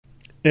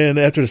And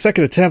after the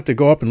second attempt to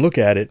go up and look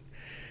at it,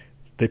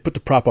 they put the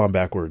prop on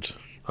backwards.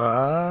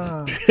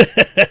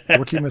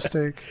 Rookie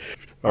mistake.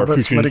 Our Bet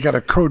future somebody got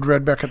a code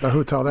red back at the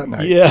hotel that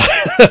night. Yeah.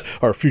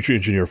 Our future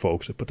engineer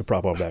folks, they put the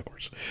prop on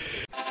backwards.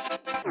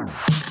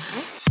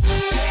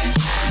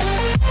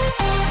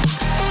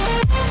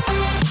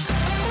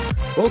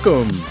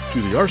 Welcome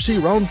to the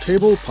RC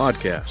Roundtable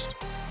Podcast,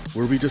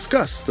 where we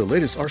discuss the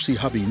latest RC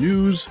hobby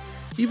news,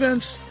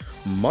 events,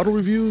 model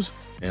reviews,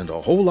 and a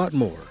whole lot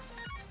more.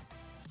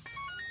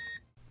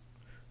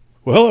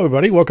 Well, hello,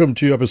 everybody. Welcome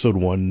to episode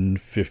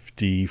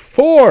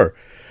 154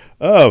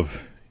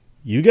 of,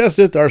 you guessed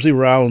it, the RC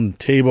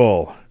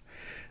Roundtable.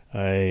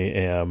 I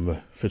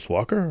am Fitz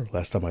Walker,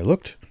 last time I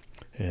looked,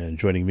 and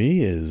joining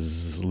me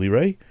is Lee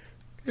Ray.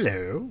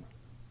 Hello.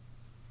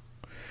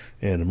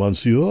 And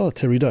Monsieur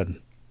Terry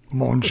Dunn.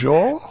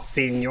 Bonjour.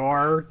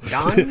 Senor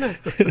Dunn.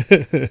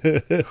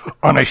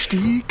 On a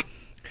stick.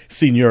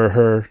 Senior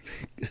her.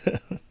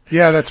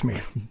 Yeah, that's me.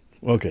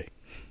 Okay.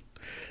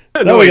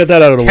 Now we got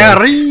that out of the way.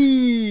 Terry.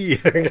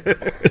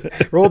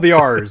 Roll the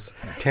R's.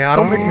 Terry.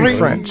 Don't make me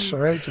French, all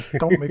right? Just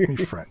don't make me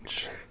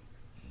French.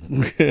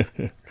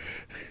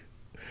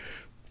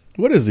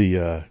 What is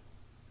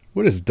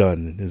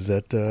done? Is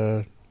that,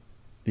 do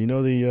you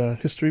know the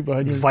history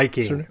behind It's your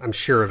Viking. surname? I'm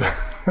sure of it.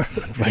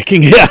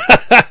 Viking, yeah.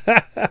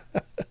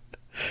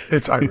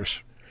 It's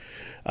Irish.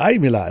 Aye,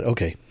 my lad.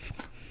 Okay.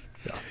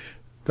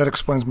 That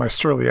explains my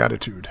surly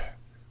attitude.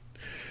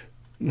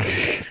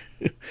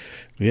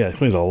 Yeah, it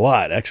explains a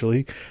lot,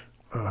 actually.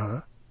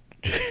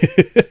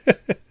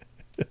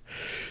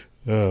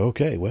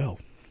 Okay, well.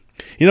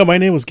 You know, my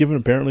name was given,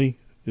 apparently,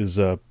 is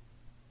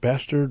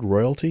Bastard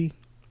Royalty.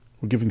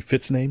 We're giving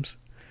Fitz names.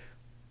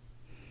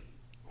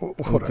 I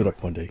looked it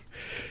up one day.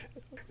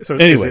 So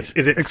Anyways.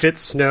 is it Fitz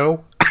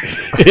Snow?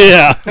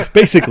 Yeah,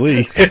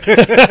 basically.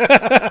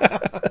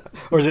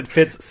 Or is it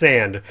Fitz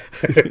Sand?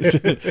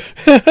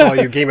 For all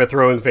you Game of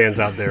Thrones fans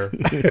out there.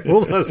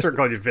 We'll start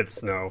calling you Fitz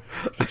Snow.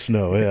 Fitz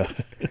Snow, yeah.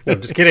 No,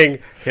 just kidding.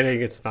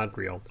 Kidding, it's not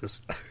real.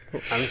 Just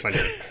I'm funny.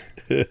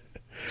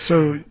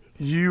 So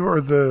you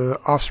are the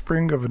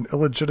offspring of an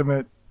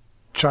illegitimate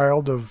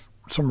child of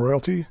some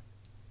royalty?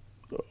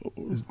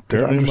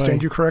 Did I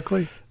understand you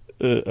correctly?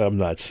 I'm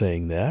not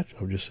saying that.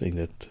 I'm just saying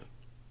that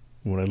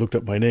when I looked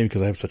up my name,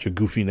 because I have such a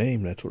goofy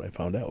name, that's what I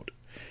found out.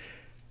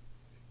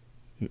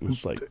 It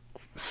was like...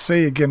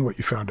 Say again what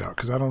you found out,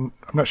 because I'm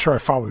not sure I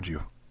followed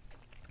you.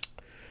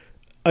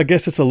 I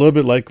guess it's a little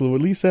bit like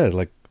what Lee said,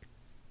 like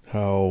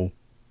how,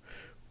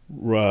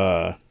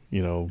 I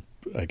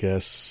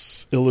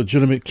guess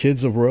illegitimate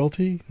kids of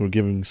royalty were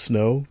giving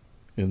Snow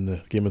in the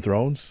Game of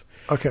Thrones.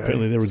 Okay.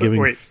 Apparently they were giving...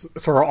 Wait,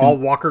 so are all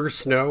walkers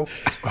Snow?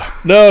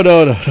 No,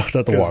 not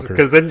the Walker.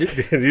 Because then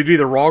you'd be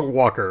the wrong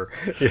walker.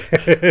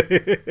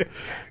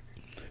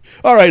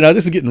 All right, now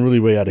this is getting really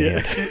way out of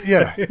hand.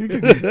 Yeah. You're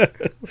getting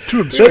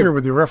too obscure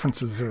with your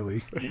references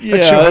early. Yeah,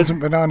 that show hasn't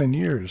been on in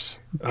years.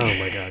 Oh,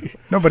 my God.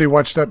 Nobody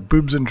watched that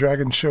Boobs and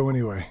Dragons show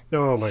anyway.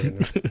 Oh, my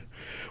goodness.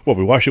 Well,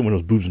 we watched it when it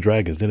was Boobs and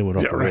Dragons, then it went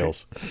off the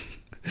rails.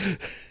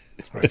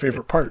 It's my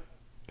favorite part.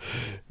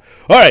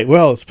 All right,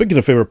 well, speaking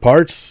of favorite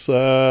parts,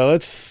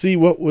 let's see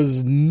what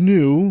was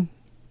new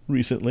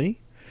recently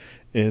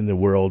in the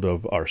world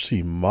of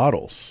RC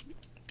models.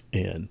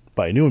 And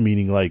by new,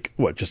 meaning like,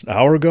 just an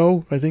hour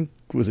ago, I think?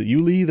 Was it you,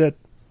 Lee, that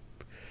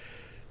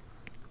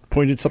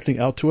pointed something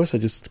out to us? I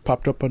just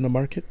popped up on the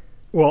market.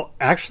 Well,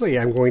 actually,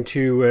 I'm going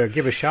to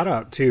give a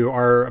shout-out to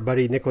our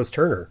buddy Nicholas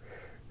Turner,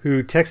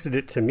 who texted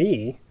it to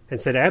me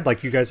and said, I'd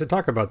like you guys to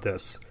talk about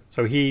this.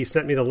 So he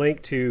sent me the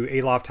link to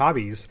Aloft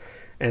Hobbies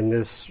and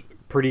this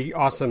pretty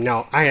awesome...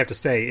 Now, I have to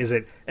say, is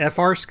it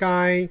FR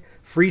Sky,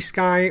 Free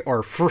Sky,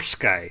 or First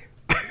Sky?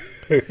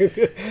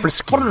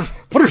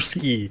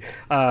 Frisky.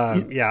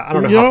 Yeah, I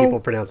don't know how people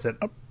pronounce it.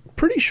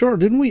 Pretty sure,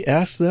 didn't we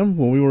ask them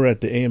when we were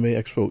at the AMA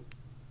Expo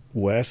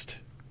West,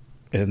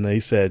 and they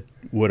said,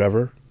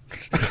 whatever?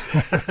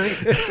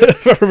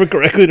 If I remember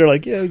correctly, they're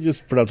like, yeah,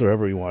 just pronounce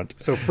whatever you want.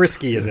 So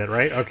Frisky is it,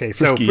 right? Okay,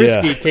 so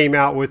Frisky came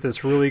out with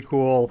this really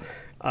cool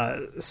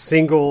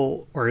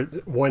single or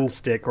one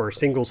stick or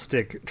single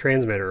stick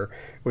transmitter,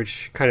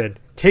 which kind of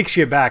takes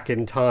you back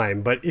in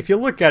time. But if you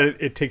look at it,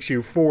 it takes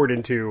you forward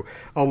into,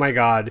 oh my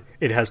God,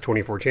 it has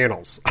 24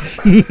 channels.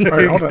 All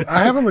right, hold on. I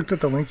haven't looked at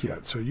the link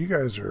yet, so you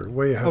guys are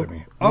way ahead of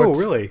me.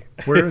 Really?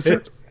 Where is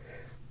it?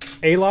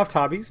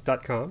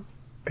 AloftHobbies.com.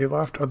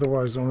 Aloft,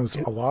 otherwise known as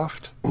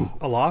Aloft.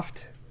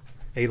 Aloft.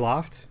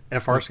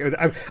 FR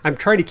Sky. I'm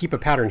trying to keep a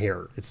pattern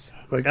here. It's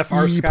like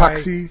FR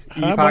Epoxy.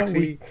 How about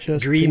we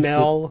just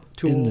Dremel paste it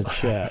tool in the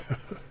chat.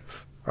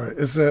 All right,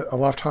 is it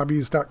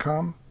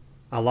alofthobbies.com?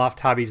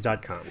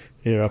 AloftHobbies.com.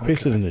 Here, I'll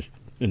paste it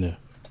in the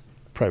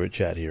private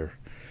chat here.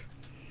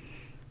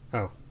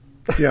 Oh.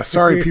 Yeah,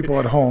 sorry people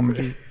at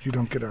home, you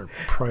don't get our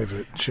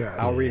private chat.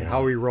 How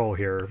we roll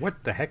here.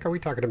 What the heck are we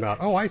talking about?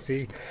 Oh, I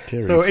see.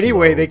 Terry So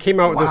anyway, Slow. they came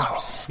out with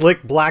this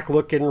slick black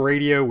looking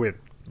radio with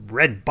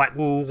red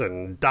buttons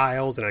and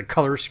dials and a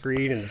color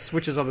screen and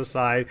switches on the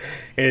side,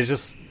 and it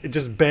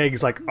just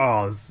begs like,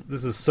 oh,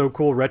 this is so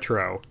cool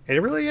retro, and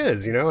it really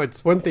is.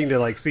 It's one thing to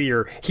like see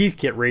your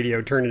Heathkit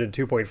radio turned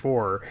into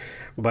 2.4,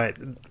 but.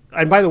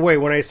 And by the way,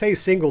 when I say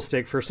single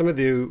stick, for some of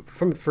you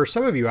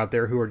out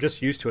there who are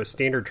just used to a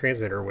standard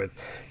transmitter with,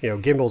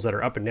 gimbals that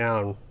are up and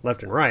down,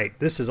 left and right,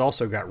 this has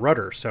also got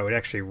rudder, so it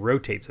actually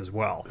rotates as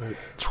well.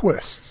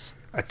 Twists.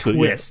 A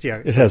twist,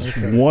 yeah. It has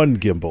one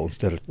gimbal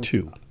instead of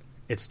two.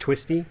 It's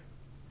twisty.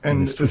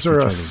 And is there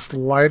a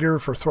slider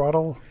for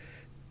throttle?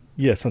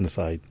 Yeah, it's on the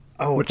side.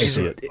 Oh, Which is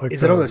it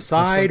on the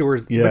side or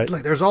is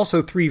but there's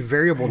also 3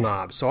 variable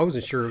knobs, so I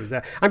wasn't sure it was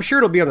that. I'm sure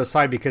it'll be on the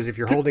side because if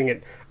you're holding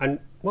it on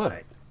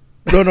what?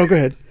 No, go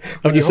ahead.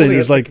 I'm just saying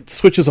there's like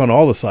switches on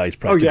all the sides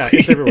practically. Oh, yeah,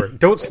 it's everywhere.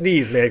 Don't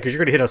sneeze, man, because you're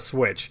going to hit a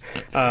switch.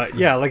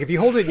 Yeah, like if you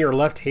hold it in your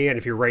left hand,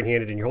 if you're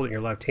right-handed and you hold it in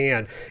your left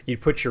hand, you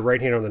put your right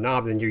hand on the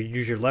knob, and then you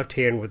use your left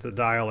hand with the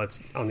dial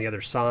that's on the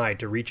other side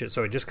to reach it,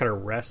 so it just kind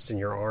of rests in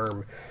your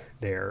arm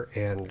there.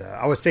 And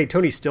I would say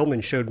Tony Stillman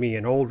showed me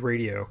an old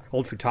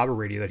Futaba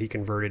radio that he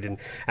converted, and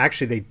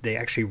actually they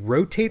actually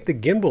rotate the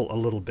gimbal a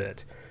little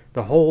bit.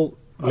 The whole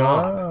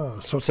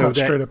knob. So it's not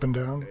straight up and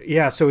down?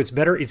 Yeah, so it's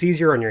better. It's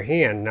easier on your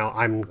hand. Now,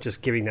 I'm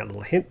just giving that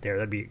little hint there.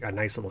 That'd be a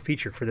nice little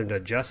feature for them to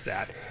adjust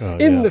that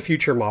in the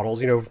future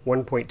models,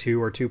 1.2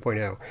 or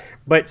 2.0.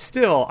 But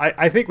still,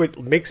 I think what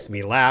makes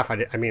me laugh,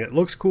 I mean, it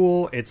looks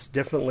cool. It's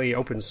definitely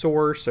open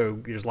source, so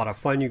there's a lot of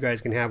fun you guys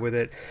can have with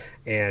it.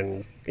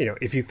 And,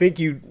 if you think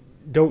you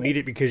don't need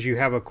it because you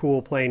have a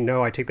cool plane,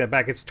 no, I take that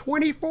back. It's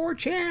 24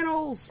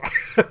 channels.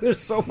 There's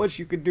so much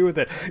you can do with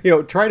it.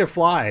 Try to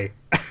fly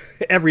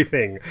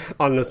everything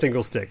on the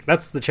single stick.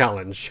 That's the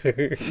challenge.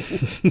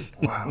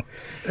 Wow.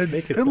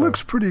 It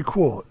looks pretty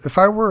cool. If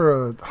I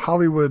were a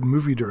Hollywood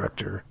movie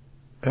director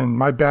and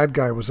my bad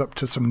guy was up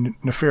to some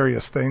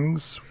nefarious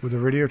things with a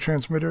radio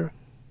transmitter,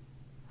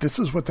 this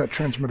is what that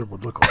transmitter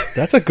would look like.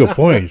 That's a good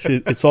point.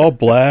 It's all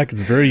black.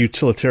 It's very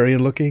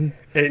utilitarian looking.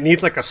 And it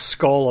needs like a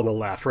skull on the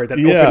left, right? That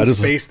open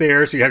space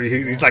there. So you have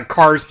these like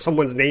cars,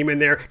 someone's name in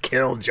there.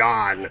 Kill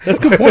John. That's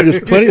a good point. There's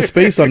plenty of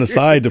space on the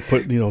side to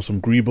put, some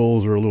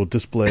greebles or a little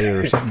display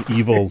or something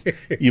evil.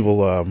 What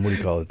do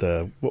you call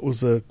it? What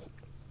was the...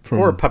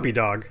 Or a puppy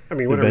dog. I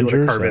mean, whatever Avengers, you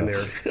want to carve in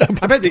there.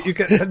 I bet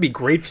that that'd be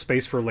great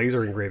space for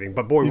laser engraving.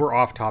 But boy, we're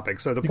off topic.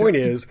 So the point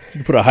is,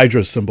 you put a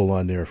Hydra symbol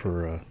on there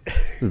for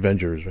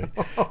Avengers, right?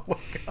 Oh my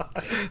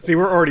god! See,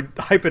 we're already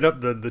hyping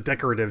up the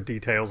decorative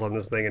details on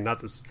this thing and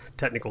not the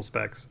technical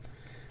specs.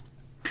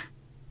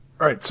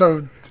 All right,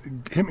 so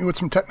hit me with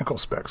some technical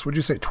specs. Would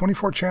you say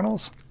 24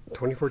 channels?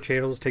 24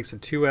 channels, takes a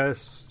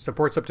 2S,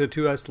 supports up to a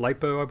 2S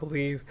LiPo, I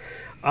believe.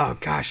 Oh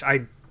gosh,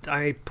 I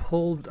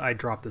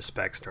dropped the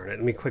specs, darn it.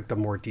 Let me click the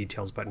more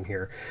details button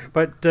here.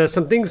 But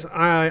some things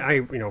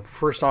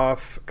first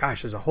off,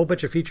 gosh, there's a whole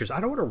bunch of features.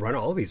 I don't want to run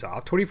all these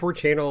off. 24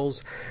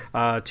 channels,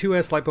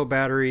 2S LiPo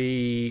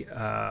battery,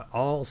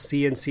 all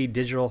CNC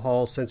digital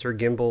Hall sensor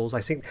gimbals.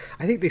 I think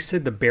they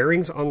said the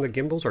bearings on the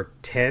gimbals are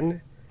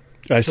 10.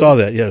 I saw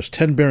that. Yeah, there's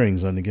 10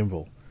 bearings on the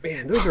gimbal.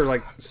 Man, those are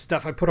like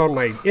stuff I put on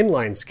my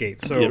inline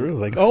skates. So really,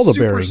 like all the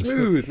super bearings.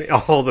 Smooth.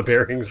 All the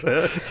bearings.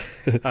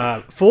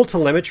 Full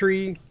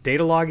telemetry,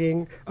 data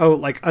logging. Oh,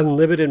 like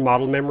unlimited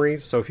model memory.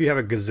 So if you have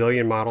a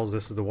gazillion models,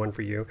 this is the one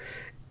for you.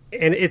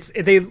 And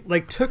they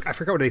like took, I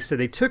forgot what they said.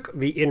 They took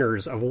the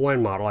inners of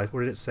one model. What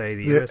did it say?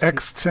 The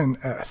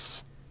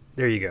X10S.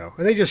 There you go.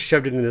 And they just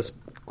shoved it in this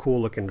cool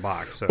looking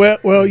box. So.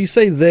 Well, you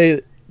say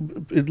they.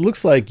 It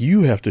looks like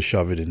you have to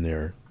shove it in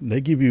there.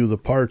 They give you the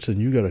parts and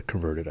you got to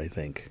convert it, I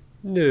think.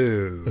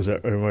 No. Is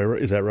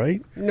that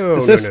right? No,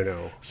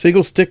 no.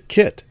 Single stick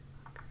kit.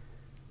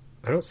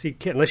 I don't see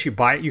kit unless you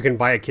buy it. You can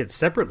buy a kit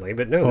separately,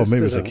 but no. Oh,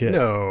 maybe it's a kit.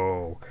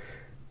 No.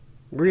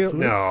 No.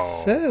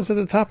 It says at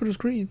the top of the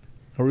screen.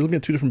 Are we looking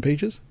at two different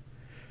pages?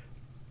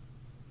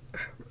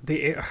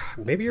 The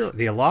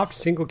Aloft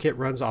single kit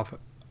runs off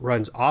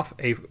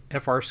a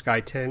FR Sky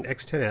 10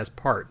 X10S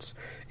parts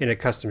in a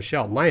custom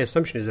shell. My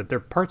assumption is that their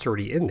parts are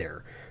already in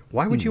there.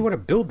 Why would you want to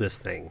build this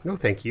thing? No,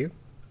 thank you.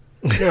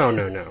 No.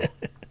 No.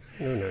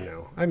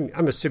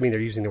 I'm assuming they're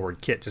using the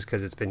word kit just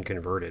because it's been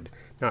converted,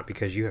 not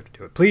because you have to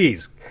do it.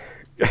 Please.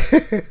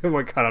 Oh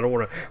my god, I don't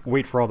want to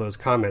wait for all those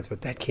comments, but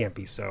that can't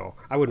be so.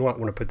 I would not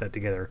want to put that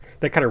together.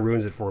 That kind of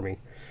ruins it for me.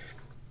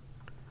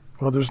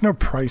 Well, there's no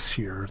price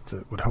here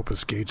that would help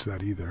us gauge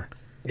that either.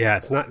 Yeah,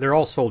 it's not. They're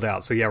all sold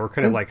out. So yeah, we're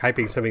kind of like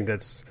hyping something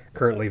that's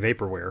currently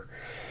vaporware.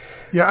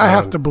 Yeah, I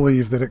have to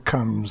believe that it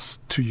comes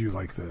to you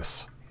like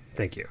this.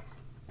 Thank you.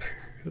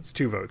 It's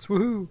 2 votes.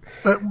 Woohoo!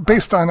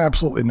 Based on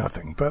absolutely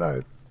nothing,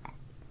 but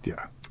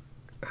yeah.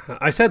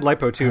 I said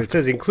LiPo too. It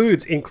says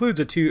includes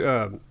a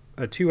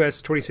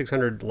 2S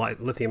 2600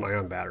 lithium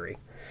ion battery.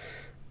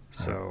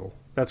 So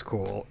that's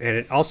cool. And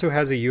it also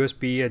has a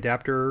USB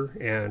adapter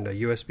and a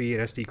USB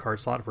and SD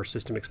card slot for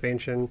system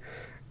expansion.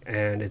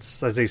 And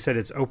it's, as they said,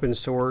 it's open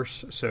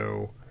source.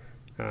 So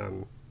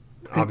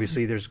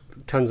obviously there's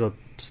tons of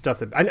stuff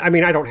that I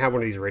mean, I don't have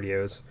one of these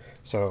radios,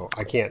 so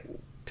I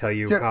can't tell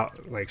you how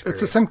my experience.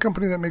 It's the same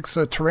company that makes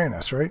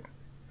Taranis, right?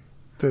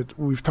 that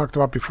we've talked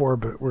about before,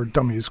 but we're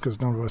dummies because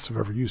none of us have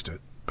ever used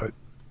it. But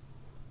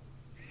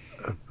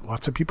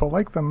lots of people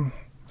like them.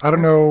 I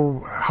don't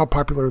know how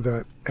popular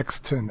that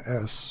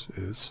X10S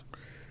is.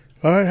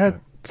 I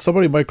had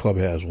somebody in my club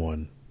has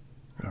one.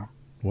 Yeah.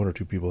 One or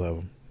two people have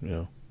them.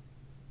 Yeah.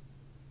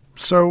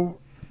 So,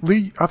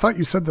 Lee, I thought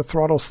you said the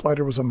throttle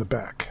slider was on the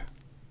back,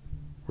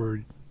 where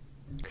you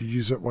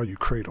use it while you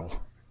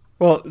cradle.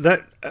 Well,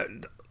 that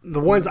the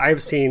ones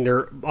I've seen,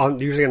 they're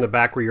usually on the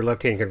back where your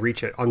left hand can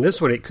reach it. On this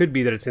one, it could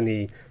be that it's in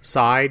the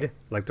side,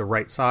 like the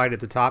right side at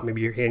the top.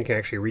 Maybe your hand can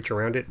actually reach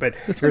around it. But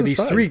there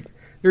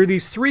are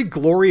these three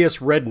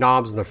glorious red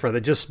knobs in the front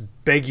that just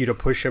beg you to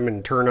push them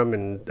and turn them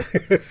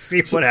and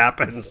see what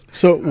happens.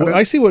 So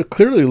I see what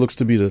clearly looks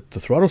to be the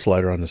throttle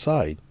slider on the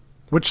side.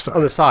 Which side?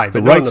 On the side,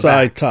 The but not on right the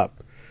side back.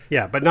 top.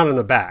 Yeah, but not on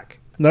the back.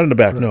 Not in the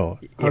back, no.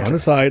 Okay. On the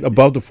side,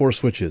 above the 4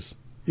 switches.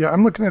 Yeah,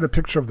 I'm looking at a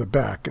picture of the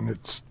back, and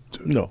it's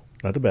No,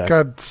 not the back.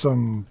 got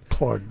some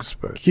plugs,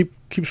 but Keep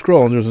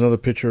scrolling. There's another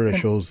picture that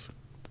shows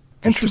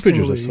there's two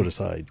pictures that sort of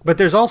side. But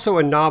there's also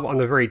a knob on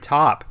the very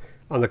top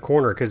on the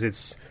corner because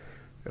it's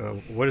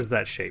what is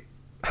that shape?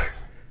 I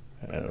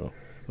don't know,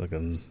 like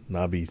a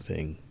knobby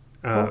thing.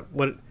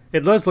 What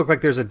it does look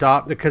like there's a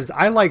dot because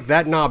I like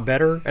that knob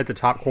better at the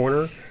top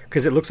corner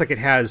because it looks like it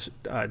has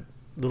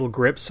little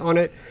grips on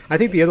it. I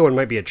think the other one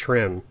might be a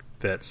trim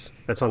that's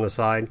on the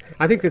side.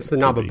 I think it's the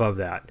knob above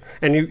that.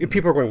 And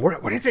people are going,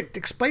 what is it?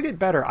 Explain it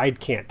better. I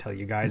can't tell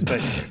you guys,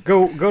 but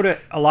go to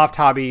Aloft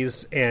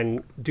Hobbies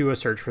and do a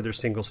search for their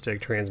single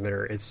stick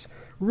transmitter. It's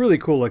really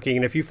cool looking.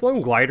 And if you've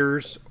flown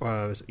gliders,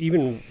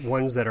 even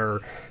ones that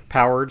are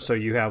powered, so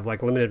you have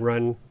like limited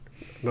run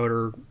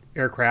motor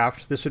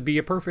aircraft, this would be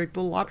a perfect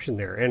little option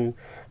there. And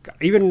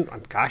even,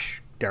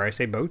 gosh, dare I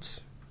say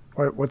boats?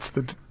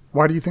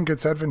 Why do you think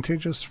it's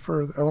advantageous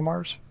for the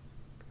LMRs?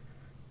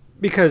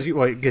 Because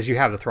you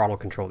have the throttle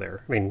control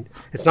there. I mean,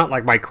 it's not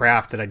like my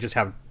craft that I just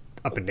have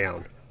up and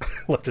down,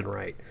 left and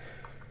right.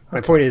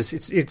 My point is,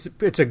 it's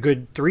a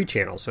good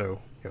 3-channel, so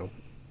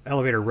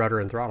elevator, rudder,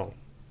 and throttle.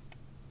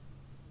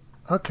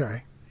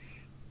 Okay.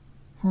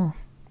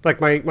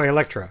 Like my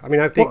Electra. I mean,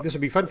 I think this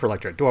would be fun for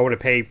Electra. Do I want to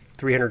pay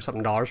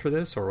 $300-something for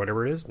this or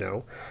whatever it is?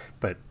 No,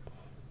 but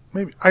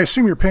maybe. I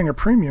assume you're paying a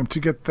premium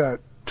to get that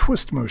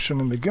twist motion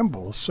in the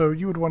gimbal, so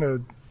you would want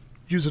to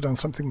use it on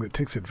something that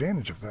takes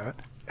advantage of that.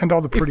 And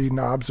all the pretty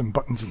knobs and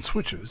buttons and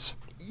switches.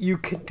 You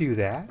could do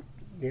that.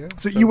 Yeah.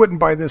 So you wouldn't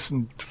buy this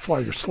and fly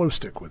your slow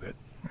stick with it,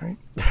 right?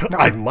 No,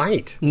 I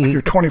might.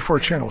 Your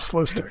 24-channel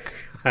slow stick.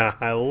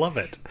 I love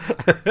it.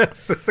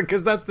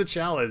 Because that's the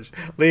challenge.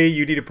 Lee,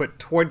 you need to put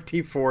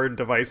 24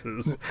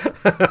 devices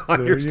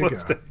on your slow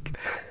stick.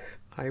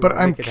 But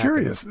I'm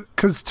curious,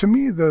 because to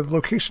me, the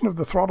location of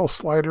the throttle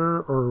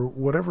slider or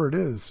whatever it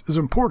is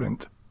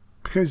important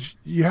because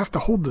you have to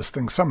hold this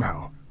thing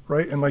somehow.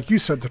 Right? And like you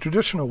said, the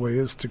traditional way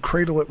is to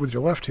cradle it with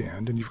your left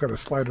hand, and you've got a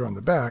slider on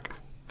the back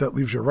that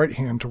leaves your right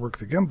hand to work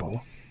the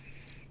gimbal,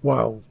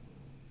 while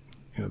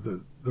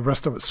the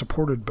rest of it's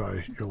supported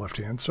by your left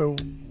hand. So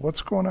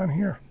what's going on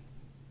here?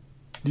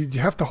 You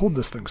have to hold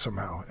this thing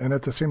somehow, and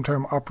at the same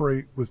time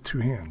operate with 2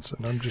 hands.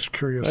 And I'm just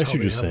curious how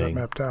they have that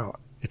mapped out.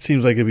 It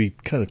seems like it'd be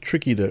kind of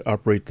tricky to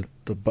operate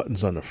the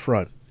buttons on the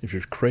front if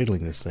you're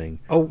cradling this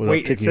thing. Oh,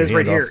 wait, it says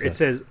right here, it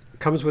says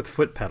comes with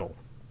foot pedal.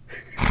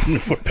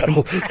 Foot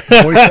pedal.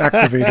 Voice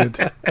activated.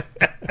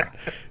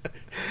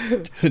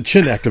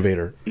 Chin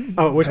activator.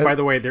 Oh, which, by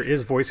the way, there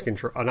is voice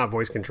control. Not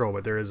voice control,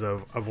 but there is a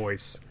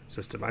voice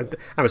system. I'm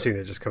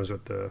assuming it just comes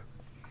with the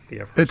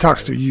It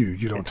talks to you.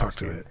 You don't talk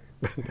to it.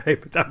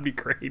 But that'd be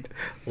great.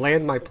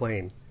 Land my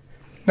plane.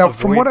 Now,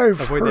 from what I've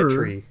heard, that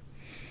tree.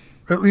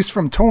 At least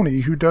from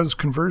Tony, who does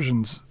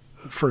conversions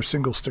for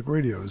single-stick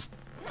radios,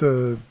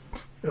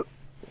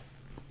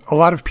 a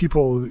lot of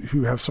people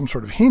who have some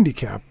sort of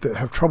handicap that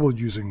have trouble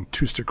using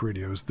 2-stick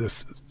radios,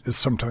 this is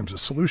sometimes a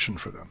solution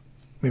for them.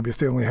 Maybe if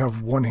they only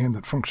have one hand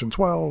that functions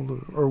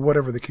well, or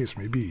whatever the case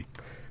may be.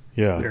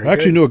 Yeah, I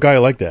actually knew a guy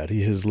like that.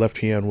 His left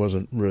hand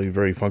wasn't really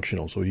very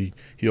functional, so he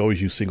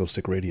always used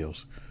single-stick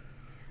radios.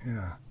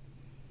 Yeah.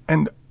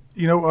 And,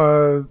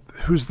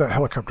 who's that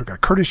helicopter guy?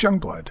 Curtis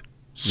Youngblood.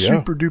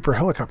 Super-duper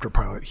helicopter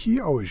pilot. He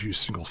always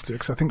used single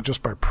sticks, I think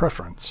just by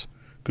preference.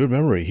 Good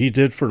memory. He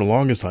did for the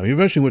longest time. He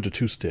eventually went to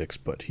 2 sticks,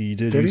 but he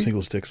did use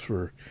single sticks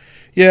for...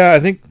 Yeah, I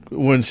think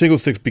when single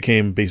sticks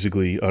became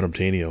basically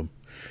unobtainium,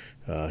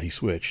 he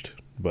switched.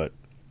 But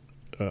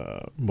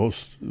at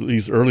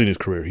least early in his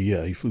career,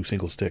 he flew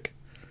single stick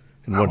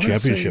and won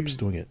championships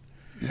doing it.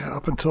 Yeah,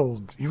 up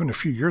until even a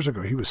few years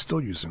ago, he was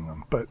still using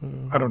them, but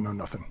I don't know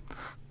nothing.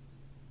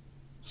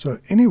 So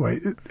anyway,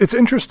 it's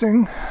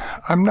interesting.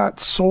 I'm not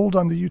sold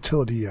on the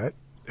utility yet.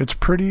 It's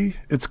pretty.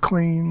 It's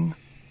clean.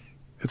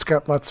 It's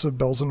got lots of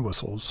bells and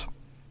whistles.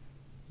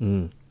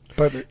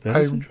 But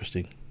that's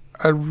interesting.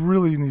 I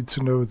really need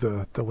to know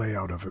the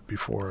layout of it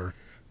before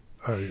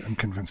I'm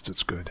convinced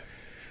it's good.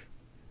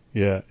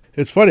 Yeah.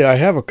 It's funny. I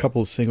have a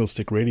couple of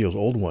single-stick radios,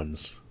 old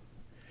ones.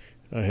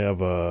 I have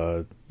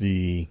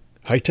the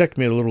Hi-Tech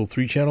made a little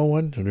 3-channel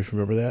one. I don't know if you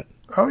remember that.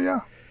 Oh,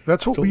 yeah.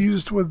 That's what we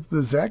used with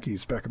the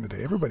Zaggies back in the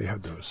day. Everybody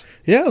had those.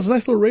 Yeah, it was a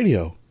nice little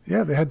radio.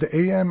 Yeah, they had the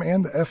AM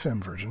and the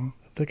FM version.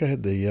 I think I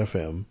had the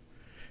FM.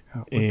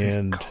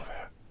 And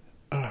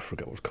I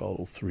forgot what it's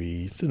called,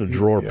 3. It's in a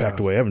drawer packed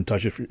away. I haven't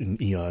touched it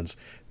in eons.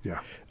 Yeah.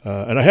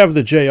 And I have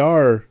the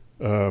JR,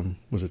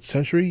 was it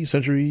Century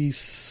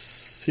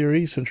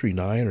series, Century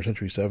 9 or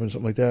Century 7,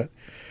 something like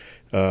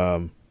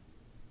that,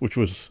 which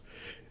was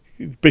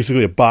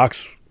basically a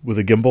box with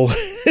a gimbal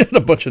and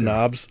a bunch of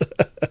knobs.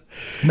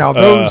 Now,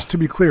 those, to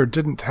be clear,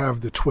 didn't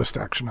have the twist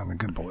action on the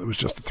gimbal. It was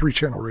just a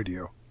 3-channel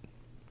radio.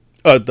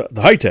 The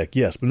high-tech,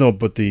 yes.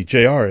 But the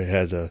JR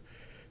has a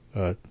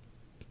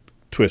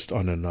twist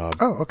on the knob.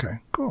 Oh, okay.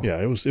 Cool.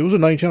 Yeah, it was a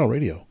 9-channel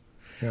radio.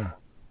 Yeah.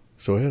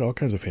 So it had all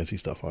kinds of fancy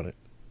stuff on it.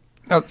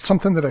 Now,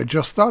 something that I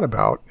just thought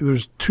about,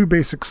 there's 2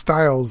 basic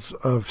styles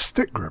of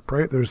stick grip,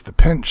 right? There's the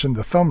pinch and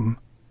the thumb.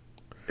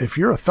 If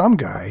you're a thumb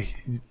guy,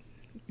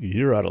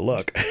 you're out of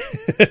luck.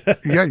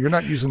 Yeah, you're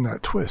not using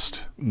that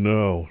twist.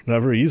 No,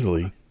 not very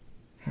easily.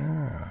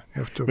 Yeah,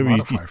 you have to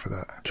modify for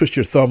that. Twist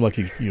your thumb like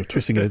you're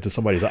twisting it into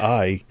somebody's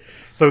eye.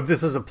 So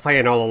this is a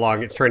plan all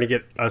along. It's trying to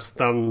get us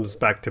thumbs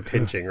back to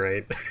pinching,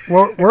 right?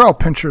 Well, we're all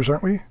pinchers,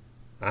 aren't we?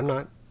 I'm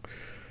not.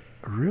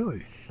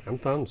 Really? I'm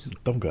thumbs.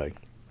 Thumb guy.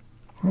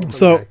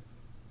 So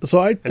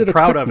I did a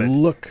proud quick of it.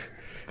 look.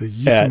 The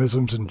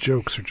euphemisms and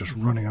jokes are just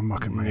running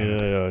amok in my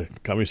head. Yeah,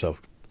 calm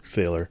yourself,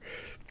 sailor.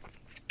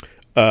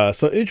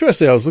 So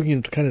interesting, I was looking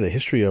into kind of the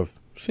history of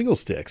single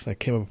sticks. I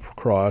came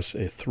across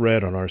a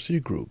thread on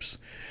RC groups.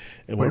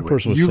 And one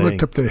person was saying... You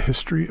looked up the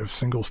history of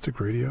single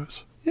stick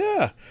radios?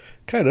 Yeah,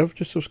 kind of.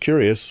 Just was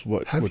curious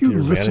what Have what you the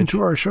listened advantage-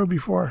 to our show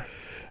before?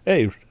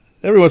 Hey,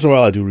 every once in a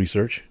while I do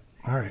research.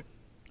 All right.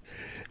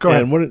 Go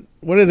ahead. And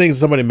one of the things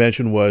somebody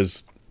mentioned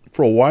was,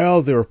 for a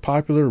while they were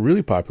popular,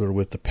 really popular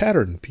with the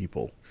pattern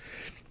people.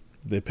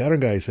 The pattern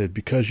guy said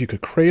because you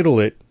could cradle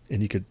it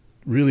and you could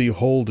really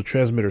hold the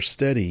transmitter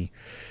steady,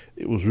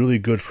 it was really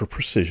good for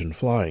precision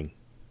flying.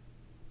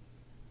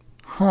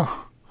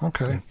 Huh.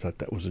 Okay. I thought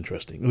that was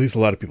interesting. At least a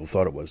lot of people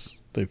thought it was.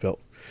 They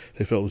felt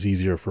it was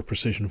easier for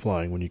precision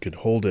flying when you could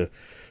hold a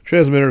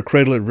transmitter,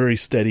 cradle it very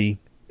steady,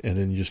 and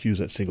then you just use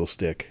that single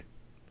stick.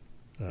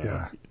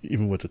 Yeah.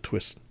 Even with the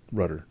twist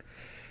rudder.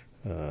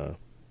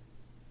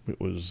 It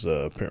was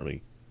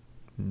apparently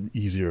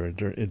easier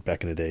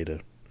back in the day to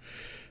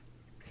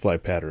fly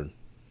pattern.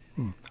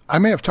 I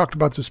may have talked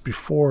about this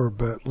before,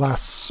 but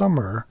last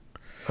summer,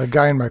 a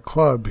guy in my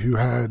club who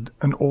had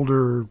an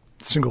older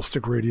single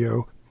stick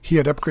radio, he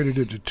had upgraded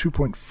it to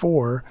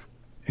 2.4,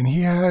 and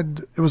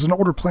it was an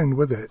older plane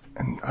with it,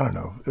 and I don't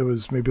know, it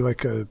was maybe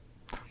like a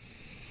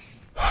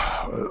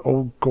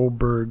old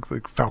Goldberg,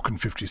 like Falcon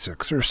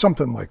 56 or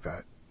something like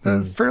that.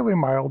 A fairly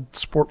mild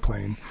sport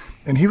plane,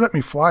 and he let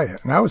me fly it,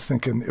 and I was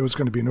thinking it was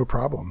going to be no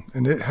problem.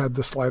 And it had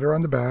the slider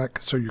on the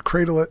back, so you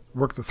cradle it,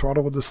 work the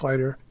throttle with the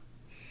slider.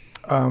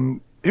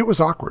 It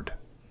was awkward.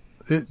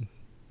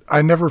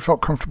 I never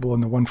felt comfortable in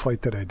the one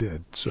flight that I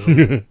did. So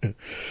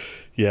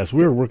yes,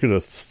 we were working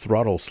a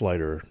throttle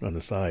slider on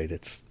the side.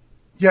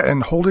 Yeah,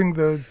 and holding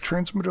the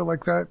transmitter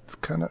like that,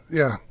 kind of,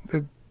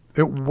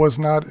 it was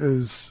not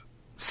as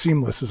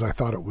seamless as I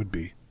thought it would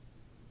be.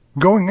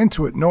 Going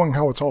into it, knowing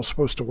how it's all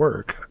supposed to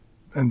work,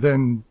 and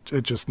then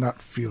it just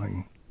not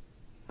feeling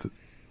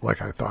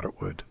like I thought it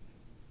would.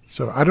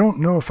 So I don't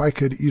know if I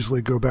could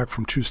easily go back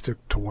from 2-stick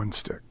to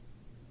 1-stick.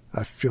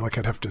 I feel like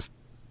I'd have to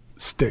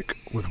stick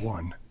with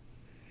one.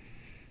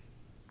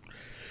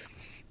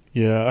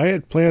 Yeah, I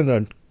had planned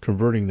on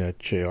converting that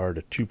JR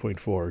to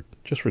 2.4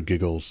 just for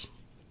giggles.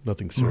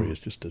 Nothing serious,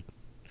 just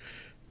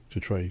to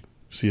try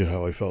see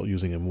how I felt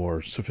using a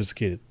more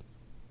sophisticated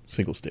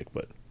single stick,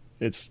 but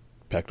it's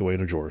packed away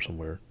in a drawer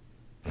somewhere.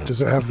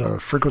 Does it have the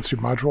frequency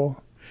module?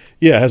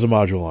 Yeah, it has a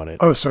module on it.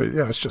 Oh, sorry.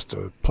 Yeah, it's just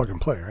a plug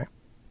and play, right?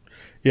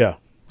 Yeah.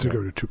 To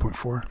go to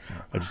 2.4? Yeah.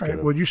 All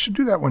right, well, you should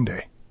do that one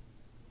day.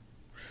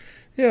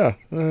 Yeah.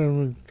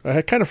 I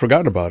had kind of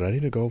forgotten about it. I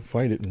need to go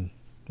find it and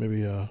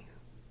maybe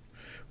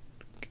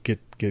get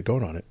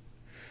going on it.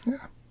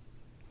 Yeah.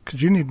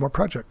 Because you need more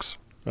projects.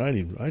 I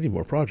need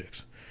more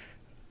projects.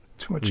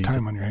 Too much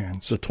time on your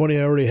hands. The 20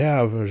 I already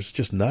have is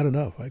just not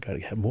enough. I got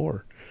to have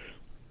more.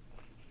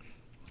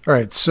 All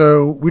right,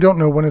 so we don't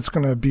know when it's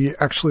going to be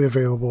actually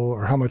available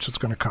or how much it's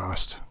going to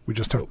cost. We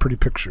just have pretty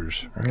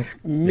pictures, right?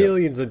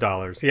 Millions of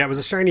dollars. Yeah, it was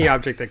a shiny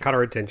object that caught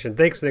our attention.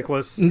 Thanks,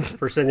 Nicholas,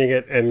 for sending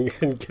it and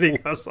getting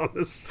us on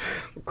this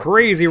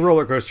crazy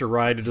roller coaster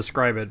ride to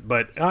describe it.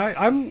 But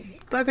I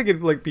think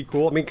it'd be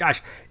cool. I mean,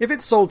 gosh, if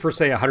it's sold for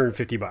say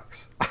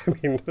 $150, I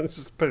mean, let's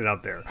just put it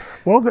out there.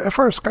 Well, the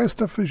FR Sky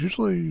stuff is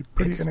usually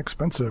pretty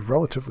inexpensive,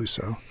 relatively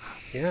so.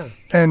 Yeah.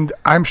 And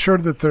I'm sure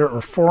that there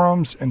are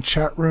forums and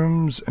chat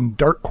rooms and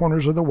dark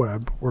corners of the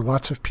web where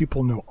lots of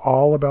people know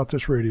all about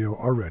this radio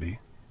already.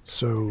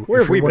 So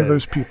if you're one of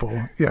those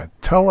people,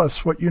 tell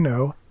us what you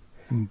know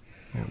and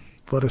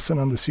let us in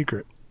on the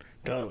secret.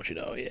 Tell us what you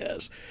know,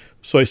 yes.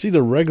 So I see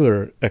the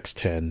regular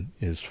X10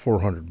 is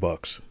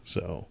 $400,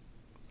 so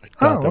I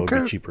thought that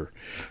would be cheaper.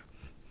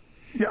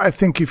 Yeah, I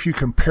think if you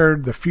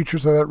compared the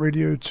features of that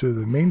radio to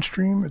the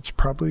mainstream, it's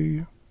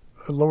probably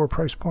a lower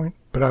price point,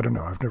 but I don't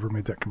know. I've never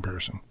made that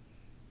comparison.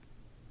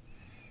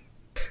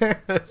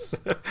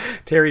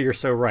 Terry, you're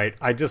so right.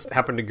 I just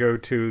happened to go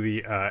to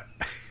the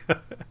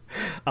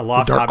a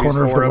Loft dark Hobbies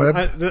corner forum.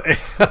 of the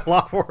web.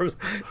 Loft forums.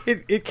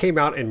 It came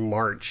out in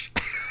March.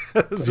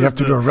 You have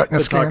to do a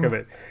retina scan? Of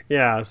it.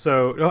 Yeah,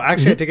 so no,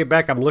 actually, I take it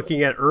back. I'm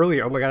looking at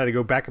earlier. Oh my god, I had to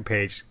go back a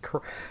page.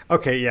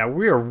 Okay, yeah,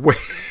 we are way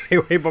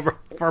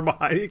far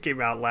behind. It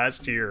came out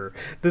last year.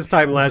 This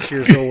time last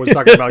year, someone was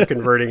talking about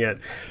converting it.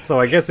 So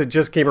I guess it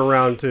just came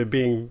around to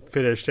being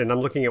finished. And I'm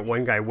looking at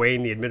one guy,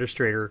 Wayne, the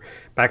administrator,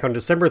 back on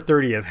December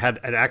 30th, had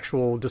an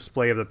actual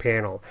display of the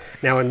panel.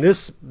 Now, in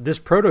this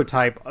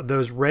prototype,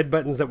 those red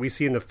buttons that we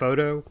see in the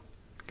photo,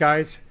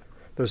 guys,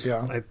 those,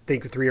 I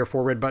think 3 or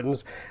 4 red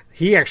buttons,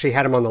 he actually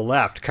had them on the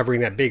left,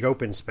 covering that big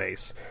open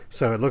space.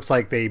 So it looks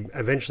like they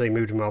eventually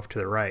moved him off to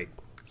the right.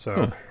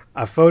 So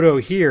a photo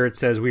here, it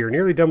says, we are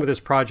nearly done with this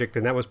project,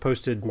 and that was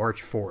posted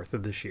March 4th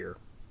of this year.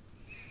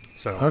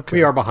 So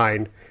we are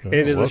behind, and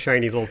it is a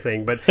shiny little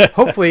thing. But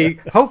hopefully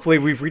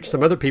we've reached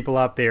some other people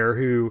out there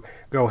who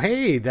go,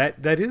 hey,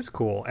 that is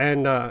cool. And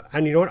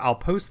you know what? I'll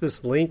post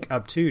this link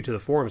up, to the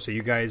forum, so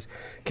you guys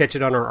catch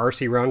it on our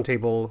RC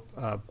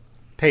Roundtable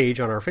page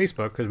on our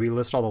Facebook, because we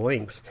list all the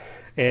links,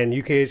 and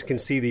you guys can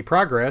see the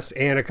progress.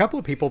 And a couple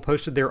of people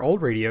posted their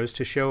old radios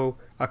to show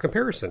a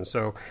comparison.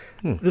 So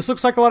this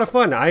looks like a lot of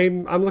fun.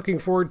 I'm looking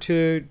forward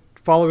to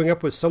following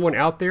up with someone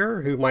out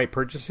there who might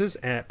purchase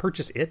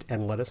it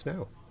and let us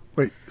know.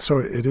 Wait, so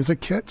it is a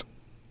kit?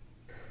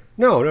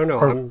 No. I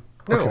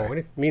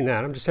didn't mean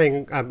that. I'm just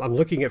saying I'm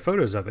looking at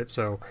photos of it.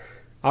 So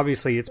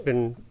obviously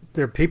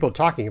there are people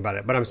talking about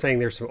it, but I'm saying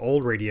there's some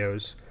old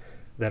radios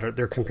that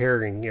they're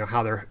comparing,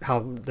 how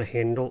the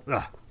handle,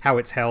 how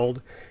it's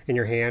held in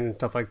your hand and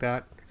stuff like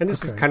that. And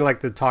this is kind of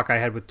like the talk I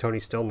had with Tony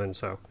Stillman.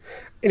 So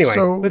anyway,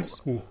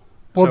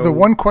 the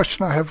one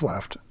question I have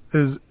left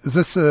is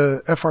this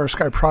a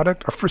FrSky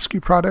product, a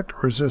Frisky product,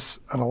 or is this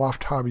an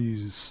Aloft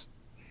Hobbies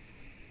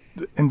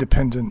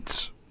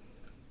independent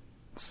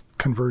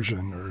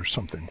conversion or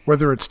something?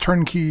 Whether it's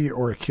turnkey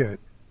or a kit,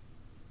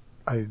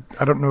 I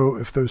don't know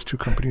if those two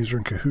companies are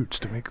in cahoots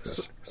to make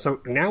this.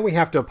 So now we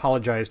have to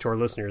apologize to our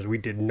listeners. We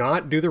did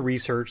not do the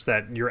research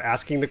that you're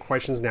asking the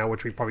questions now,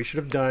 which we probably should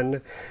have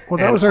done. Well,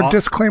 that was our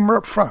disclaimer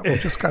up front. We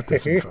just got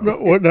this info.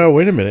 No,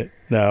 wait a minute.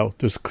 Now,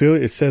 there's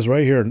clearly, it says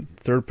right here in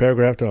third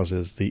paragraph down, it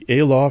says the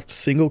Aloft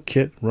single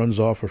kit runs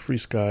off a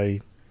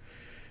FrSky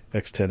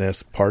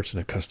X10S parts in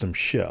a custom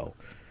shell.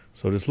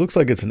 So this looks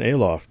like it's an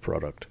Aloft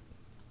product,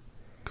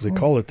 because they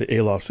call it the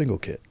Aloft single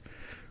kit.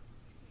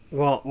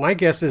 Well, my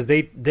guess is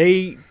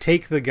they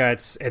take the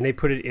guts and they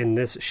put it in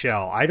this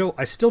shell.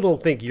 I still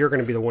don't think you're going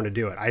to be the one to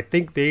do it. I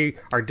think they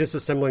are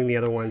disassembling the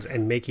other ones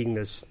and making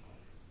this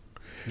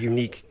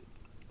unique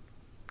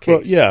case.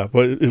 Well, yeah,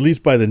 but at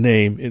least by the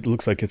name, it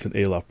looks like it's an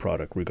Aloft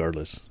product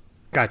regardless.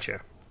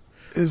 Gotcha.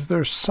 Is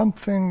there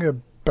something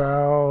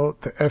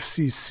about the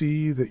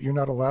FCC that you're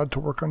not allowed to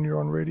work on your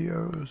own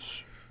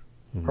radios?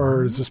 Mm-hmm.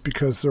 Or is this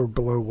because they're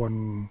below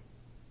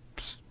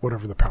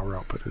whatever the power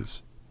output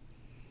is?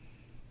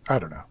 I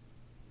don't know.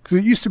 Because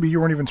it used to be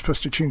you weren't even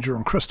supposed to change your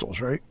own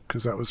crystals, right?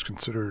 Because that was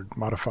considered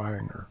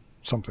modifying or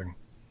something.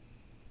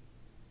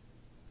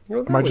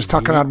 Well, am I just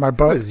talking out of my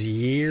butt? That was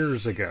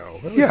years ago.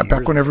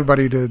 Back when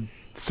everybody did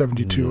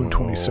 72 and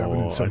 27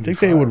 and 75. I think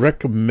they would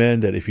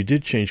recommend that if you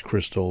did change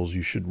crystals,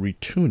 you should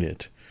retune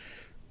it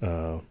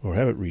or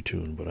have it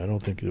retuned. But I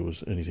don't think there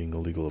was anything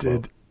illegal about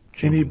it.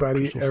 Did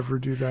anybody ever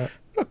do that?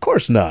 Of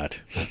course not.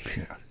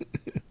 Yeah.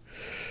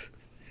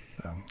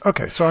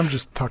 Okay, so I'm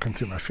just talking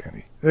through my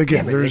fanny.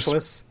 Again,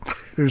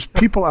 there's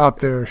people out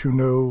there who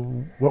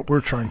know what we're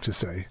trying to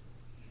say.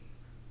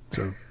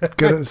 So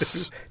get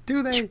us...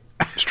 Do they?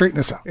 Straighten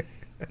us out.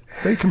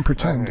 They can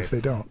pretend if they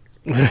don't.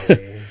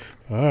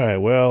 All right,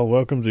 well,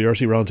 welcome to the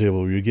RC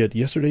Roundtable, where you get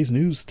yesterday's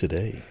news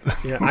today.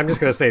 Yeah, I'm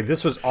just going to say,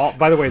 this was all...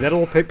 By the way, that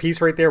little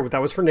piece right there,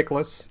 that was for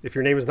Nicholas. If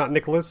your name is not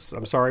Nicholas,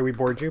 I'm sorry we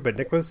bored you, but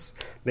Nicholas,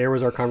 there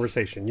was our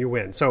conversation. You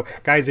win. So,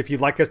 guys, if you'd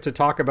like us to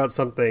talk about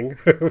something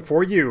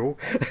for you,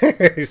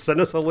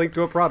 send us a link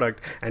to a product,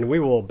 and we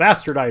will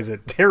bastardize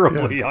it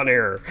terribly on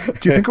air.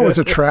 Do you think it was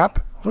a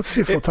trap? Let's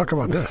see if we'll talk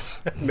about this.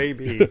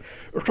 Maybe.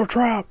 It's a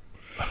trap.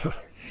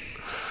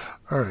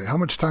 All right, how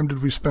much time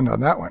did we spend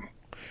on that one?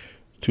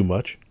 Too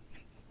much.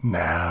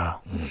 Nah.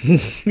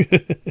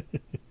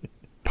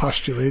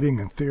 Postulating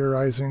and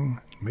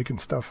theorizing, making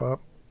stuff up.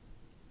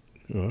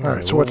 All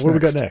right, so what's next? What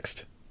do we got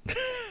next?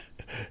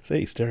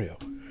 Say, stereo.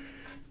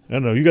 I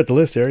don't know. You got the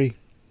list, Harry.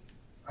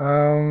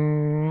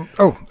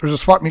 There's a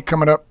swap meet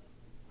coming up.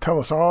 Tell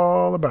us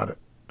all about it,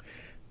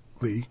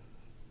 Lee.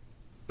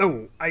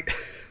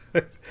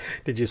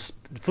 Did you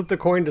flip the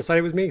coin, decide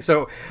it was me?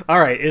 So,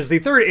 all right, is the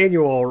third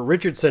annual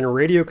Richardson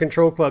Radio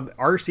Control Club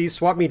RC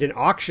Swap Meet and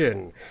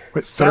Auction.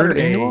 Wait, Saturday,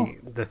 third annual?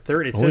 The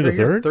third. It's only the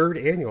third? Third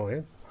annual,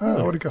 yeah. Oh,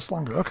 I would have guessed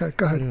longer. Okay,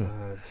 go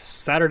ahead.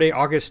 Saturday,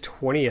 August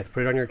 20th.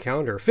 Put it on your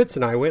calendar. Fitz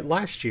and I went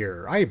last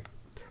year.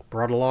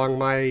 brought along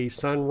my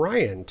son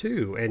Ryan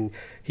too, and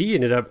he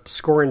ended up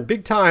scoring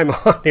big time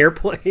on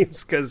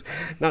airplanes because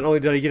not only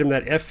did I get him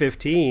that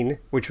F-15,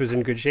 which was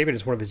in good shape, and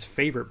it's one of his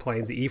favorite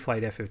planes, the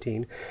E-flite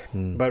F-15,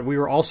 but we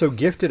were also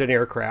gifted an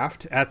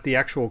aircraft at the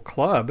actual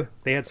club.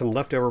 They had some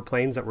leftover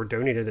planes that were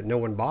donated that no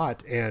one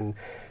bought, and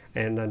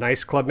a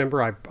nice club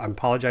member, I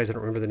apologize, I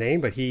don't remember the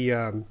name, but he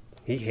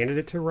handed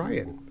it to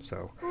Ryan.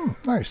 So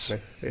nice.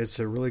 It's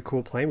a really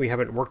cool plane. We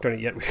haven't worked on it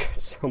yet. We've got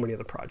so many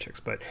other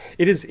projects, but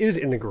it is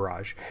in the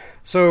garage.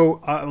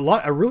 So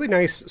a really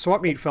nice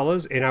swap meet,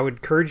 fellas. And I would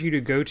encourage you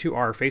to go to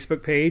our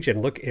Facebook page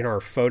and look in our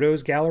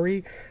photos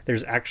gallery.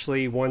 There's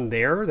actually one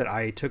there that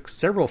I took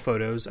several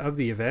photos of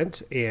the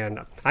event,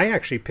 and I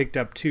actually picked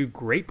up 2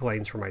 great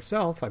planes for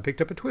myself. I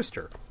picked up a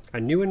Twister, a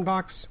new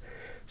inbox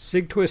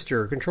SIG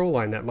Twister control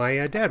line that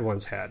my dad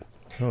once had.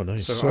 Oh,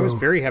 nice. So I was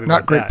very happy not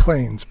about Great that.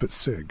 Plains, but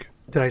SIG.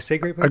 Did I say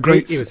Great Plains? A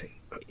great...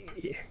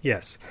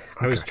 Yes.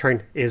 Okay. I was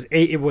trying...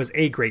 It was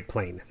a Great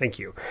Plane. Thank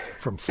you.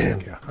 From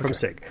SIG, yeah. Okay. From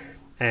SIG.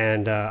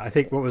 And I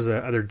think, what was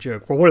the other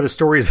joke? Well, one of the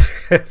stories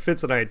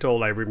Fitz and I had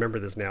told, I remember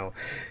this now,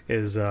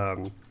 is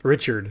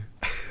Richard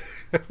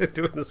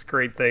doing this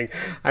great thing.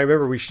 I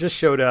remember we just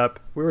showed up.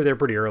 We were there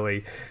pretty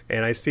early,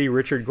 and I see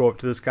Richard go up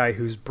to this guy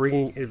who's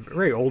bringing... A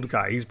very old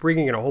guy. He's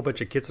bringing in a whole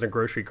bunch of kits in a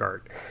grocery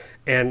cart.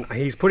 And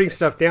he's putting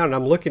stuff down, and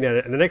I'm looking at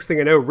it, and the next thing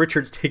I know,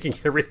 Richard's taking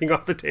everything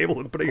off the table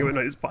and putting it in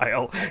his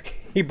pile.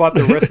 He bought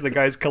the rest of the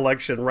guy's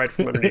collection right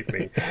from underneath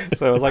me.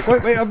 So I was like,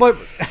 wait, I'm like...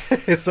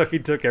 So he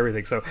took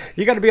everything. So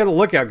you got to be on the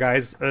lookout,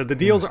 guys. The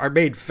deals are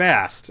made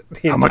fast.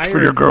 How much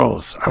for your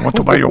girls? I want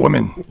to buy your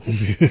women.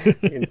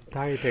 The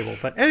entire table.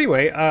 But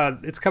anyway,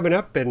 it's coming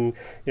up, and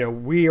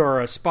we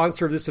are a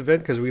sponsor of this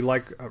event because we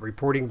like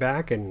reporting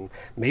back, and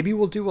maybe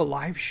we'll do a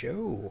live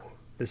show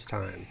this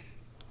time.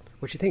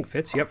 What you think,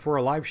 Fitz? You up for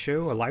a live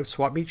show, a live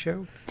swap meet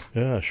show?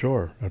 Yeah,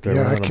 sure.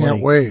 Yeah, I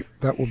can't wait.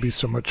 That will be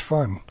so much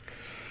fun.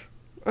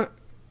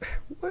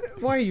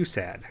 Why are you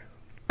sad?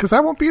 Because I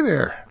won't be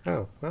there.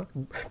 Oh, well.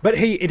 But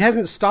hey, it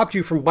hasn't stopped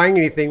you from buying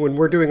anything when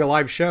we're doing a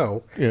live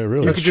show. Yeah,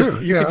 really. That's true.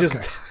 You could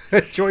just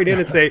join in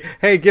and say,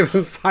 hey, give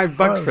him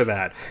 $5 for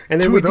that.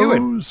 And then 2 we of do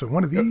those, and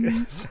 1 of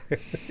these.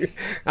 You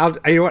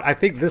know what? I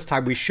think this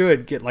time we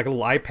should get like a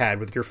little iPad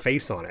with your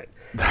face on it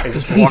and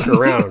just walk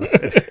around.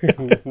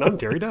 I'm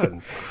Terry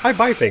Dunn. I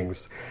buy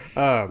things.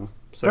 So.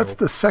 That's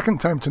the second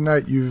time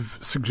tonight you've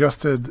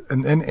suggested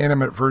an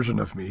inanimate version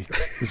of me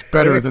is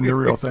better than the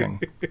real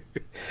thing.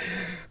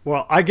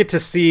 Well, I get to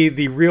see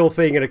the real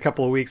thing in a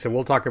couple of weeks, and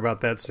we'll talk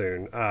about that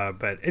soon.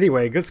 But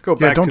anyway, let's go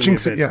back. Yeah, don't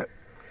jinx it yet.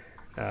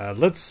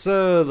 Let's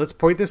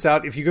point this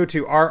out. If you go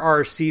to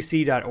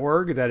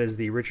rrcc.org, that is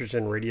the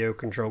Richardson Radio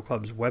Control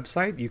Club's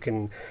website, you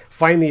can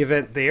find the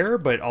event there,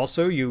 but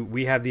also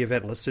we have the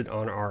event listed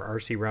on our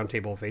RC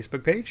Roundtable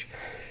Facebook page.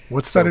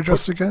 What's that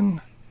address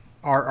again?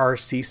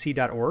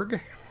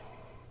 rrcc.org.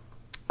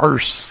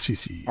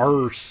 RCC.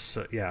 Ars,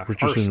 yeah.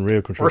 Richardson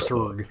Radio Control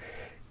Club.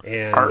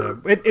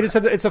 And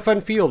it's a fun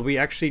field. We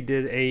actually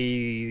did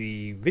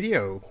a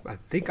video. I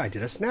think I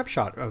did a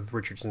snapshot of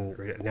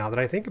Richardson. Now that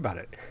I think about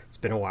it, it's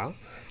been a while.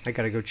 I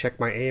got to go check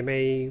my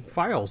AMA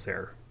files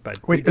there.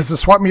 But wait, is the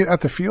swap meet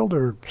at the field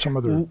or some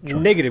other?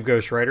 Negative,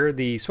 Ghost Rider.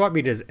 The swap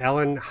meet is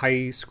Allen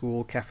High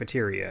School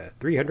Cafeteria,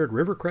 300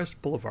 Rivercrest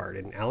Boulevard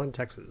in Allen,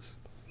 Texas.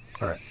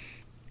 All right.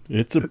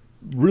 It's a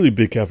really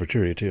big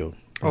cafeteria too.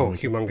 Oh,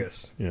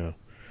 humongous. Yeah.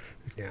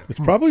 Yeah. It's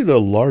probably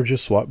the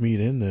largest swap meet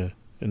in that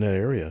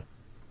area.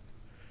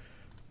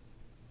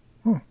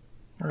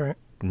 All right.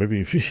 Maybe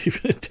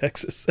even in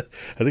Texas.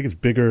 I think it's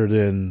bigger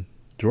than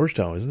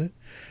Georgetown, isn't it?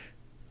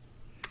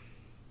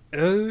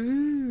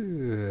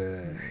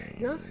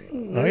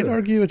 I'd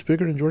argue it's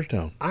bigger than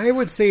Georgetown. I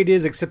would say it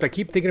is, except I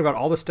keep thinking about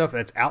all the stuff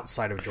that's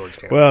outside of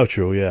Georgetown. Well,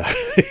 true, yeah.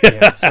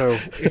 Yeah, so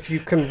if you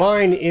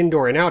combine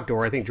indoor and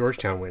outdoor, I think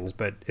Georgetown wins.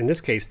 But in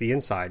this case, the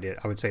inside,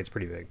 I would say it's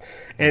pretty big.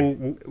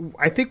 And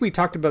I think we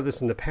talked about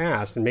this in the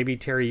past, and maybe,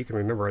 Terry, you can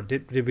remember.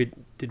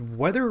 Did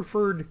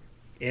Weatherford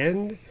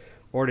end?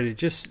 Or did it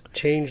just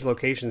change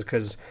locations?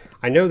 Because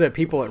I know that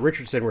people at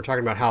Richardson were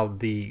talking about how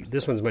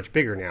this one's much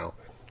bigger now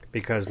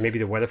because maybe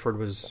the Weatherford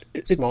was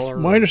smaller.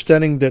 It's my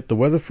understanding that the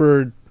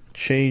Weatherford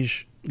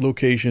changed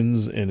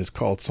locations and is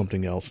called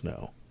something else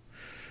now.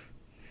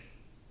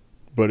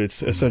 But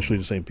it's essentially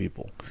the same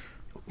people.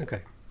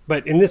 Okay.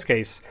 But in this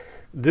case,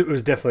 it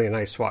was definitely a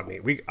nice swap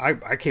meet.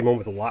 I came home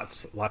with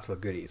lots of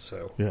goodies.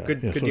 So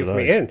good so deal for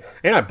me. And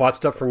I bought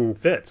stuff from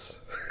Fitz.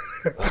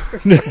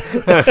 You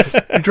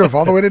drove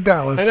all the way to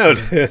Dallas. I know,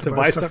 to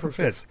buy stuff from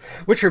Fitz.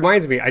 Which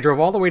reminds me, I drove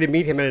all the way to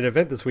meet him at an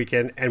event this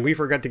weekend, and we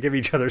forgot to give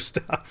each other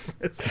stuff.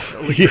 It's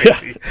totally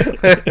crazy.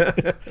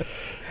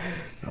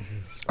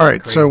 All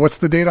right, so what's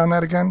the date on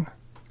that again?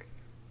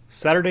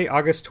 Saturday,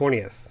 August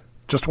 20th.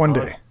 Just one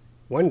day?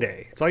 One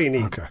day. It's all you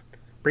need. Okay.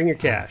 Bring your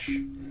cash.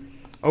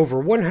 Over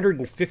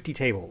 150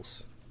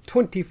 tables.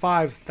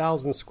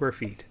 25,000 square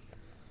feet.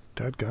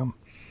 Dadgum.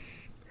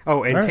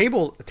 Oh, and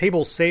right.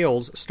 table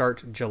sales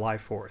start July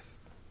 4th.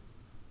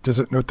 Does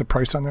it note the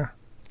price on there?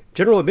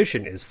 General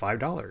admission is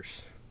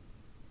 $5.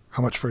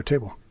 How much for a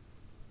table?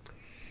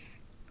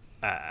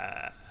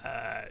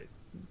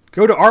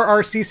 go to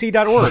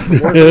rrcc.org for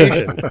more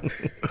information.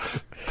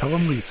 Tell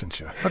them Lee sent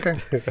you. Okay.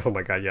 Oh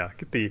my God, yeah.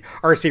 Get the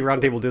RC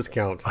Roundtable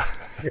discount.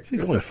 It's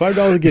only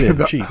 $5 to get in.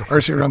 The Cheap.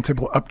 RC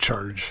Roundtable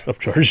upcharge.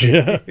 Upcharge,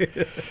 yeah.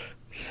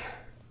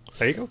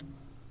 There you go.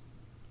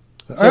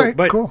 All right,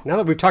 but cool. now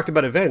that we've talked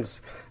about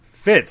events,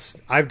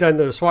 Fitz, I've done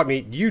the swap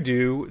meet. You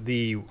do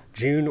the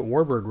June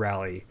Warbird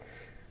Rally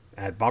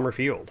at Bomber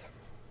Field.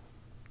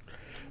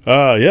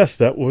 Yes,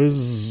 that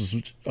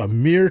was a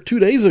mere 2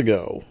 days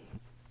ago.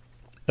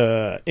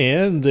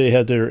 And they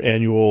had their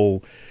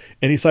annual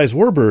Any Size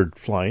Warbird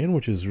fly-in,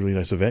 which is a really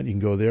nice event. You can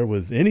go there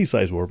with any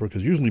size Warbird,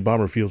 because usually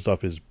Bomber Field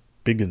stuff is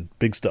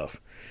big stuff.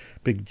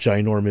 Big,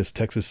 ginormous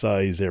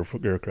Texas-size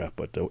aircraft.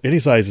 But any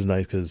size is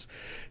nice because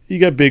you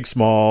got big,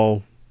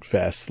 small,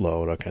 fast,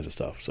 slow, and all kinds of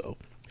stuff. So,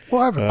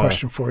 well, I have a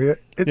question for you.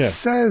 It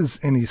says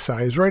any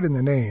size right in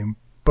the name,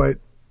 but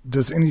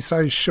does any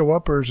size show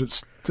up, or is it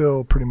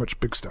still pretty much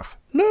big stuff?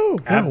 No,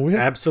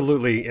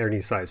 absolutely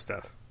any size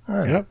stuff. All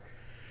right. Yep.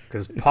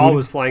 Because Paul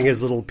was flying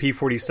his little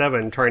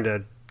P-47 trying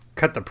to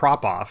cut the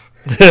prop off.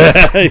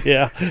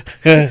 Yeah.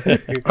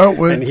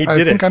 And he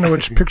did it. I know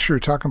which picture you're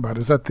talking about.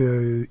 Is that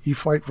the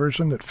E-Flight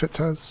version that Fitz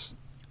has?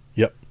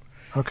 Yep.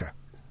 Okay.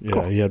 Yeah,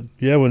 cool.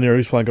 when he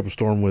was flying up a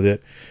storm with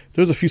it.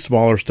 There was a few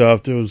smaller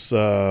stuff. There was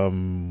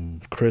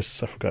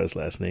Chris, I forgot his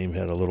last name,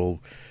 had a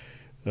little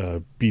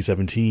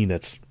B-17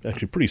 that's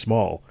actually pretty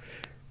small,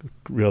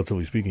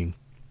 relatively speaking.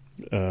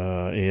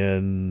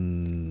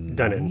 And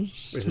Dunnan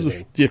is his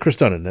name. Yeah, Chris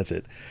Dunnan, that's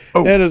it.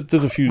 Oh, and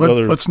there's a few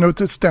other. Let's note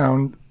this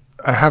down.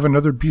 I have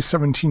another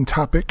B-17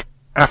 topic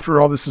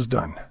after all this is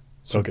done,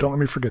 so don't let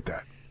me forget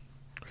that.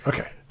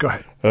 Okay, go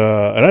ahead.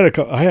 And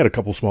I had a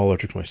couple small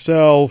electrics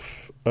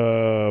myself.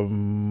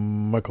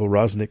 Michael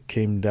Rosnick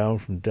came down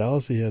from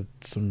Dallas. He had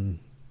some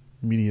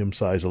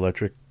medium-sized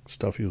electric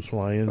stuff he was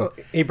flying. Well,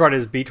 he brought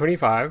his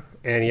B-25,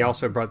 and he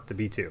also brought the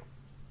B-2.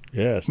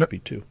 Yeah, it's the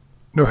B-2.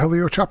 No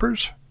helio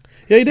choppers?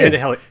 Yeah, he did.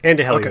 And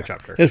a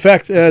helicopter. In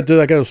fact, I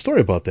got a story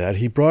about that.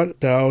 He brought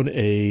down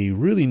a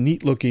really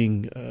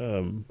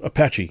neat-looking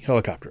Apache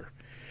helicopter.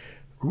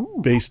 Ooh.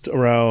 Based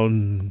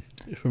around,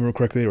 if I remember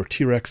correctly, they were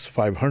T-Rex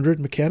 500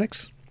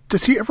 mechanics.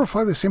 Does he ever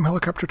fly the same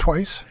helicopter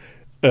twice?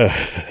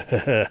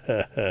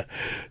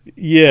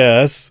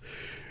 Yes.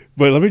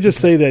 But let me just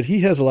say that he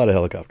has a lot of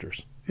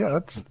helicopters. Yeah,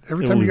 that's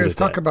every time you guys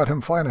talk about him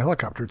flying a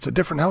helicopter, it's a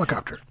different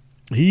helicopter.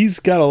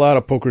 He's got a lot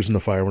of pokers in the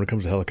fire when it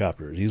comes to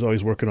helicopters. He's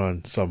always working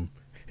on some.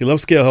 He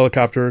loves scale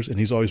helicopters, and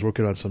he's always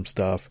working on some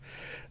stuff,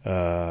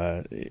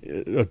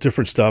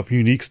 different stuff,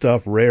 unique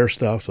stuff, rare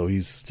stuff. So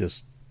he's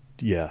just,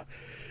 yeah.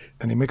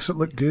 And he makes it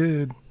look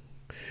good.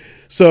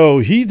 So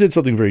he did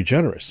something very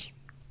generous.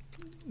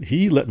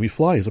 He let me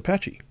fly his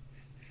Apache.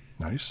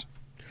 Nice.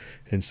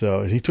 And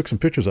he took some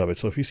pictures of it.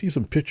 So if you see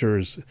some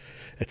pictures,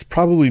 it's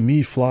probably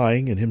me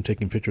flying and him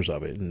taking pictures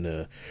of it.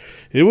 And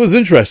it was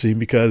interesting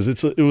because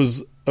it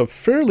was a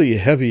fairly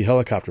heavy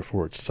helicopter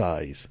for its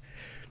size.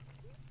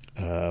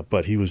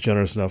 But he was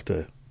generous enough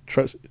to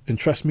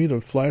entrust me to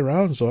fly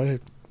around. So I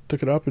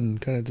took it up and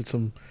kind of did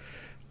some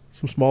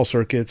small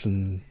circuits,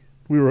 and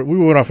we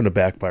went off in the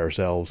back by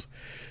ourselves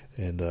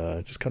and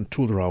just kind of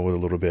tooled around with it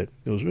a little bit.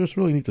 It was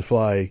really neat to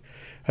fly.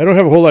 I don't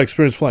have a whole lot of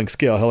experience flying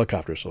scale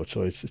helicopters,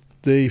 so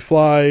they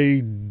fly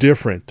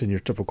different than your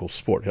typical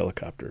sport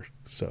helicopter.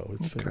 So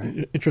it's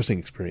an interesting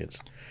experience.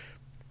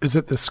 Is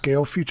it the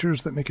scale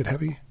features that make it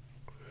heavy?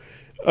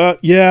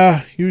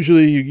 Yeah.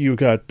 Usually you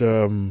got,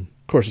 of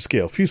course, the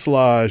scale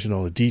fuselage and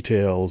all the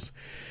details,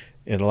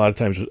 and a lot of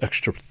times there's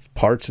extra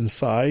parts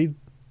inside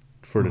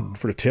for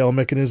the tail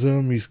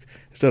mechanism.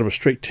 Instead of a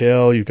straight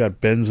tail, you've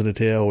got bends in the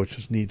tail, which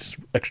just needs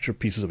extra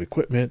pieces of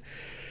equipment.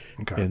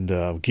 Okay.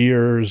 And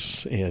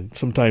gears, and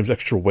sometimes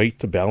extra weight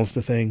to balance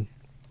the thing.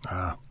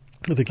 I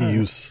think you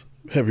use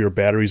heavier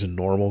batteries than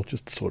normal,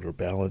 just to sort of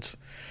balance.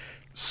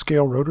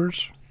 Scale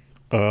rotors?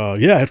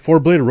 Yeah, I had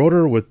 4-bladed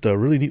rotor with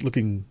really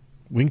neat-looking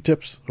wing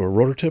tips or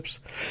rotor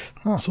tips.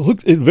 Huh. So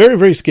look, very,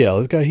 very scale.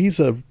 This guy, he's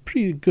a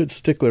pretty good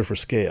stickler for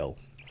scale.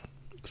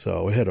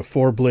 So it had a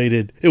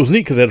 4-bladed. It was neat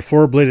because it had a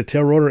 4-bladed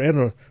tail rotor and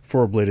a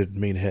 4-bladed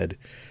main head.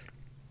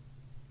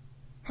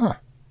 Huh.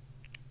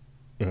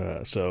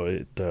 So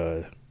it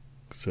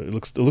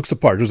looks the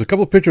part. There's a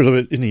couple of pictures of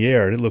it in the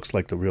air, and it looks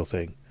like the real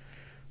thing.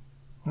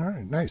 All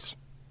right, nice.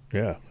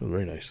 Yeah, it was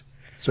very nice.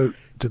 So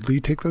did Lee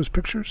take those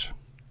pictures?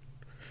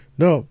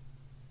 No,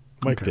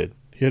 Mike did.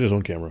 He had his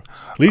own camera.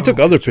 Lee took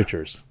other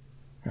pictures.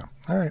 Yeah.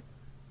 All right.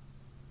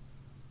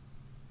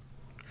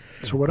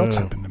 So what else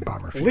happened in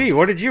Bomber Field? Lee,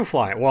 what did you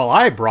fly? Well,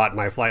 I brought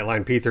my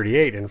Flightline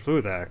P-38 and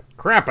flew the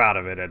crap out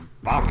of it at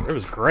Bomber. It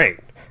was great.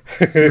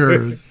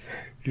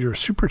 Your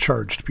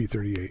supercharged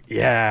P-38.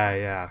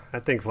 Yeah.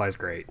 That thing flies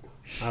great.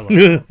 I love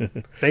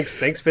it.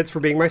 Thanks, Fitz, for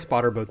being my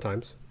spotter both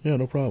times. Yeah,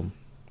 no problem.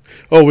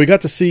 Oh, we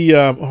got to see,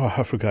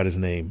 I forgot his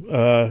name.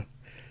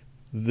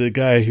 The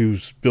guy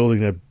who's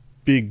building a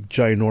big,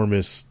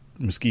 ginormous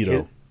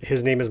Mosquito.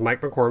 His name is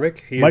Mike McCormick.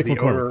 He is the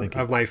owner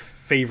of my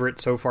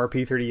favorite so far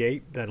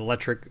P-38, that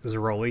electric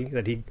Zeroli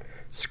that he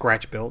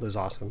scratch built is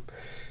awesome.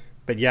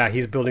 But yeah,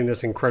 he's building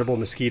this incredible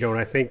mosquito, and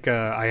I think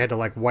I had to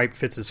like wipe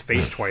Fitz's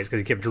face twice because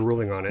he kept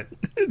drooling on it.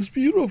 It's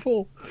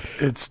beautiful.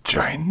 It's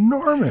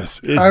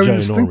ginormous. I was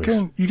just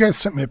thinking, you guys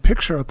sent me a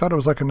picture. I thought it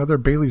was like another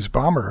Bailey's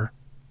bomber,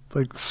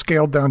 like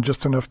scaled down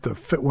just enough to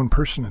fit one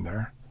person in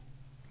there.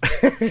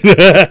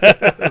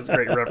 That's a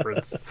great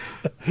reference.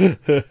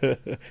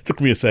 Took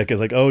me a second.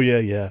 It's like, oh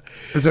yeah.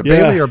 Is it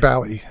Bailey or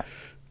Bally?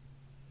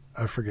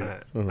 I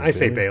forget. I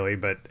say Bailey,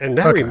 and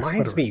that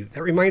reminds me.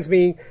 That reminds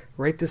me.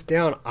 Write this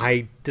down.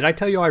 Did I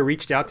tell you I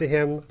reached out to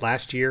him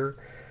last year?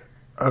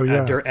 Oh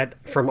yeah,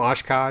 from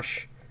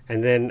Oshkosh,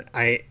 and then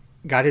I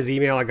got his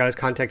email. I got his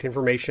contact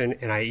information,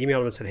 and I emailed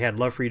him and said, "Hey, I'd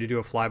love for you to do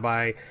a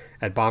flyby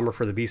at Bomber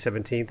for the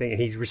B-17 thing."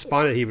 And he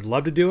responded he would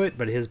love to do it,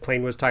 but his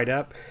plane was tied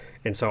up,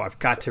 and so I've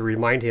got to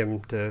remind him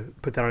to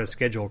put that on his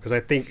schedule because I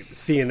think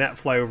seeing that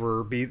fly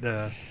over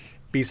the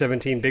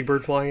B-17 Big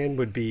Bird flying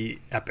would be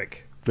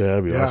epic. Yeah,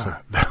 that'd be awesome.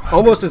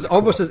 Almost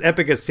as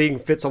epic as seeing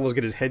Fitz almost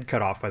get his head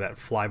cut off by that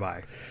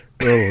flyby.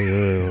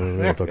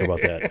 We'll talk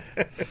about that.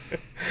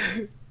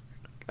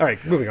 All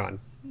right, moving on.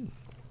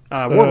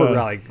 Warbird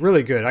Rally,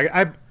 really good.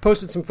 I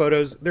posted some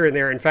photos. They're in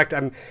there. In fact,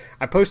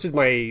 I posted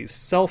my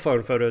cell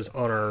phone photos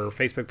on our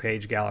Facebook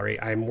page gallery.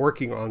 I'm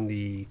working on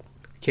the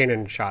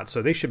Canon shots,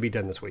 so they should be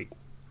done this week.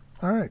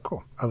 All right,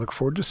 cool. I look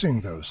forward to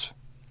seeing those.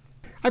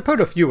 I put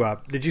a few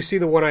up. Did you see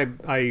the one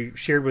I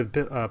shared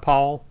with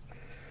Paul?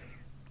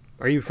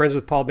 Are you friends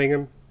with Paul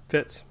Bingham,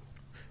 Fitz?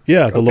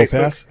 Yeah, the low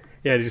pass.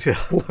 Yeah, did you see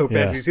the low pass?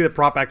 Yeah. Did you see the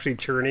prop actually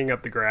churning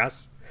up the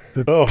grass?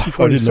 I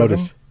didn't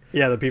notice.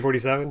 Yeah, the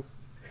P-47.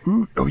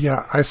 Oh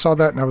yeah, I saw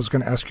that, and I was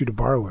going to ask you to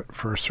borrow it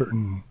for a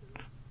certain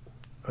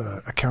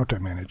account I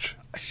manage.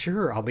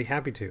 Sure, I'll be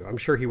happy to. I'm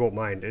sure he won't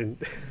mind.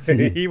 And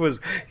he was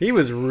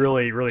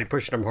really, really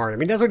pushing him hard. I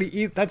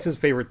mean, that's his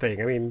favorite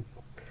thing. I mean,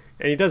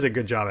 and he does a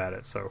good job at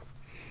it. So,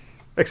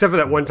 except for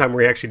that one time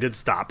where he actually did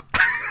stop.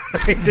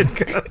 he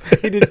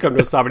did come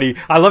to a stop, and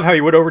I love how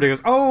he went over to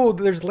goes, "Oh,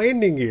 there's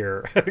landing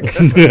gear."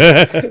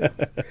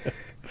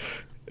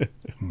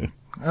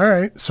 All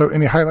right. So,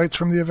 any highlights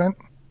from the event?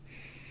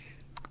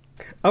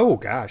 Oh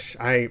gosh,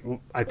 I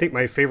think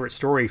my favorite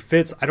story,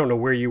 Fitz. I don't know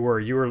where you were.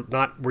 You were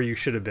not where you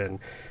should have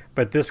been,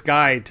 but this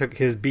guy took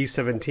his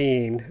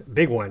B-17,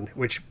 big one,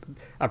 which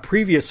a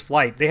previous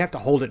flight they have to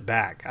hold it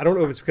back. I don't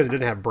know if it's because it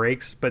didn't have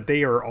brakes, but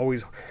they are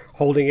always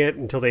holding it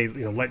until they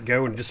let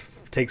go and it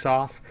just takes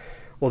off.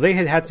 Well, they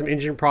had some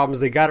engine problems.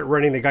 They got it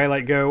running. The guy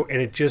let go,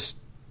 and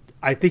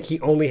I think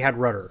he only had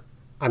rudder.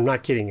 I'm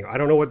not kidding you. I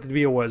don't know what the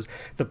deal was.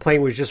 The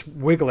plane was just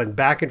wiggling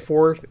back and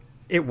forth.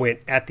 It went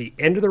at the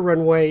end of the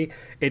runway.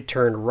 It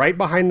turned right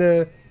behind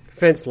the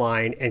fence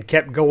line and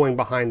kept going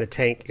behind the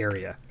tank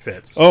area,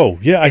 Fitz. Oh,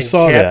 yeah, I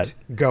saw that.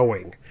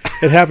 Going.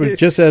 It happened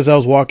just as I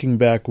was walking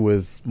back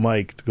with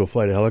Mike to go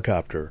fly the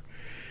helicopter.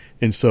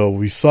 And so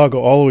we saw it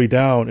go all the way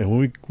down, and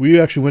when we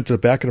actually went to the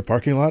back of the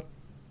parking lot,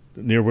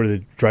 near where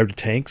they drive the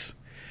tanks.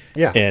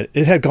 Yeah. And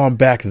it had gone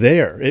back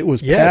there. It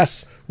was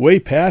way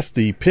past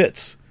the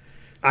pits.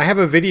 I have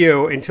a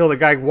video until the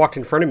guy walked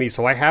in front of me,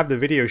 so I have the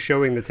video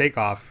showing the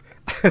takeoff.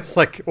 It's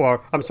like,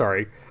 well, I'm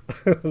sorry,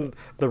 the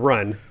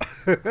run,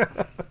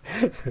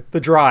 the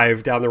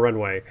drive down the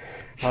runway.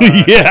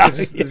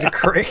 It's the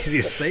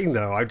craziest thing,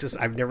 though.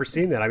 I've never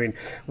seen that. I mean,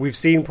 we've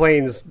seen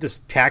planes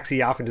just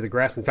taxi off into the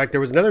grass. In fact, there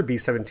was another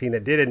B-17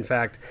 that did, in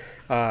fact,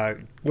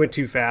 went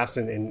too fast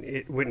and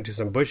it went into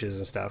some bushes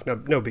and stuff.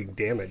 No big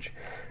damage.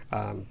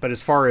 But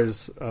as far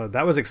as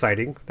that was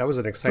exciting. That was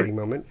an exciting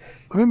moment.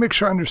 Let me make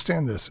sure I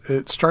understand this.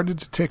 It started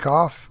to take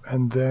off,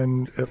 and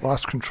then it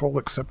lost control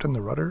except in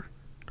the rudder?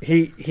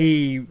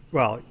 He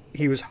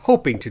was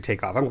hoping to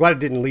take off. I'm glad it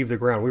didn't leave the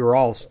ground. We were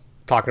all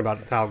talking about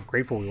how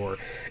grateful we were.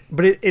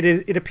 But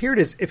it appeared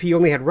as if he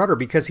only had rudder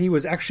because he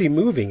was actually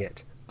moving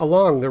it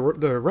along the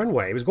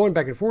runway. It was going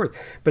back and forth.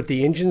 But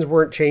the engines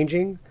weren't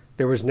changing.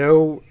 There was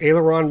no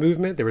aileron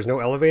movement. There was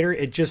no elevator.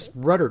 It just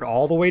ruddered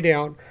all the way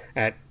down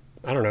at,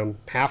 I don't know,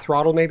 half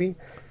throttle maybe,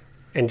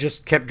 and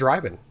just kept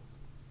driving.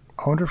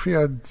 I wonder if he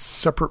had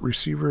separate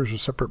receivers or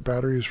separate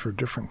batteries for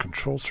different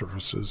control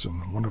surfaces,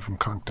 and one of them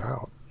conked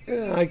out.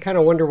 I kind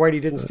of wonder why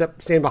he didn't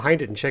stand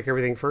behind it and check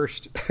everything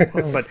first.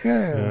 But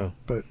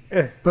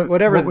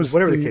whatever. What was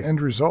whatever the the case. end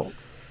result?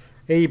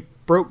 He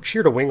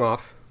sheared a wing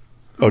off.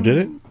 Oh, did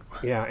it?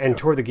 Yeah, and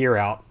tore the gear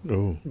out.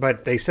 Oh.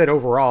 But they said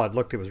overall it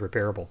was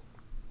repairable.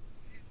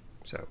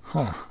 So.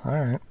 Huh. All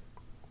right.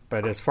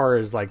 But as far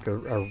as like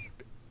the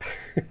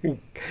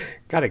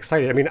got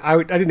excited. I mean,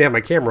 I didn't have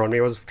my camera on me.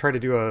 I was trying to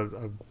do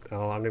I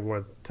don't even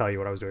want to tell you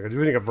what I was doing. I was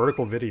doing a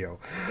vertical video.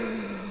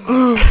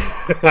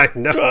 I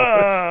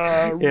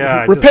know.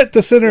 Repent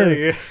the sinner.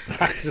 Yeah,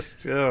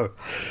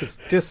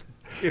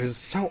 it was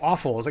so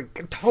awful. I was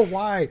like, oh,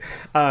 why?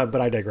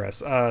 But I digress.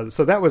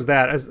 So that was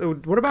that.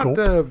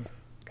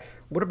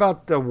 What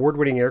about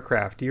award-winning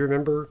aircraft? Do you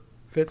remember,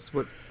 Fitz,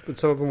 what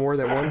some of them were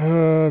that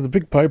won? The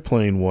big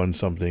biplane won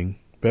something.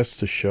 Best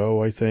to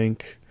show, I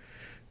think.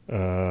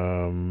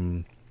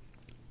 I'm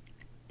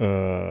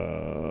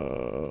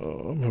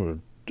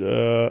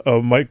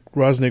Mike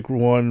Rosnick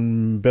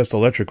won Best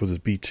Electric with his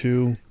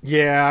B2.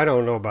 Yeah, I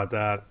don't know about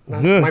that.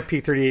 My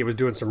P-38 was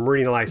doing some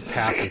really nice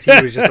passes.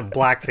 He was just a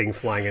black thing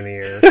flying in the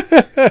air.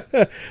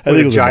 I think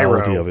it was a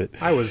novelty of it.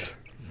 I was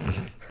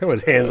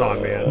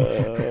hands-on,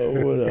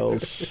 man. What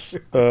else?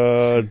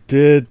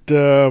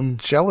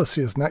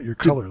 Jealousy is not your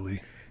color,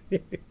 Lee.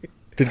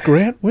 Did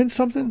Grant win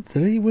something?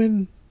 Did he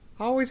win?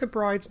 Always a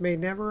bridesmaid,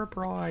 never a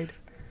bride.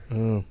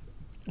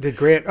 Did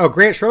Grant? Oh,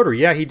 Grant Schroeder.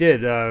 Yeah, he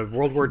did.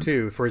 World War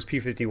II for his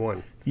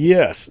P-51.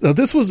 Yes. Now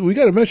we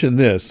got to mention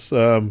this.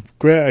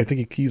 Grant, I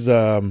think he's.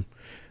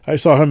 I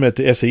saw him at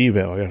the SAE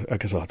event. I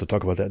guess I'll have to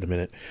talk about that in a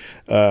minute.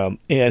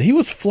 And he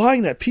was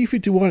flying that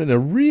P-51 in a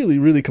really,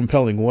 really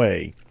compelling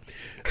way.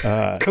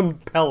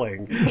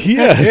 Compelling.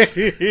 Yes.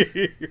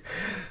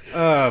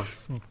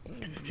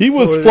 He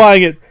was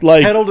flying it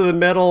like pedal to the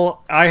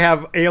metal. I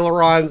have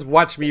ailerons.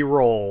 Watch me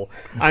roll.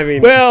 I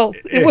mean, well,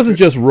 it wasn't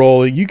just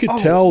rolling. You could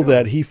tell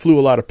that he flew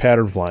a lot of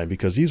pattern flying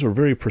because these were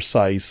very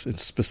precise and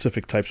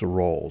specific types of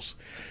rolls.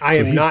 I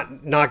am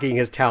not knocking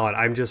his talent.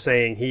 I'm just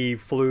saying he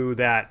flew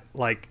that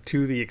like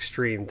to the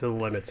extreme, to the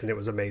limits, and it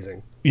was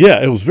amazing.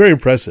 Yeah, it was very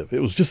impressive.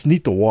 It was just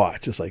neat to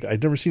watch. It's like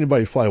I'd never seen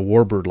anybody fly a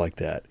Warbird like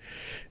that.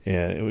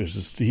 And it was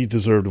just, he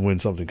deserved to win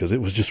something because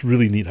it was just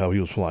really neat how he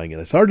was flying it.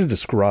 It's hard to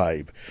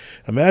describe.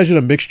 Imagine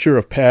a mixture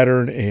of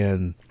pattern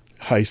and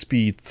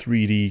high-speed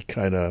 3D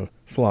kind of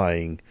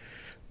flying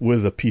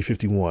with a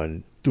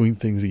P-51, doing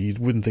things that you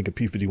wouldn't think a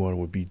P-51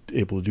 would be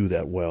able to do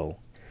that well.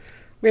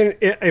 I mean,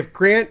 if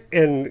Grant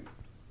and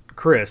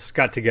Chris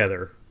got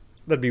together,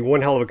 that'd be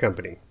one hell of a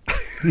company.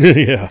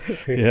 Yeah.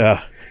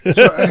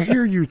 So I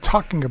hear you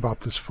talking about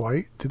this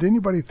flight. Did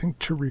anybody think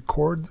to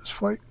record this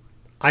flight?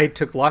 I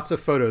took lots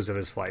of photos of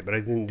his flight, but I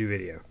didn't do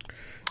video.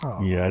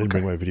 Oh, yeah, I didn't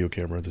bring my video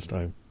camera this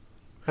time.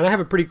 And I have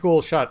a pretty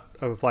cool shot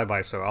of a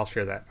flyby, so I'll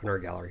share that in our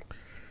gallery.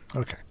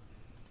 Okay.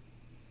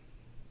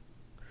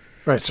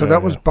 Right, so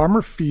that was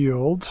Bomber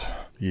Field.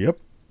 Yep.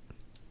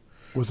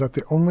 Was that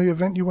the only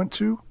event you went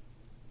to?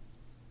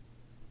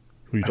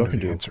 Who are you talking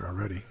to? To? Answer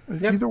already.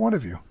 Yep. Either one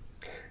of you.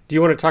 Do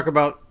you want to talk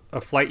about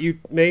a flight you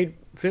made,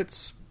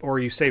 Fitz, or are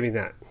you saving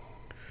that?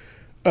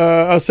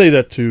 I'll say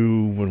that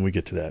too when we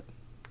get to that.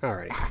 All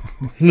right.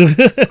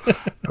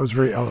 That was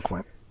very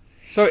eloquent.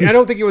 So I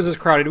don't think it was as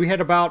crowded. We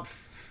had about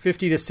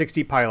 50 to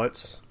 60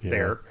 pilots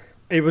there.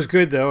 It was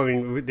good, though. I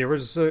mean, there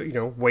was,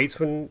 waits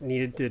when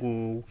needed,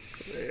 and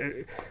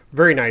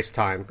very nice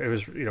time. It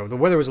was, the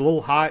weather was a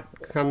little hot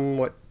come,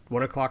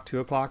 1 o'clock,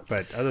 2 o'clock,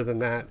 but other than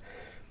that,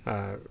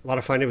 a lot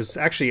of fun. It was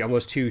actually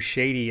almost too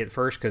shady at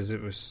first because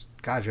it was,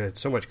 God, you had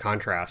so much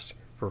contrast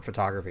for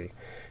photography.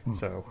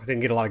 So I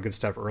didn't get a lot of good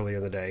stuff earlier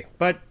in the day.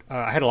 But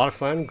I had a lot of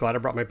fun. Glad I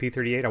brought my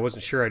P-38. I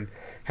wasn't sure I'd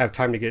have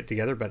time to get it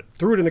together, but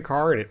threw it in the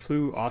car, and it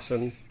flew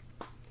awesome.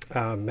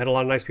 Met a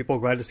lot of nice people.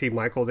 Glad to see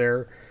Michael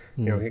there.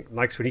 He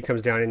likes when he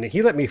comes down. And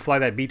he let me fly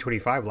that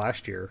B-25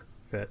 last year,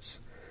 Fitz.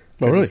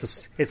 Oh, really?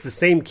 It's the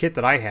same kit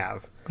that I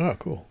have. Oh,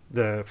 cool.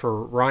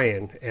 For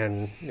Ryan,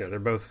 and they're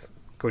both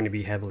going to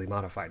be heavily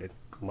modified.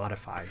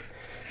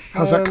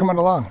 How's that coming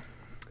along?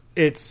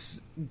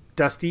 It's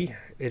dusty.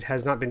 It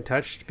has not been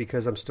touched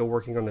because I'm still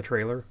working on the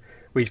trailer.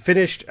 We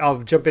finished.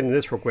 I'll jump into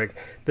this real quick.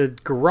 The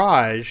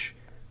garage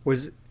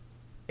was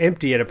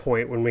empty at a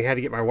point when we had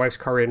to get my wife's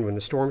car in when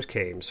the storms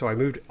came. So I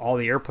moved all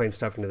the airplane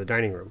stuff into the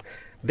dining room.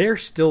 They're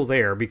still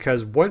there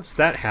because once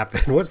that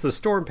happened, once the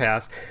storm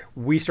passed,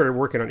 we started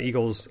working on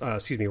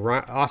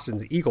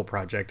Austin's Eagle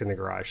project in the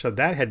garage. So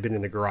that had been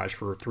in the garage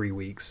for 3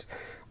 weeks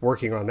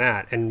working on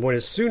that. And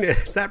as soon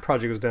as that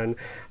project was done,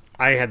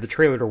 I had the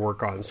trailer to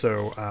work on.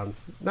 So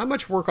not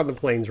much work on the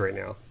planes right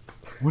now.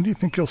 When do you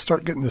think you'll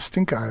start getting the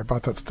stink eye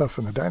about that stuff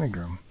in the dining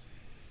room?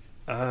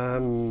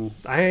 I'm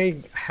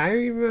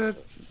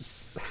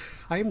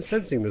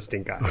sensing the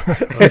stink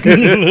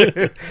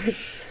eye.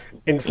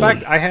 In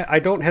fact, I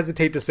don't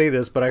hesitate to say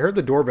this, but I heard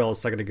the doorbell a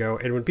second ago,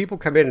 and when people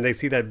come in and they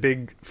see that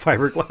big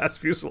fiberglass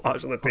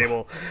fuselage on the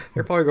table,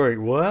 they're probably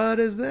going,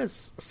 "What is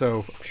this?"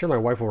 So I'm sure my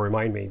wife will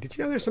remind me. Did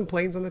you know there's some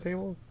planes on the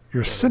table?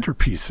 Your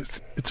centerpiece.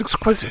 It's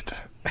exquisite.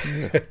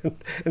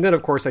 And then,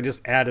 of course, I just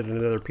added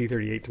another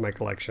P-38 to my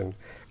collection,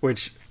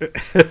 which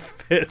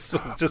Fitz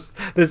was just,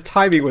 the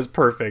timing was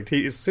perfect.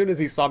 As soon as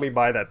he saw me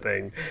buy that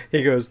thing,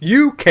 he goes,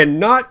 "You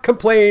cannot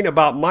complain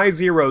about my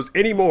Zeros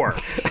anymore."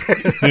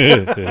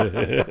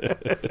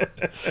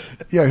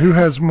 Yeah, who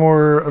has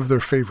more of their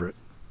favorite?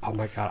 Oh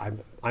my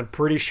God, I'm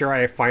pretty sure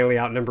I finally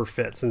outnumber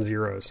Fitz and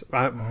Zeros.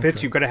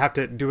 Fitz, you're going to have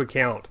to do a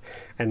count,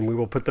 and we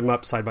will put them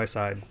up side by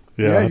side.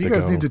 Yeah, you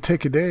guys need to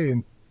take a day,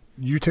 and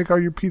you take all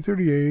your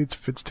P-38s,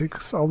 Fitz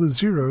takes all the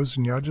Zeros,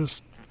 and y'all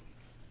just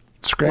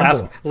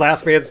scramble.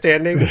 Last man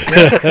standing.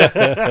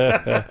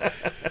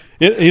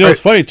 It's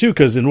funny too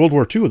because in World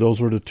War II, those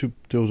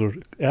were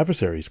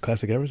adversaries,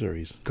 classic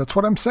adversaries. That's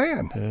what I'm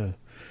saying. Yeah.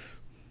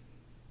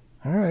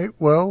 All right.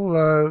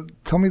 Well,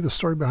 tell me the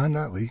story behind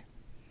that, Lee.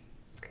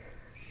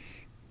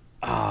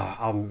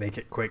 I'll make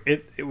it quick.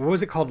 What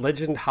was it called?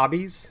 Legend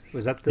Hobbies?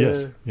 Was that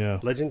the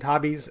Legend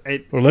Hobbies?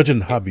 Or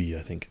Legend Hobby,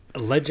 I think.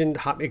 Legend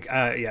Hobby.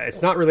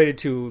 It's not related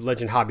to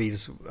Legend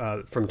Hobbies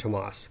from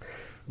Tomas,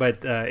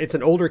 but it's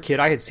an older kit.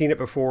 I had seen it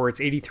before. It's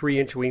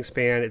 83-inch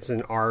wingspan. It's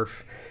an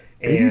ARF.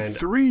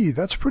 83,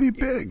 that's pretty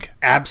big.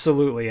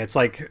 Absolutely. It's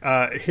like,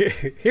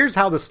 here's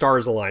how the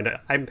stars aligned.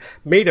 I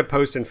made a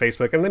post in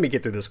Facebook, and let me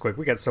get through this quick.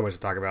 We got so much to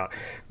talk about.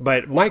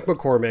 But Mike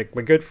McCormick,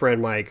 my good friend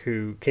Mike,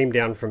 who came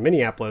down from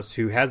Minneapolis,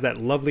 who has that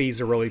lovely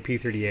Zeroli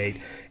P38,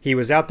 he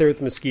was out there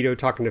with Mosquito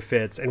talking to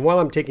Fitz, and while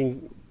I'm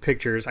taking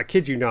pictures, I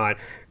kid you not,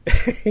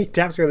 he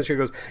taps me on the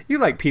shoulder and goes, "You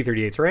like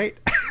P38s, right?"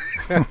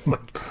 I was like,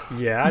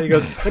 "Yeah." And he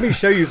goes, "Let me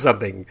show you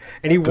something."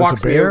 And he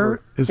walks me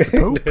over. Is the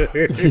Pope?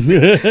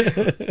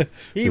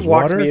 He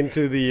walks me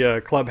into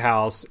the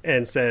clubhouse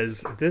and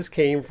says, "This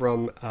came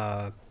from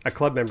a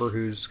club member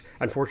who's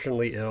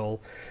unfortunately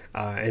ill,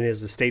 and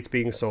his estate's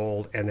being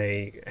sold, and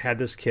they had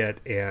this kit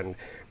and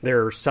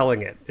they're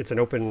selling it. It's an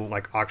open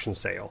auction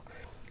sale,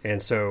 and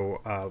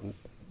so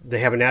they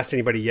haven't asked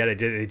anybody yet.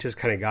 They just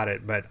kind of got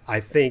it, but I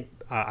think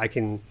I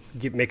can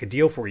make a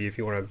deal for you if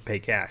you want to pay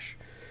cash."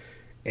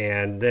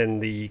 And then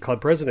the club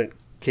president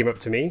came up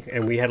to me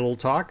and we had a little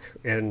talk,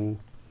 and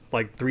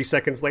 3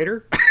 seconds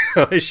later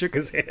I shook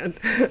his hand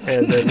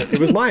and then it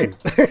was mine.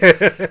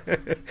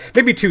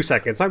 Maybe 2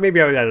 seconds. Maybe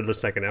I added a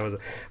second.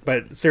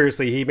 But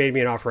seriously, he made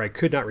me an offer I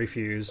could not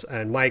refuse.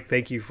 And Mike,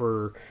 thank you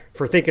for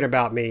thinking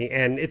about me.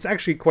 And it's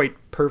actually quite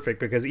perfect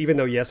because even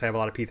though, yes, I have a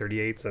lot of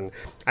P38s, and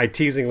I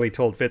teasingly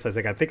told Fitz,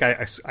 I think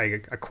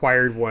I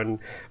acquired one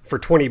for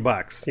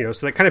 $20,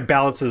 so that kind of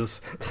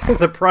balances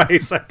the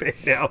price I pay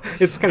now.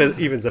 It's kind of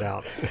evens it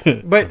out.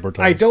 But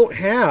I don't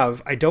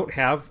have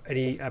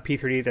any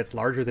P38 that's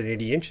larger than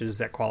 80 inches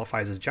that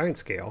qualifies as giant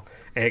scale,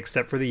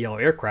 except for the yellow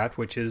aircraft,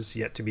 which is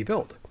yet to be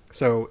built.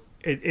 So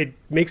it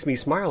makes me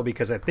smile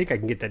because I think I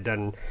can get that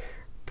done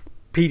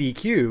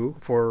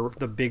PDQ for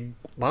the big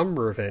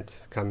bomber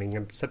event coming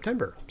in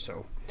September.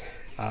 So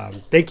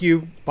thank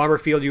you, Bomber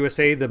Field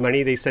USA. The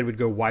money they said would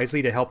go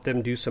wisely to help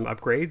them do some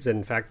upgrades. And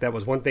in fact, that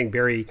was one thing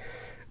Barry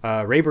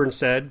Rayburn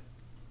said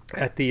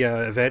at the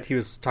event. He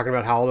was talking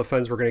about how all the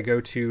funds were going to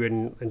go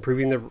to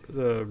improving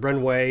the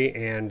runway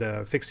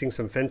and fixing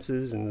some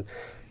fences and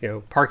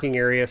parking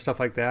area,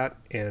 stuff like that.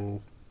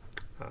 And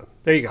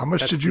there you go. How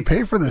much did you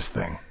pay for this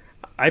thing?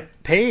 I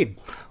paid.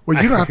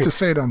 Well, you don't have to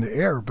say it on the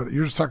air, but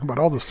you're just talking about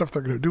all the stuff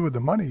they're going to do with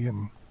the money.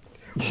 And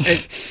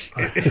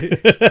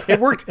it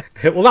worked.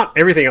 Well, not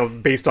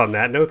everything based on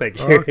that. No, thank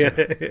you.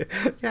 Okay.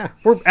 Yeah,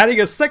 we're adding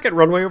a second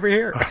runway over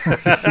here.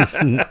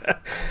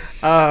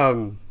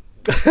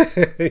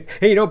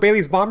 Hey,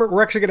 Bailey's Bomber,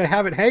 we're actually going to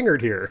have it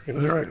hangared here.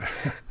 That's right.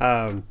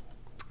 All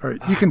right,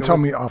 you can tell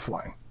me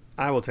offline.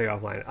 I will tell you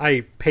offline.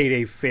 I paid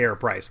a fair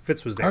price.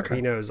 Fitz was there. Okay.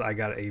 He knows I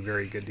got a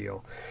very good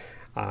deal.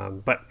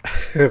 But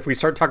if we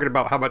start talking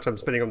about how much I'm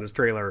spending on this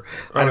trailer,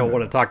 I don't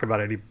want to talk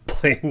about any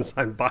planes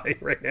I'm buying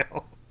right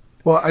now.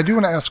 Well, I do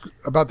want to ask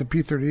about the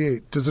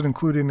P38. Does it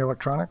include any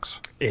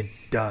electronics? It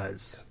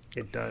does.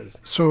 It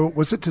does. So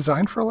was it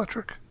designed for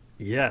electric?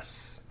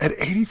 Yes. At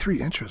 83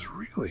 inches,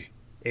 really?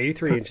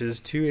 83 inches,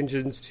 2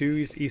 engines, 2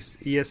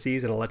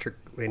 ESCs, and electric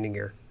landing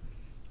gear.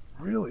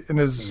 Really? And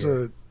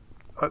it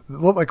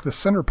looked like the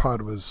center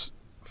pod was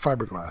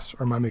fiberglass,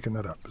 or am I making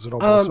that up? Is it all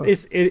balsa?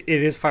 It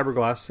is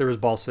fiberglass. There was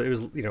balsa. It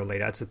was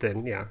laid out. It's a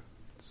thin,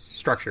 it's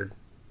structured.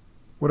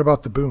 What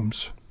about the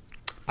booms?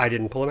 I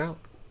didn't pull them out.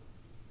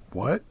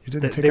 What? You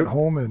didn't take it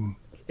home and?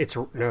 Yeah,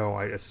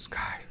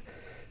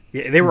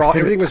 they were all.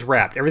 Everything was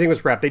wrapped. Everything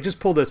was wrapped. They just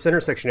pulled the center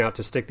section out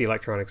to stick the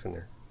electronics in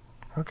there.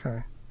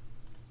 Okay.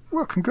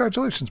 Well,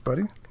 congratulations,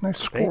 buddy. Nice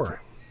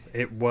score.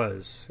 It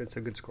was. It's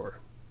a good score.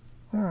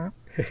 All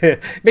right.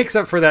 Makes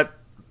up for that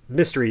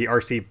mystery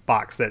RC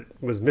box that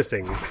was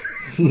missing.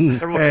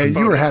 Hey,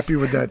 you were happy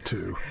with that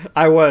too.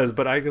 I was,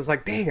 but I was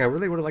like, dang, I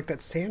really would have liked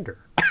that sander.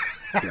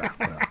 Yeah.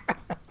 Well.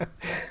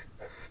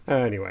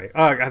 Anyway,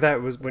 I thought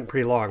it went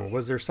pretty long.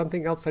 Was there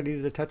something else I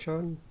needed to touch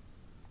on?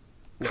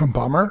 From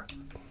Bomber?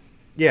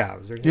 Yeah.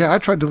 I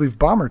tried to leave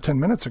Bomber 10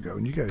 minutes ago,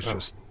 and you guys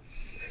just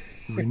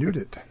renewed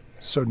it.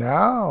 So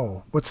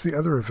now, what's the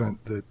other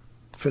event that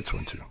Fitz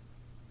went to?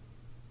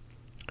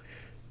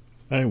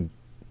 I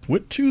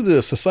went to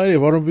the Society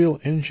of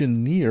Automobile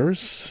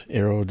Engineers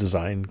Aero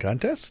Design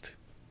Contest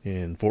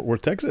in Fort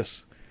Worth,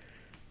 Texas.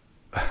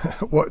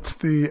 What's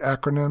the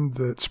acronym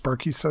that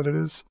Sparky said it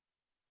is?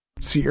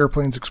 See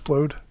airplanes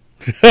explode?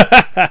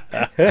 I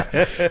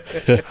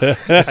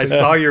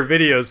saw your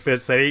videos,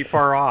 Fitz. They ain't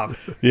far off.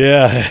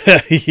 Yeah,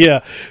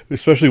 yeah.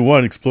 Especially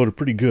one exploded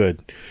pretty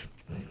good.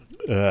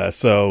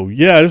 So,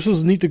 this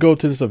was neat to go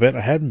to this event.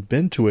 I hadn't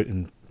been to it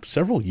in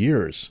several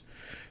years.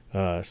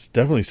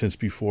 Definitely since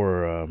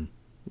before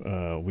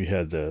we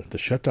had the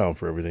shutdown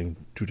for everything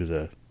due to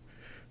the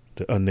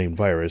unnamed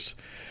virus.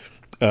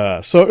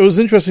 So it was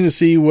interesting to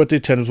see what the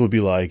attendance would be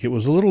like. It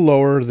was a little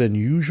lower than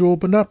usual,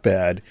 but not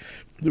bad.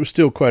 There were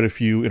still quite a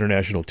few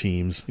international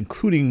teams,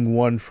 including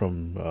one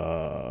from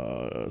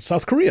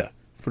South Korea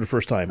for the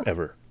first time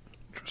ever.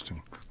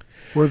 Interesting.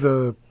 Was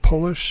the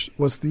Polish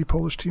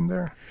team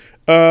there?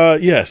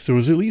 Yes, there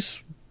was at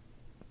least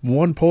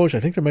one Polish. I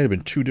think there might have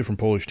been two different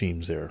Polish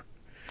teams there.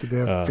 Did they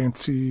have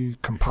fancy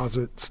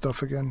composite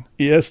stuff again?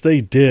 Yes,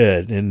 they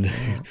did, and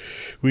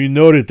we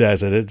noted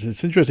that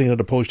it's interesting that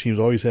the Polish teams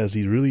always has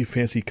these really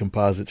fancy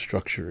composite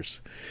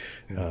structures.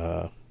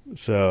 Yeah.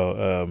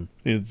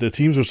 The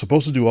teams are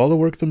supposed to do all the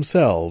work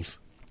themselves.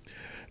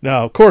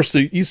 Now, of course,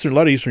 a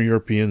lot of Eastern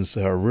Europeans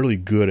are really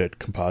good at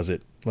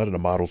composite. A lot of the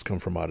models come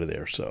from out of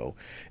there, so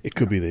it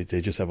could be that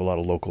they just have a lot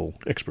of local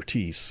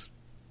expertise,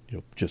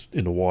 just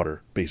in the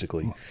water,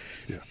 basically.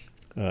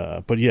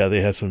 Yeah. But yeah,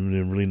 they had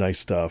some really nice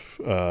stuff.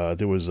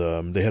 There was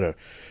they had a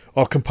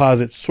all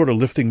composite sort of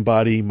lifting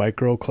body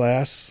micro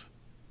class,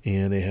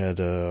 and they had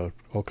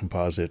all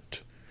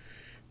composite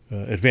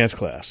advanced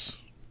class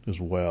as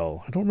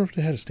well. I don't remember if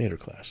they had a standard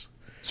class.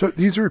 So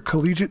these are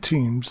collegiate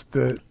teams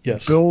that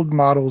build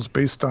models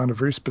based on a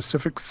very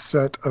specific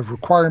set of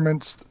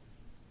requirements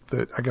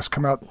that I guess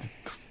come out the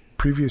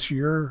previous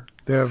year.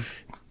 They have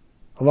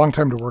a long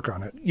time to work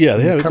on it. Yeah,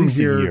 they have come at least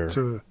here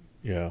a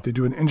year. They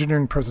do an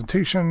engineering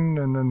presentation,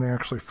 and then they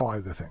actually fly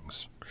the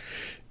things.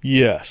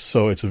 Yes,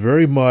 so it's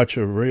very much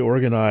a very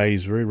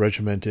organized, very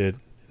regimented,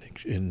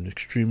 and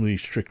extremely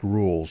strict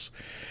rules.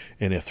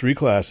 And they have 3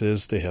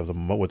 classes. They have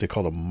what they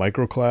call the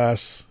micro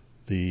class,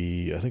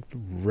 the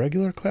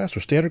regular class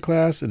or standard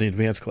class, and the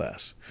advanced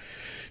class.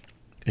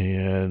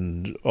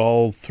 And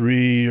all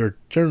 3 are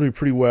generally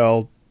pretty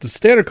well. The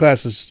standard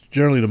class is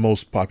generally the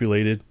most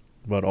populated,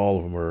 but all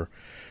of them are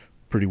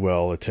pretty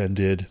well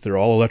attended. They're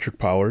all electric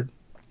powered.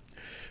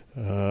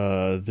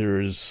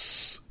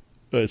 It's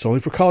only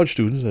for college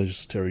students,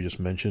 as Terry just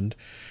mentioned.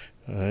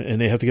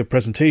 And they have to give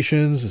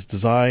presentations, it's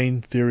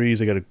design, theories.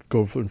 They got to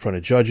go in front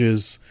of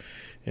judges,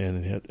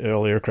 and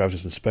all aircraft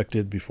is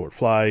inspected before it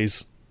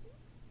flies.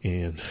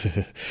 And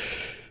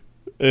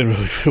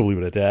really, we'll leave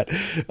it at that.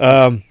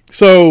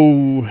 So,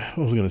 what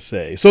was I going to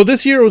say? So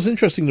this year it was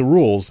interesting, the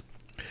rules.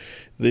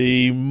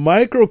 The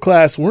micro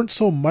class weren't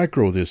so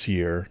micro this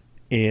year,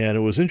 and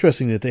it was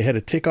interesting that they had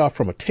to take off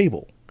from a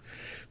table,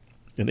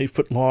 an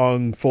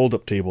 8-foot-long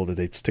fold-up table that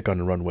they'd stick on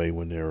the runway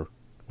when they were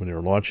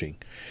launching.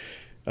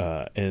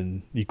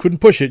 And you couldn't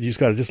push it; you just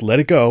got to just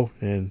let it go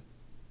and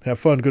have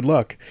fun. Good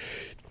luck.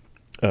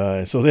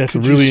 So that's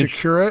Could really you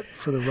secure it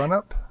for the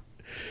run-up?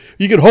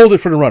 You could hold it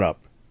for the run-up.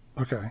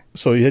 Okay.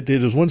 So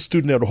there's one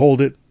student that would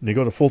hold it, and they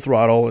go to full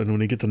throttle, and when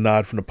they get the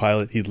nod from the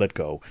pilot, he'd let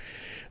go.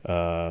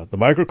 The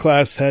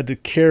microclass had to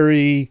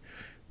carry,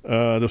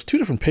 there was 2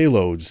 different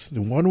payloads.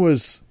 One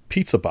was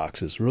pizza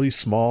boxes, really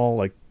small,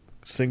 like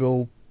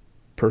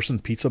single-person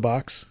pizza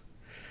box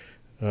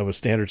of a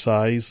standard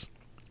size,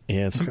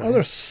 and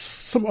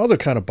some other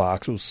kind of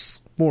box. It was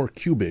more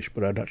cubish,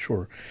 but I'm not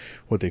sure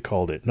what they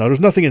called it. Now, there's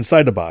nothing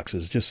inside the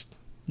boxes, just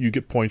you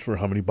get points for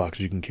how many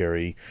boxes you can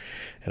carry,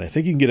 and I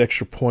think you can get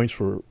extra points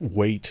for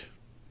weight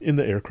in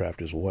the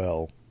aircraft as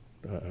well.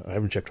 I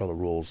haven't checked all the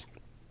rules.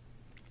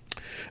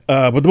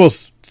 But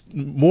the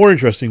more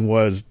interesting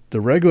was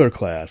the regular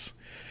class,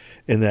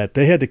 in that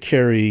they had to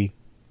carry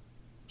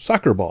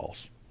soccer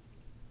balls.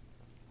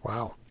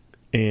 Wow.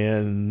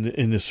 And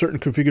in a certain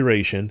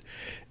configuration,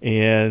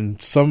 and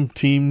some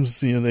teams,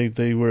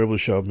 they were able to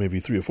shove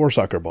maybe 3 or 4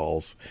 soccer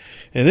balls.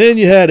 And then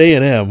you had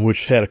A&M,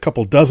 which had a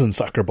couple dozen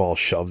soccer balls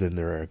shoved in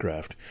their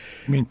aircraft.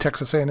 You mean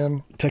Texas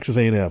A&M? Texas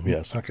A&M,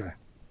 yes. Okay.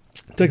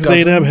 Texas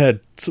A&M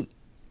had some,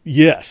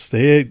 yes,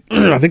 they had,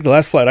 I think the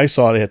last flight I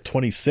saw, they had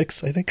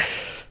 26, I think,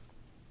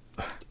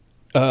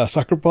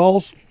 soccer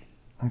balls.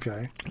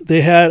 Okay.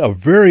 They had a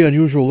very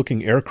unusual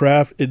looking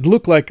aircraft. It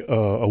looked like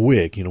a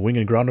WIG, wing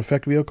and ground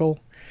effect vehicle.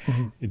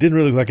 Mm-hmm. It didn't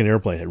really look like an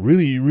airplane. It had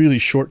really, really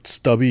short,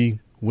 stubby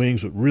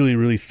wings with really,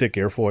 really thick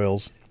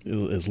airfoils. It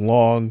was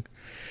long.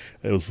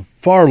 It was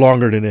far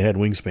longer than it had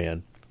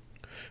wingspan.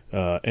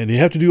 And you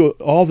have to do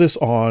all this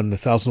on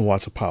 1,000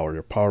 watts of power.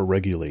 They're power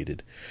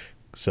regulated.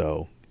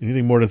 So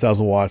anything more than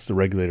 1,000 watts, the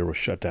regulator will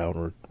shut down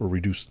or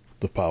reduce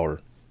the power.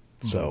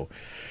 Mm-hmm. So,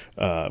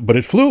 but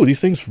it flew. These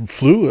things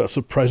flew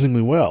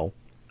surprisingly well.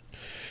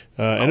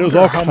 And it was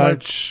all how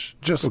much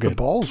just the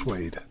balls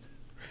weighed.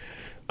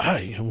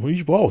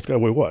 Each ball has got to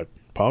weigh what?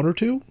 Pound or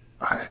 2?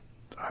 I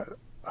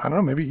don't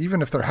know. Maybe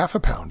even if they're half a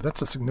pound,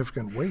 that's a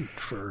significant weight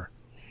for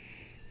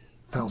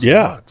 1,000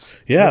 watts.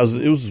 Yeah,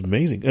 it was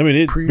amazing. I mean,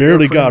 it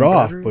barely got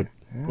off, but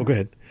go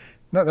ahead.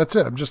 No, that's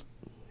it. I'm just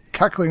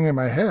calculating in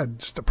my head,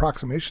 just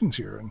approximations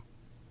here, and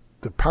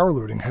the power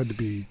loading had to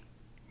be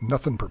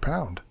nothing per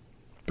pound.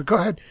 But go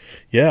ahead.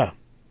 Yeah.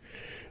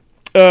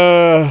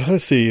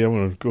 Let's see. I'm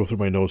going to go through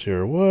my notes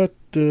here. Let's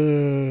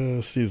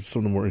see some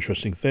of the more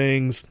interesting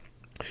things.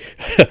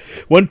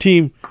 One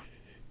team,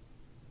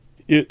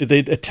 they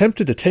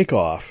attempted to take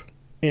off,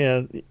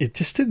 and it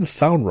just didn't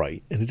sound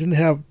right, and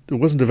it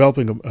wasn't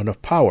developing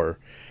enough power.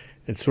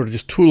 It's sort of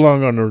just too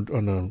long on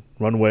the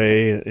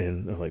runway,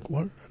 and I'm like,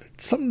 what?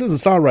 Something doesn't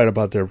sound right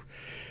about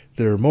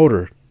their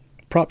motor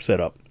prop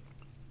setup.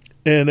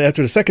 And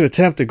after the second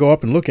attempt to go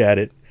up and look at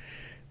it,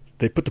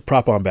 they put the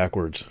prop on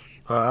backwards.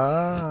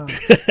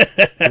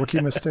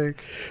 Rookie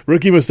mistake.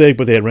 Rookie mistake,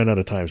 but they had run out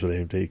of time, so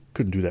they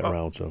couldn't do that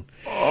round. So,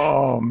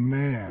 oh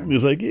man, it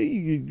was like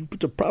you put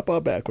the prop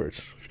on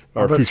backwards.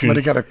 I bet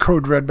somebody got a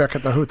code red back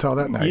at the hotel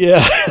that night.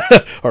 Yeah,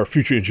 our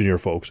future engineer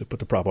folks that put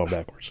the prop on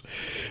backwards.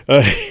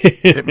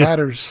 It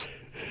matters.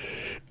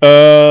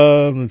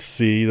 Let's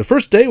see. The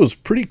first day was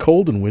pretty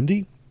cold and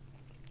windy.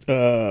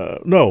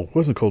 No, it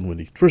wasn't cold and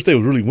windy. First day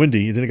was really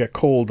windy, and then it got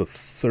cold the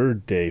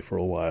third day for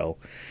a while.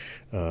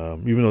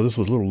 Even though this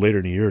was a little later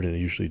in the year than they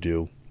usually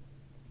do.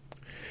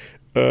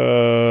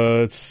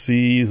 Let's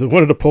see.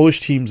 One of the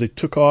Polish teams, they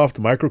took off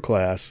the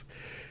microclass,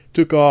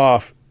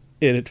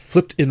 and it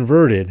flipped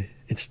inverted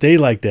and stayed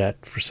like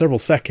that for several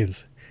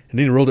seconds, and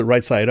then rolled it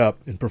right side up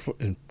and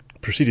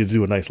proceeded to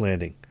do a nice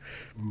landing.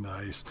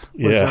 Nice.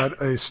 Was that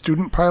a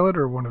student pilot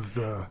or one of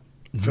the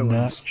fill-ins?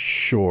 Not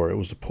sure. It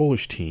was a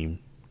Polish team.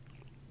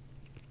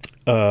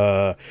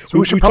 So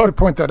we should probably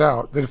point that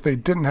out, that if they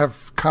didn't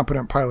have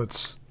competent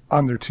pilots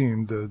on their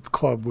team, the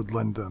club would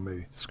lend them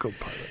a skilled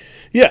pilot.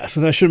 Yes,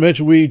 and I should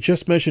mention, we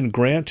just mentioned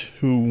Grant,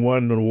 who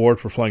won an award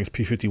for flying his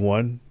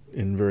P-51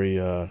 in a very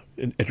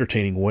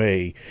entertaining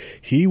way.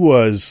 He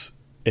was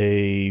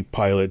a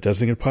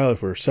designated pilot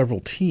for several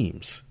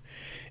teams,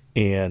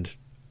 and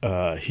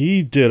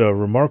he did a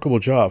remarkable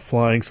job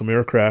flying some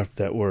aircraft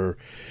that were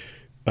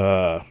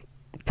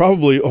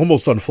probably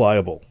almost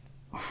unflyable.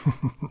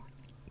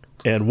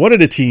 And one of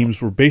the teams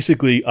were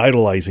basically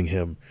idolizing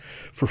him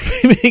for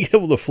being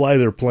able to fly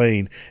their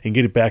plane and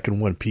get it back in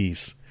one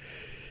piece.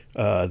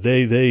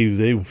 They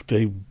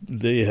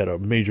had a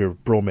major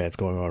bromance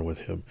going on with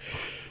him.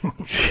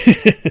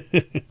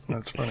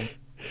 That's funny.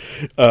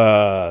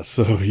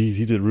 So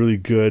he did really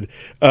good.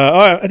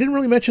 I didn't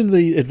really mention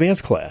the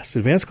advanced class. The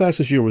advanced class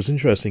this year was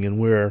interesting in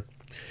where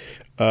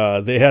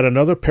they had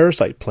another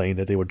Parasite plane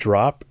that they would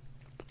drop,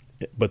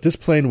 but this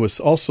plane was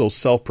also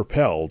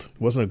self-propelled.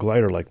 It wasn't a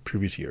glider like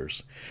previous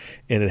years,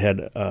 and it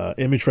had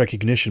image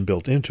recognition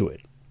built into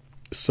it.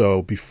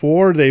 So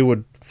before they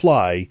would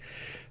fly,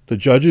 the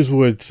judges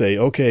would say,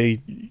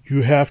 okay,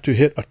 you have to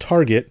hit a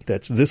target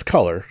that's this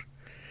color,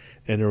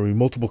 and there will be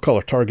multiple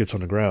color targets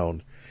on the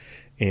ground.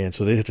 And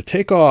so they had to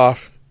take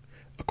off,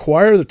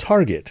 acquire the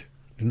target,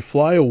 then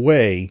fly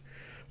away,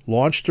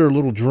 launch their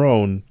little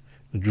drone.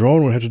 The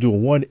drone would have to do a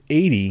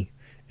 180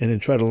 and then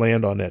try to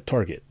land on that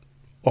target,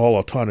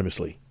 all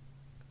autonomously.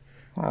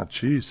 Oh,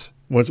 jeez.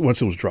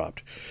 Once it was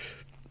dropped.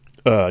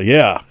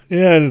 Yeah,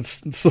 and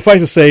it's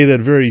suffice to say that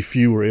very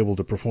few were able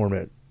to perform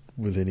it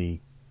with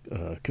any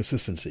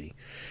consistency.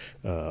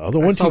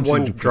 Although I saw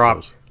one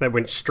drop that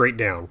went straight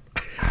down.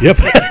 Yep.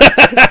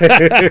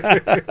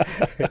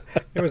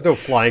 There was no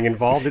flying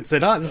involved. It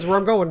said, this is where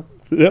I'm going.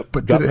 Yep.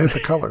 But did it hit the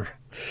color?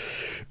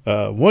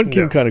 One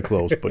came kind of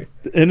close,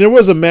 and there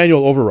was a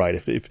manual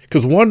override.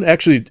 Because one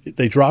actually,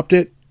 they dropped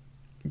it,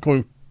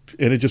 and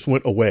it just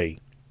went away.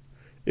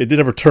 It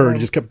didn't ever turn. It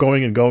just kept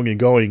going and going and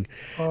going.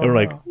 And we're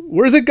like,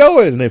 where's it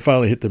going? And they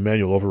finally hit the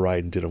manual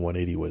override and did a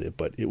 180 with it.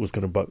 But it was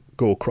going to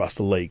go across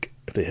the lake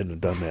if they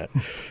hadn't done that.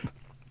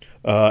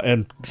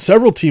 And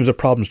several teams had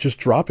problems just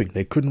dropping.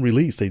 They couldn't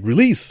release. They'd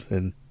release,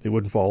 and they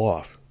wouldn't fall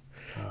off.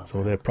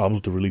 So they had problems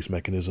with the release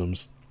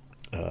mechanisms.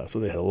 So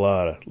they had a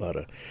lot of.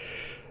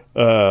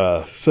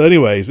 So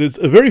anyways, it's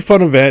a very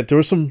fun event. There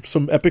were some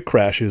epic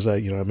crashes. I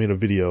made a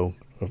video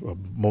of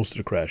most of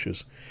the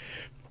crashes.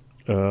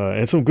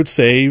 And some good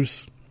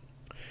saves.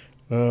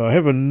 I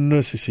have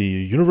let's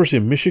see, University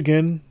of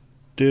Michigan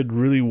did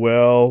really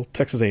well.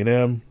 Texas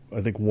A&M,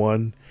 I think,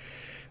 won.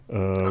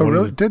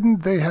 Really?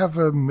 Didn't they have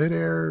a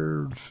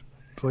midair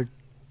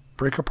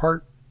break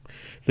apart?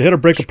 They had a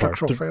break apart.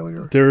 Structural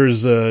failure?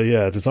 There's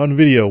it's on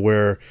video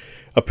where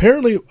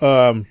apparently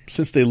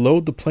since they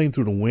load the plane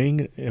through the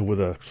wing and with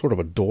a sort of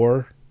a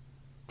door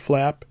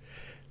flap,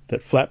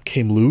 that flap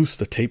came loose,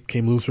 the tape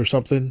came loose or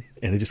something,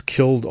 and it just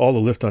killed all the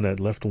lift on that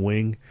left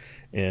wing,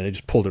 and it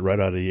just pulled it right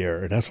out of the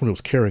air. And that's when it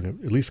was carrying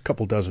at least a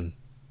couple dozen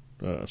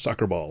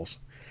soccer balls.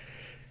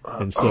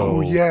 And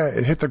so,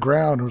 it hit the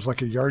ground. It was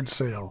like a yard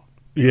sale.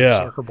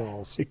 Yeah, soccer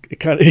balls. It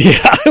kind of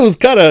it was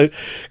kind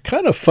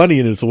of funny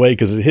in its way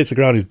because it hits the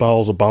ground. These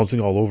balls are bouncing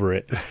all over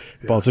it,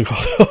 bouncing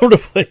all over the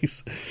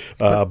place.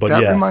 But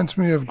that reminds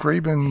me of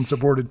Graben's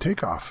aborted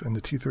takeoff in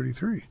the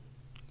T-33.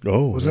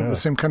 Oh, wasn't it the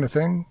same kind of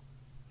thing?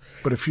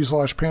 But a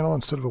fuselage panel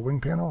instead of a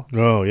wing panel?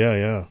 Oh,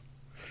 yeah.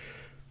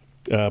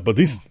 But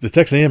the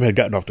Texas A&M had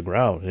gotten off the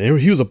ground.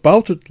 He was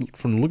about to,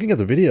 from looking at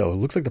the video, it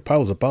looks like the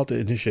pilot was about to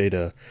initiate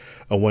a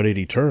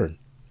 180 turn.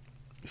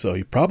 So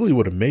he probably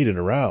would have made it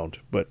around,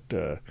 but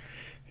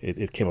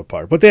it came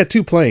apart. But they had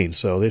two planes,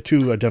 so they had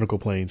two identical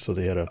planes, so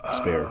they had a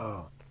spare.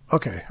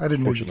 Okay, I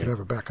didn't know you could have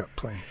a backup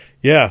plane.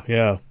 Yeah.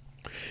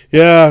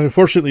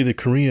 Unfortunately, the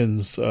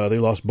Koreans, they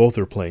lost both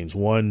their planes.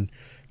 One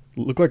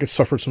looked like it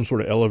suffered some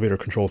sort of elevator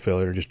control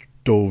failure and just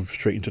dove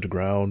straight into the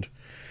ground.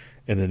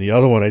 And then the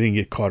other one, I didn't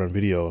get caught on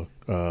video.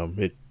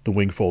 The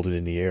wing folded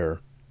in the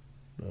air.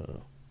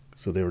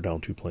 So they were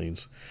down two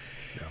planes.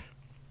 Yeah.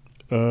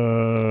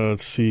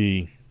 Let's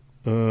see.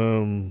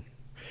 There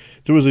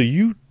was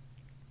a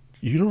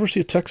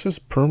University of Texas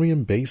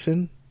Permian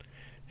Basin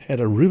had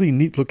a really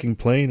neat looking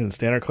plane in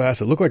standard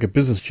class. It looked like a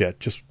business jet,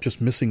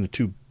 just missing the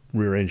two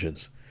rear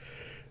engines.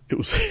 It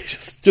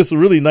was just a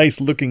really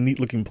nice looking, neat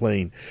looking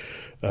plane.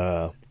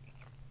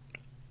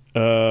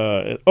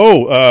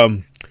 Georgia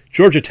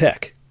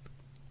Tech.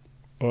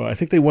 I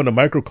think they won a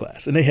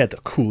microclass, and they had the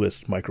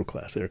coolest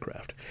microclass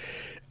aircraft.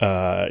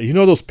 You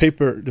know those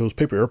paper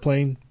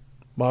airplane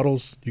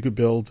models you could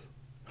build,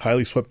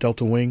 highly swept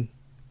delta wing.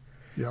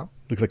 Yeah,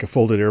 looks like a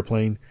folded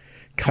airplane,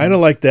 kind of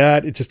like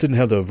that. It just didn't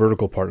have the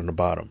vertical part on the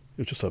bottom.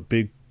 It was just a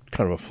big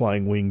kind of a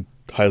flying wing,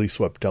 highly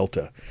swept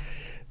delta.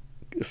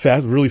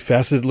 Really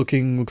faceted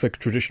looking. Looks like a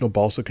traditional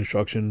balsa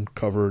construction,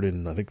 covered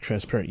in I think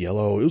transparent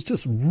yellow. It was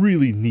just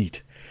really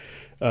neat.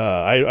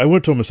 I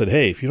went to him and said,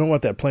 "Hey, if you don't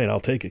want that plane,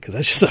 I'll take it because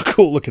that's just a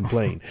cool looking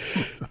plane."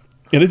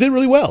 And it did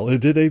really well. I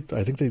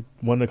think they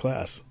won the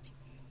class.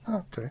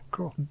 Okay,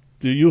 cool.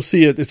 You'll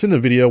see it. It's in the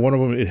video. One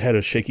of them, it had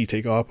a shaky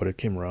takeoff, but it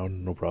came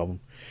around, no problem.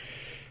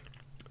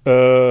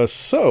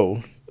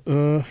 Don't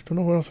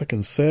know what else I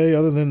can say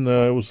other than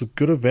it was a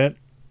good event.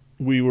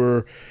 We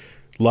were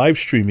live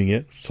streaming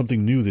it,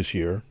 something new this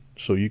year.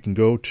 So you can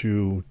go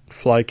to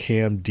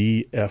Flycam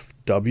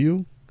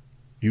DFW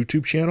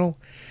YouTube channel,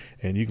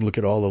 and you can look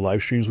at all the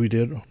live streams we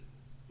did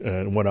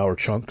in 1 hour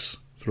chunks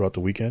throughout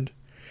the weekend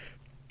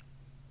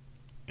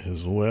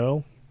as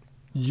well.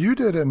 You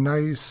did a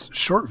nice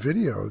short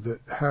video that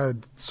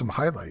had some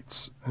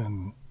highlights,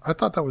 and I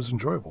thought that was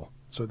enjoyable.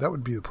 So that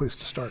would be the place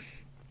to start.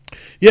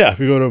 Yeah, if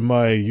you go to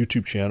my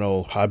YouTube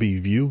channel, Hobby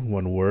View,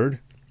 one word,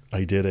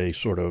 I did a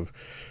sort of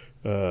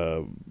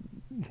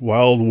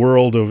wild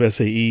world of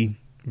SAE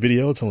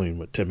video. It's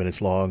only 10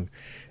 minutes long,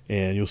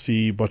 and you'll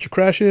see a bunch of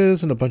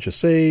crashes and a bunch of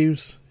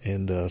saves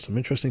and some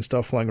interesting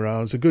stuff flying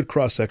around. It's a good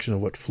cross-section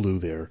of what flew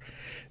there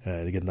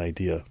to get an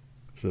idea.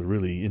 It's a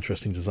really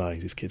interesting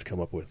designs these kids come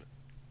up with.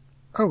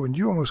 Oh, and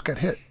you almost got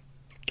hit.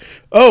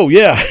 Oh,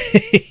 yeah.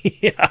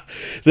 Yeah.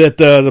 That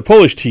the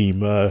Polish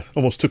team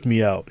almost took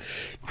me out.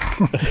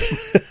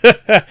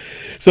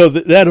 So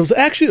that was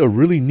actually a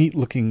really neat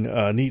looking,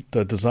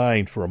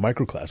 design for a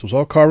microclass. It was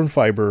all carbon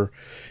fiber,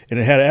 and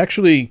it had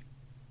actually,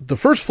 the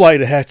first flight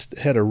it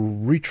had a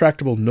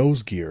retractable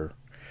nose gear,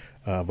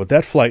 but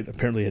that flight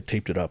apparently had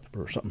taped it up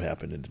or something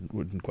happened and it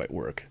wouldn't quite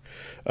work.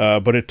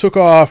 But it took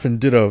off and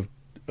did a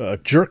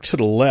jerk to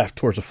the left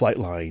towards the flight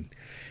line.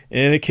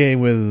 And it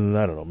came with,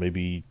 I don't know,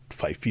 maybe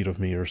 5 feet of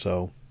me or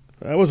so.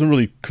 I wasn't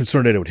really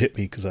concerned that it would hit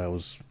me because I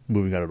was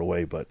moving out of the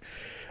way, but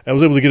I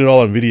was able to get it all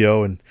on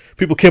video. And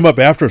people came up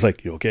after, it's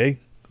like, "You okay?"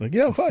 I'm like,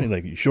 "Yeah, I'm fine."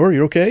 Like, "You sure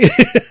you're okay?"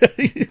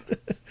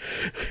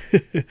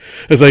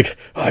 It's like,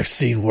 I've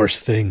seen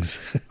worse things.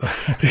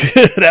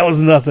 That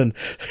was nothing.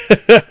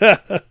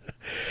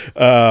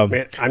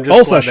 Man, I'm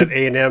just glad that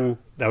A&M.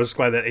 I was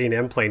glad that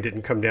A&M plane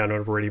didn't come down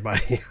over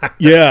anybody.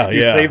 Yeah,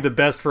 you saved the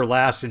best for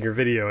last in your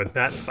video, and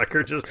that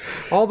sucker just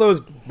all those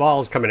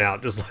balls coming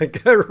out, just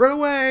like run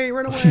away.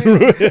 I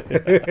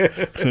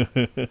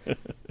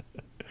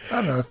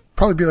don't know. It'd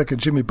probably be like a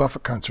Jimmy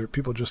Buffett concert.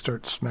 People just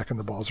start smacking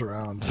the balls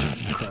around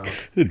in the crowd,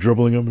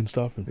 dribbling them and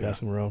stuff, and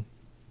passing them around.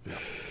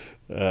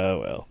 Yeah.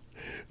 Well,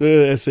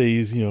 the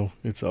SAEs,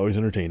 it's always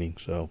entertaining.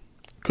 So,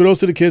 kudos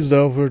to the kids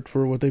though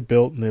for what they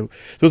built. And there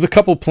was a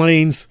couple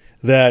planes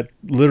that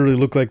literally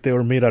looked like they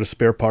were made out of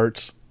spare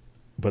parts,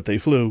 but they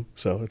flew,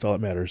 so that's all that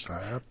matters.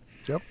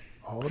 Yep,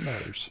 all that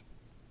matters.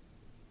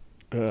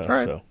 All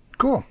right,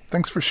 cool.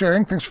 Thanks for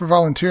sharing. Thanks for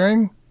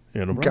volunteering.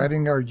 Yeah, no problem.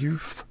 Guiding our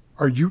Utes.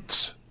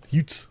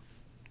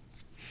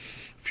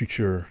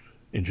 Future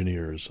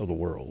engineers of the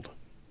world.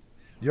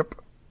 Yep.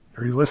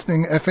 Are you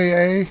listening,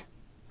 FAA?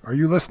 Are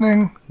you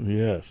listening?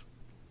 Yes.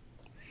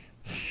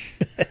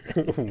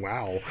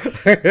 Wow.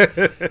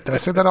 Did I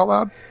say that out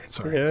loud?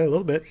 Sorry. Yeah, a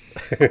little bit.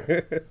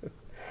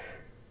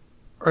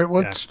 All right,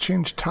 let's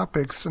change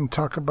topics and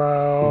talk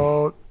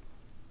about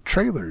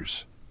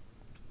trailers.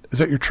 Is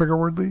that your trigger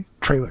word, Lee?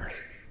 Trailer.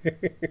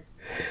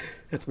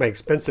 That's my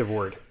expensive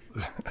word.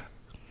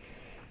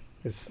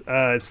 It's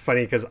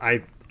funny because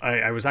I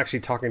was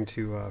actually talking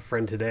to a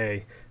friend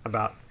today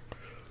about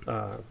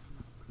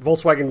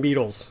Volkswagen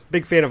Beetles.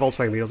 Big fan of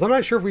Volkswagen Beetles. I'm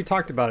not sure if we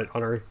talked about it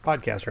on our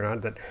podcast or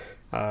not, but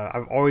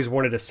I've always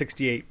wanted a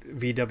 68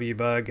 VW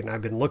Bug, and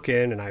I've been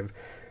looking, and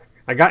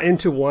I got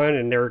into one,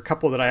 and there were a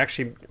couple that I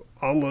actually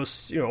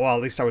almost,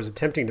 at least I was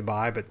attempting to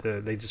buy, but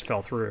they just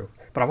fell through.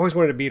 But I've always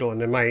wanted a Beetle, and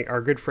then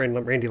our good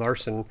friend Randy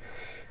Larson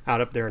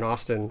out up there in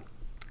Austin,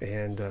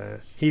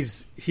 and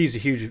he's a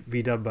huge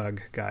VW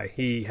Bug guy.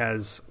 He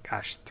has,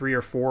 3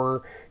 or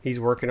 4 he's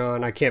working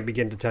on. I can't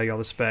begin to tell you all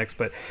the specs,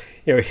 but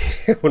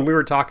when we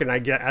were talking, I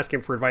asked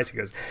him for advice. He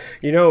goes,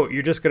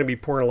 "You're just going to be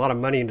pouring a lot of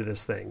money into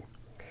this thing."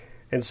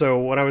 And so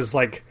when I was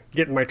like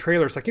getting my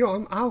trailer, it's like,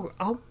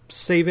 I'll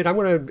save it. I'm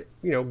going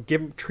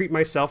to, treat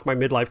myself my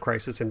midlife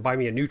crisis and buy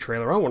me a new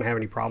trailer. I don't want to have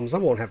any problems. I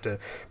won't have to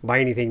buy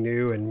anything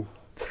new. And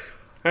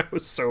I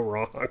was so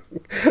wrong.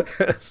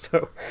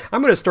 So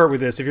I'm going to start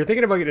with this. If you're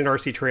thinking about getting an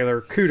RC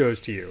trailer, kudos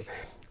to you.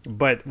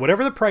 But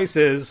whatever the price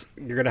is,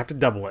 you're going to have to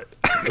double it.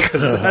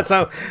 Because that's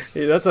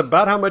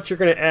about how much you're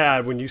going to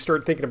add when you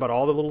start thinking about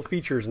all the little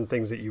features and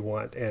things that you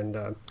want. And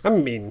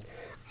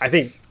I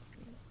think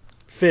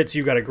Fitz,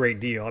 you got a great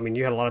deal. I mean,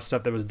 you had a lot of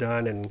stuff that was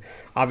done, and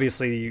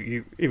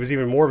obviously it was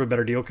even more of a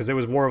better deal because it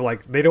was more of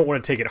like they don't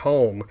want to take it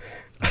home.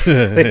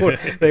 They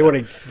want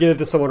to get it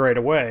to someone right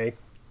away.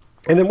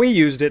 And then we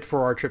used it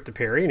for our trip to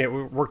Perry, and it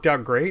worked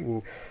out great.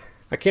 And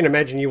I can't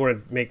imagine you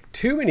want to make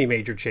too many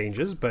major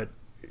changes, but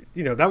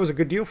that was a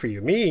good deal for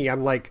you. Me,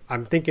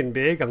 I'm thinking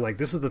big. I'm like,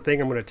 this is the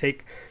thing I'm going to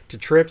take to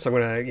trips. I'm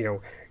going to,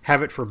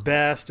 have it for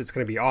best. It's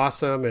going to be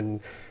awesome.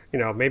 And,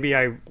 maybe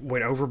I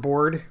went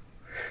overboard,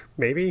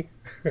 maybe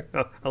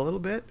a little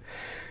bit.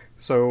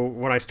 So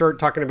when I start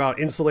talking about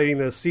insulating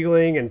the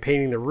ceiling and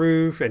painting the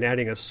roof and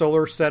adding a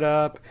solar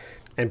setup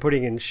and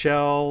putting in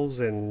shelves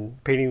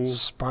and painting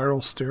spiral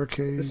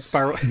staircase,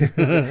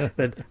 the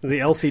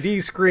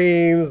LCD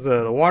screens,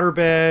 the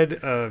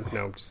waterbed.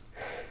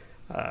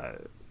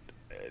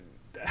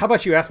 How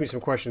about you ask me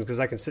some questions, because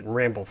I can sit and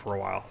ramble for a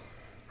while.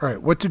 All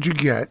right. What did you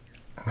get,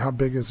 and how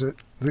big is it?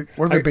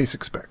 What are the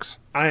basic specs?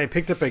 I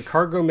picked up a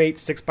Cargo-Mate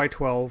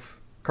 6x12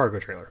 cargo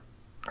trailer.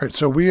 All right.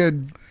 So we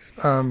had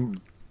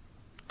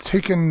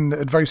taken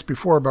advice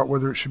before about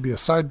whether it should be a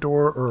side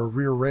door or a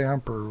rear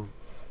ramp, or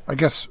I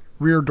guess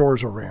rear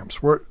doors or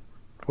ramps. What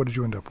did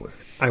you end up with?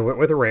 I went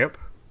with a ramp.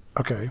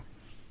 Okay.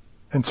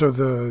 And so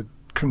the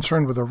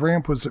concern with a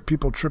ramp was that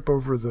people trip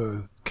over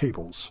the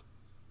cables.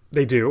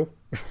 They do.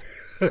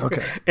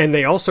 Okay. And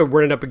they also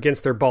run it up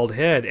against their bald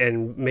head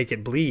and make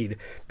it bleed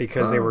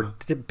because they were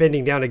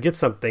bending down to get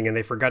something and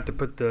they forgot to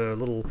put the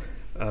little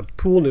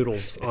pool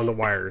noodles on the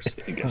wires.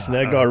 You got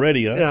snagged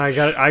already, huh?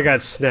 Yeah, I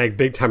got snagged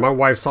big time. My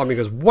wife saw me and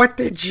goes, "What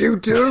did you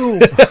do?"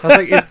 I was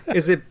like,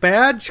 is it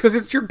bad? She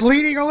goes, "You're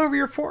bleeding all over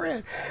your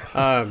forehead."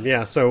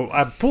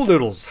 So pool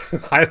noodles,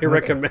 highly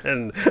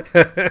recommend.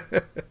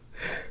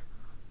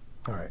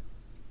 All right.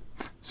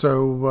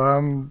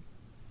 So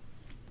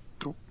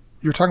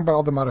you're talking about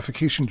all the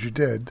modifications you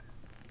did.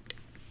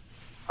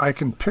 I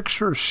can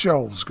picture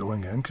shelves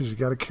going in because you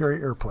got to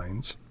carry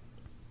airplanes.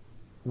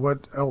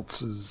 What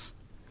else is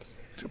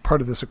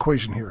part of this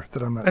equation here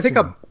that I'm not seeing?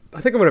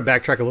 I think I'm going to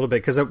backtrack a little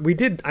bit because I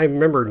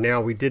remember now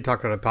we did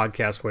talk on a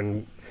podcast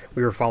when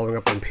we were following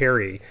up on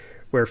Perry,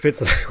 where Fitz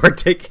and I were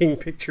taking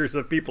pictures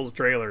of people's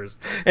trailers,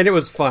 and it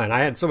was fun. I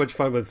had so much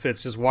fun with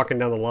Fitz just walking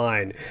down the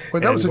line.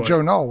 Well, that was a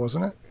Joe Knoll,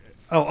 wasn't it?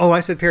 Oh, I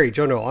said Perry.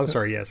 Joe Knoll. I'm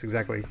sorry. Yes,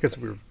 exactly. Because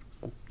we were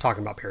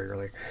talking about Perry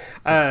earlier.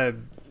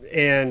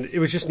 And it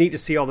was just neat to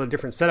see all the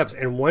different setups.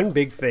 And one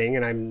big thing,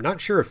 and I'm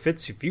not sure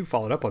if you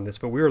followed up on this,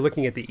 but we were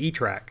looking at the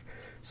E-Track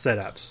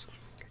setups.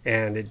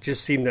 And it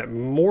just seemed that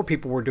more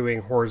people were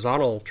doing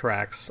horizontal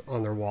tracks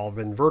on their wall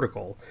than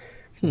vertical.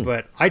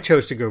 But I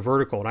chose to go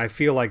vertical, and I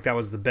feel like that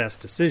was the best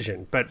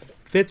decision. But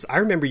Fitz, I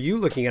remember you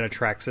looking at a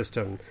track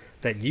system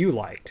that you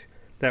liked.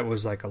 That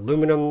was like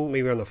aluminum,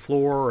 maybe on the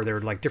floor, or there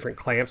were like different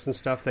clamps and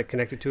stuff that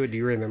connected to it. Do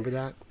you remember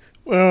that?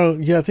 Well,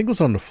 yeah, I think it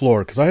was on the floor,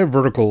 because I have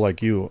vertical,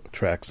 like you,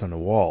 tracks on the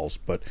walls.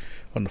 But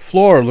on the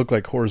floor, it looked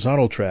like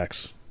horizontal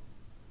tracks.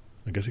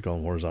 I guess you call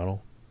them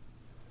horizontal.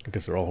 I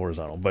guess they're all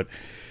horizontal. But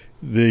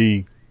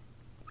the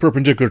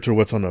perpendicular to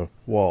what's on the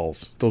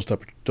walls,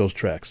 those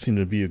tracks seem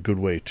to be a good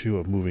way, too,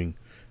 of moving,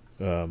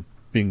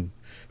 being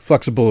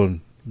flexible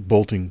and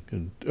bolting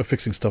and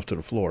affixing stuff to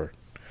the floor.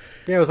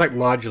 Yeah, it was like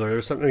modular. There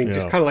was something,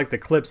 just kind of like the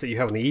clips that you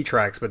have on the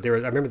E-Tracks, but I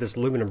remember this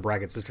aluminum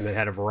bracket system that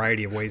had a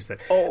variety of ways that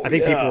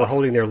people were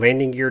holding their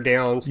landing gear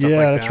down, stuff like that.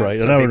 Yeah, that's right.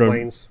 And I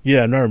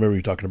remember what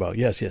you're talking about.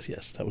 Yes.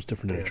 That was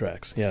different than the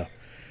tracks. Yeah.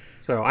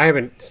 So I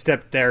haven't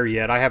stepped there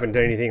yet. I haven't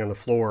done anything on the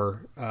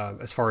floor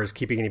as far as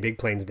keeping any big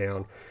planes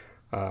down.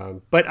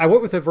 But I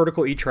went with a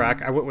vertical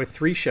E-Track. I went with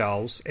 3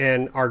 shelves,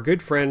 and our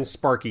good friend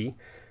Sparky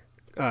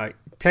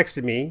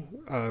texted me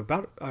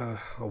about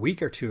a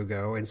week or two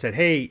ago and said,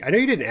 "Hey, I know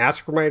you didn't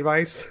ask for my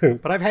advice,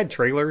 but I've had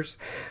trailers,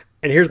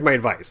 and here's my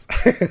advice."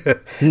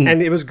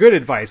 And it was good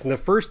advice. And the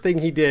first thing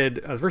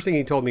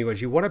he told me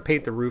was, you want to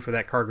paint the roof of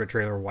that cargo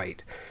trailer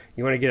white.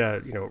 You want to get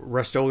a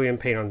Rust-Oleum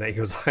paint on that. He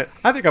goes,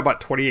 I think I bought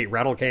 28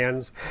 rattle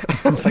cans. I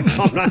was like,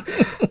 I'm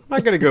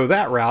not going to go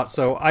that route.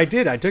 So I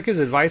did. I took his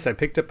advice. I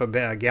picked up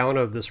a gallon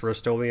of this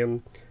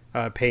Rust-Oleum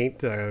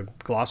paint,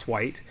 gloss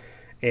white,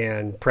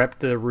 and prepped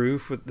the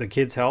roof with the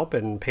kids' help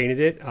and painted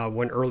it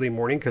one early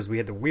morning because we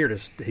had the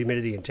weirdest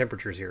humidity and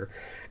temperatures here.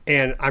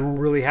 And I'm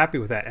really happy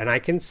with that. And I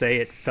can say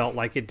it felt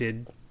like it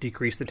did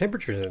decrease the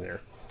temperatures in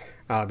there.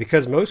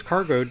 Because most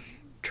cargo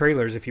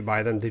trailers, if you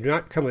buy them, they do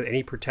not come with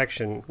any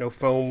protection, no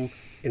foam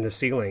in the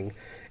ceiling.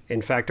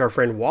 In fact, our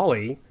friend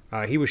Wally,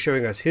 he was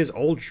showing us his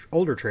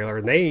older trailer,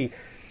 and I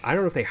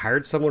don't know if they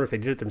hired someone or if they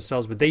did it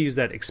themselves, but they used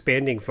that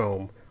expanding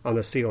foam on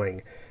the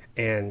ceiling.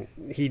 And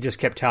he just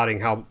kept touting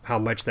how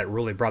much that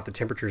really brought the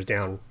temperatures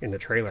down in the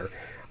trailer.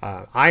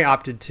 I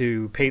opted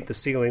to paint the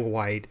ceiling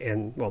white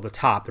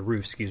the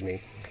roof, excuse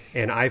me.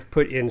 And I've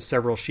put in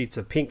several sheets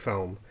of pink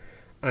foam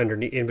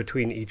in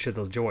between each of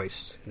the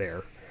joists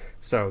there.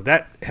 So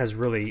that has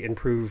really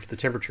improved the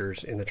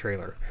temperatures in the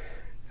trailer.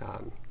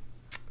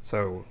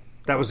 So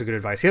that was a good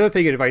advice. The other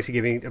advice he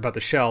gave me about the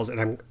shelves,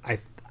 and I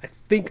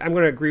think I'm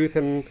going to agree with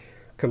him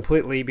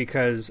completely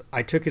because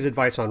I took his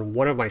advice on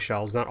one of my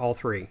shelves, not all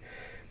 3.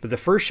 But the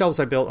first shelves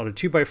I built out of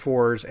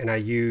 2x4s, and I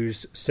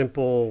used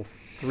simple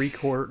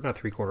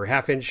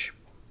half-inch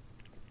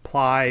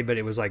ply, but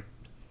it was like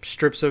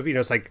strips of,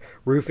 it's like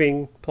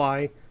roofing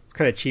ply. It's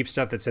kind of cheap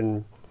stuff that's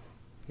in,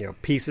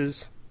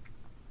 pieces.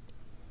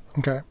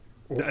 Okay.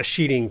 a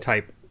sheeting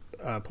type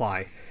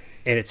ply,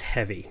 and it's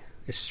heavy.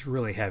 It's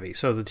really heavy.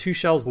 So the two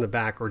shells in the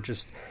back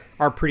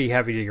are pretty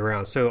heavy to get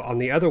around. So on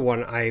the other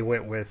one, I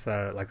went with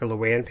like a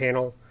Luan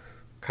panel,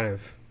 kind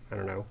of, I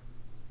don't know,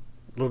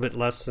 a little bit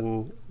less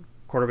than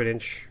quarter of an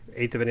inch,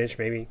 eighth of an inch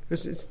maybe.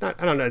 It's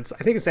not, I don't know.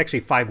 I think it's actually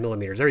 5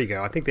 millimeters. There you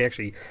go. I think they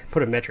actually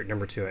put a metric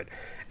number to it,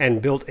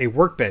 and built a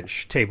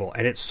workbench table,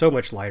 and it's so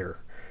much lighter.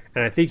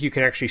 And I think you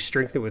can actually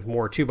strengthen it with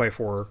more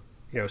 2x4,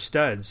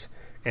 studs,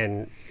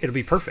 and it'll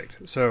be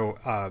perfect. So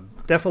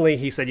definitely,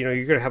 he said, you're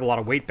going to have a lot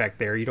of weight back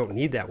there. You don't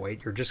need that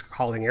weight. You're just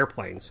hauling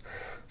airplanes.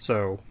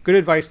 So good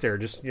advice there.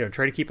 Just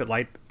try to keep it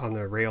light on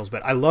the rails.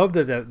 But I love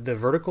the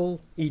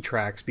vertical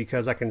E-tracks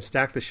because I can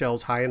stack the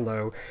shells high and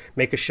low,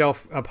 make a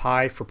shelf up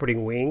high for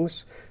putting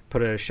wings,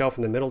 put a shelf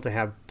in the middle to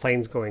have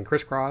planes going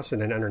crisscross,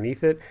 and then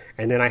underneath it,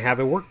 and then I have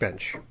a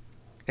workbench.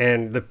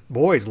 And the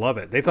boys love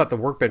it. They thought the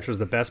workbench was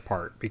the best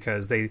part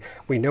because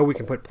we know we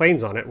can put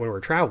planes on it when we're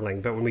traveling,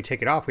 but when we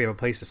take it off, we have a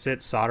place to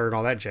sit, solder, and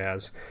all that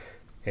jazz.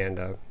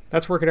 And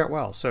that's working out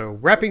well. So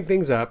wrapping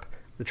things up,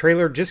 the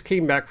trailer just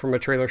came back from a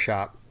trailer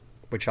shop,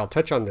 which I'll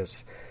touch on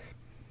this.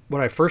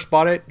 When I first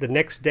bought it, the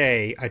next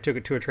day, I took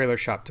it to a trailer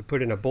shop to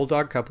put in a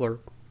Bulldog coupler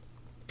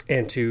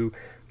and to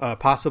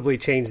possibly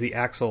change the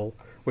axle,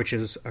 which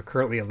is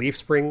currently a leaf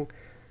spring.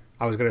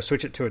 I was going to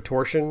switch it to a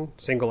torsion,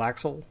 single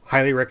axle,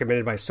 highly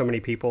recommended by so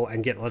many people,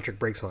 and get electric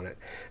brakes on it.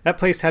 That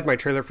place had my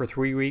trailer for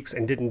 3 weeks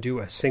and didn't do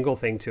a single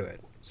thing to it.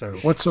 So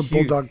what's a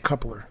Bulldog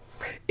coupler?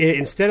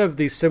 Instead of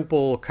the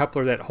simple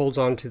coupler that holds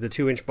on to the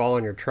 2-inch ball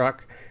on your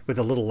truck with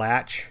a little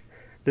latch,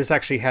 this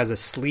actually has a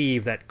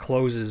sleeve that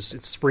closes.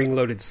 It's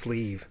spring-loaded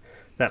sleeve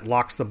that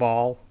locks the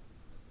ball.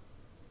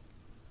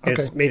 Okay.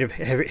 It's made of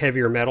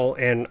heavier metal,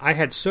 and I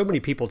had so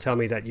many people tell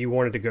me that you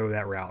wanted to go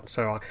that route.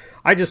 So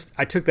I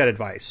took that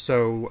advice.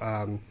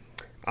 So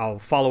I'll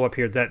follow up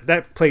here.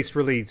 That place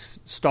really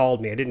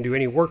stalled me. I didn't do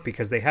any work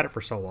because they had it for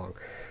so long.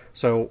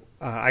 So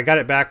I got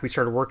it back. We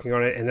started working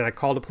on it, and then I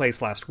called a place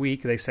last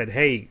week. They said,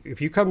 hey, if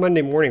you come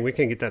Monday morning, we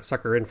can get that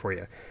sucker in for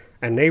you.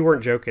 And they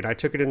weren't joking. I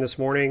took it in this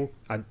morning.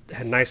 I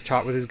had a nice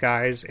chat with these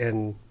guys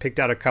and picked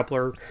out a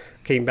coupler,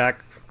 came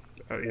back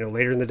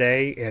later in the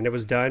day, and it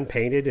was done,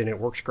 painted, and it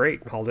works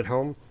great. Hauled it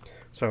home.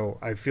 So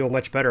I feel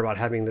much better about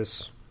having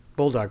this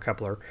Bulldog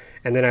coupler.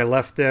 And then I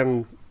left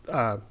them,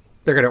 they're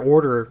going to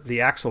order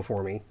the axle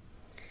for me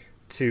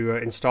to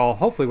install,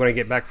 hopefully when I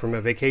get back from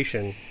a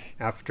vacation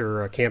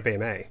after Camp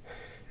AMA.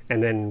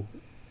 And then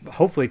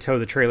hopefully tow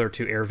the trailer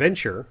to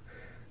AirVenture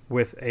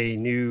with a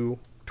new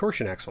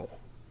torsion axle.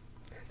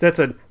 That's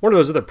one of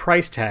those other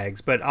price tags,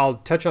 but I'll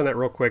touch on that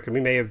real quick, and we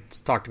may have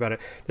talked about it.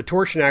 The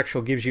torsion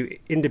axle gives you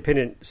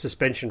independent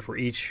suspension for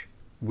each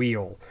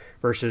wheel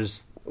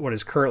versus what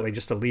is currently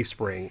just a leaf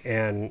spring.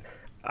 And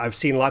I've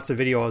seen lots of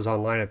videos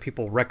online of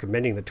people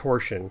recommending the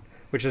torsion,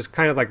 which is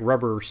kind of like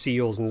rubber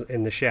seals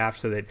in the shaft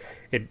so that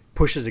it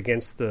pushes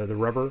against the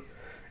rubber.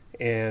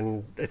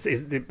 And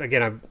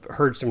again, I've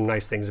heard some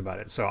nice things about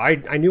it. So I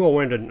knew I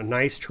wanted a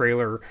nice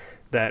trailer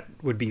that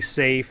would be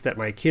safe, that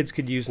my kids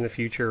could use in the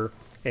future,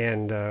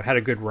 and had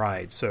a good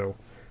ride. So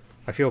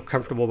I feel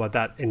comfortable about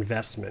that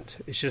investment.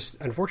 It's just,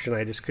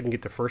 unfortunately, I just couldn't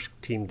get the first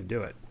team to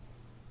do it.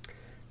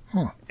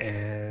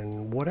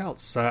 And what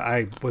else?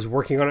 I was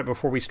working on it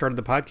before we started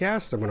the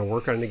podcast. I'm going to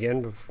work on it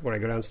again when I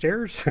go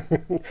downstairs.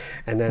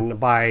 And then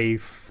by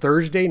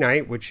Thursday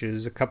night, which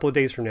is a couple of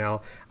days from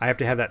now, I have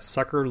to have that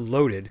sucker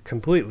loaded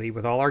completely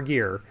with all our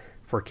gear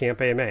for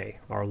Camp AMA,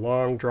 our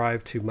long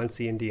drive to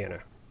Muncie, Indiana.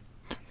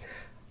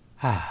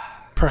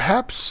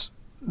 Perhaps...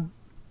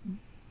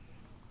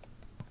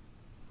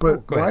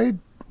 But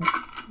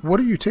what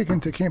are you taking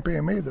to Camp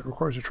AMA that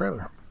requires a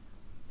trailer?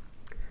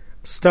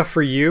 Stuff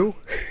for you?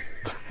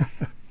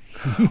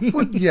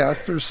 Well,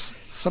 yes, there's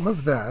some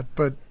of that,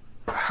 but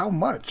how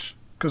much?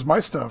 Because my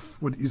stuff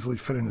would easily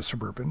fit in a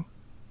Suburban.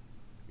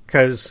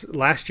 Because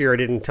last year I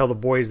didn't tell the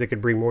boys they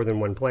could bring more than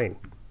one plane.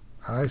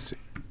 I see.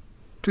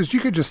 Because you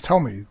could just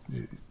tell me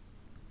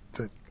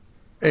that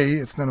A,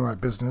 it's none of my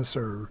business,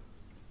 or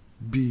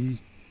B,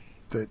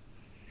 that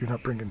you're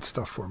not bringing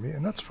stuff for me,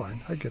 and that's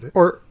fine. I get it.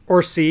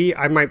 Or C,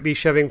 I might be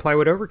shoving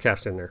plywood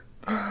overcast in there.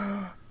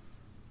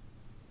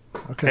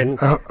 Okay.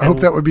 I hope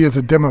that would be as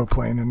a demo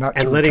plane and not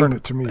to return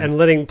it to me. And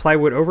letting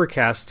plywood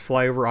overcast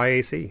fly over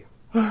IAC.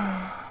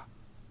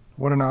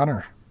 What an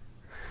honor.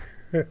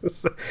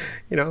 So,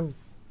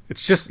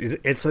 it's just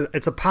it's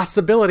a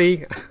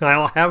possibility.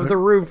 I'll have the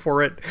room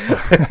for it.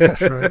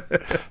 That's right.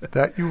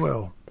 That you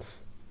will.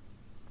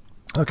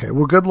 Okay.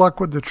 Well, good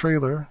luck with the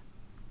trailer.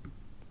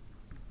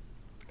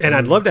 And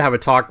I'd love to have a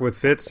talk with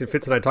Fitz.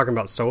 Fitz and I talking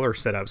about solar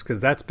setups, because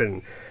that's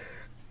been,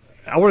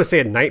 I want to say,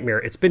 a nightmare.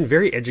 It's been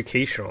very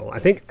educational, I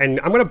think, and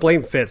I'm going to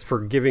blame Fitz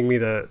for giving me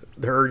the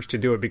urge to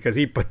do it, because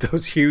he put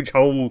those huge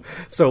home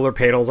solar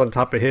panels on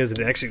top of his, and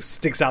it actually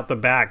sticks out the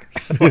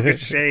back like a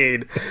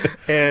shade.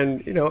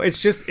 And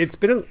it's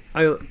been.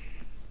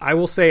 I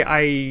will say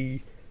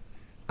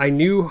I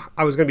knew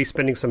I was going to be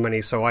spending some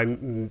money, so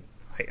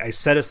I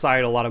set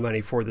aside a lot of money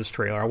for this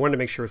trailer. I wanted to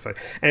make sure it was fun.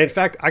 And in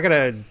fact, I got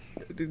to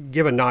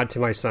give a nod to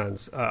my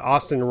sons.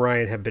 Austin and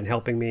Ryan have been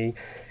helping me,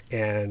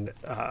 and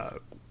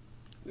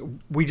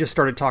we just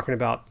started talking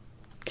about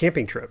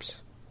camping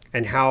trips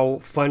and how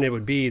fun it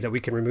would be that we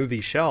can remove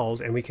these shelves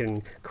and we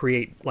can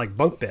create like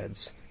bunk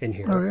beds in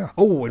here. Oh, yeah.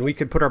 Oh, and we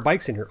could put our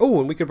bikes in here. Oh,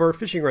 and we could put our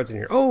fishing rods in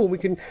here. Oh, and we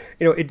can,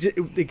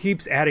 it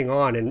keeps adding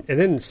on. And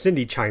then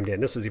Cindy chimed in.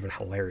 This is even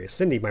hilarious.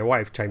 Cindy, my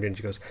wife, chimed in.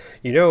 She goes,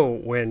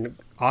 when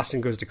Austin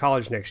goes to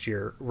college next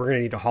year, we're going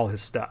to need to haul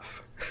his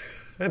stuff.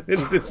 And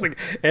it's like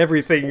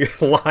everything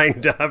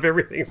lined up.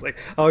 Everything's like,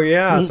 oh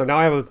yeah. So now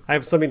I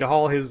have something to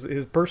haul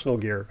his personal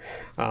gear.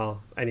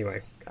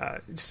 Anyway,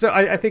 so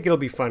I think it'll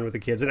be fun with the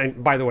kids.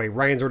 And by the way,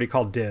 Ryan's already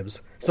called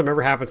dibs. If something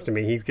ever happens to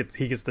me, he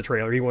gets the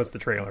trailer. He wants the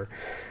trailer,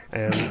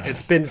 and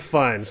it's been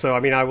fun. So I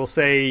mean, I will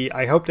say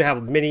I hope to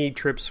have many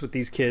trips with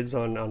these kids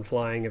on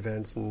flying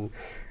events and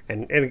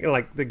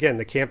like again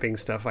the camping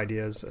stuff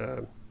ideas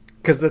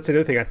because that's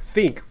another thing I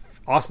think.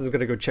 Austin's going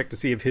to go check to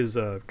see if his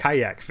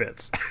kayak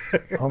fits.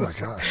 Oh, my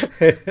gosh.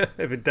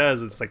 If it does,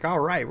 it's like,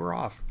 all right, we're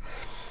off.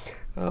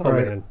 Oh, all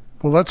right. Man.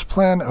 Well, let's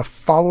plan a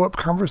follow-up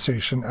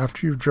conversation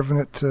after you've driven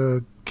it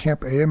to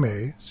Camp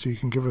AMA so you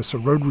can give us a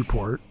road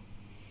report.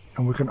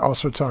 And we can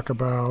also talk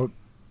about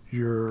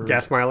your...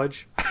 Gas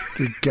mileage?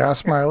 Your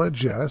gas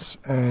mileage, yes.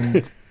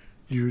 And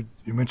you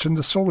mentioned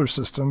the solar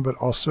system, but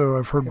also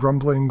I've heard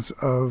rumblings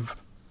of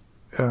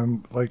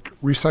like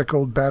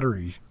recycled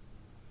battery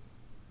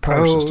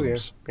power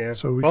systems. Yeah.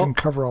 So we can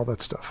cover all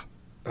that stuff.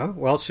 Oh,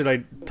 well, should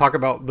I talk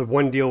about the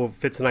one deal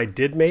Fitz and I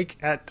did make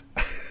at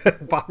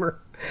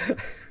Bomber?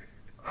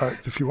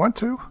 If you want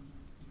to.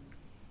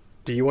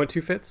 Do you want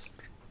to, Fitz?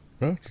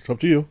 Well, it's up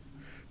to you.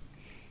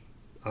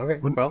 Okay,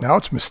 well. Now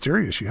it's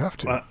mysterious. You have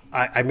to.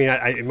 I mean,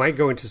 it might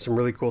go into some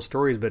really cool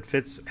stories, but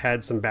Fitz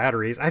had some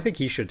batteries. I think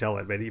he should tell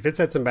it, but Fitz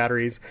had some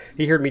batteries.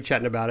 He heard me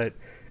chatting about it,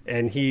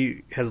 and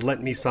he has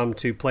lent me some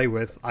to play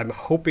with. I'm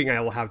hoping I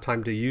will have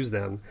time to use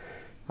them.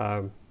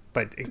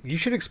 But you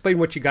should explain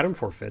what you got him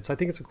for, Fitz. I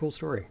think it's a cool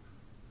story.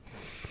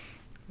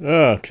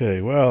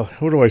 Okay, well,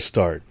 where do I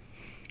start?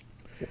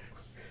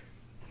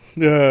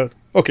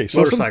 Okay,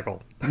 so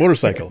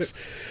motorcycles.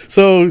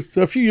 So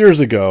a few years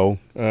ago,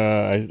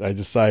 I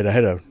decided I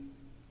had a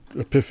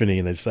epiphany,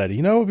 and I decided,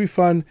 it would be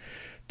fun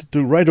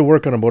to ride to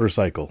work on a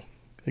motorcycle.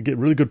 I get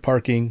really good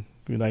parking,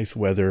 nice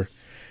weather.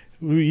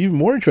 Even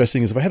more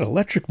interesting is if I had an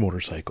electric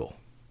motorcycle.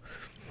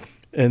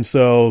 And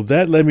so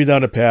that led me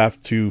down a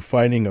path to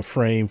finding a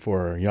frame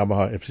for a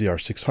Yamaha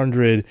FZR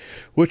 600,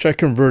 which I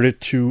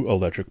converted to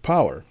electric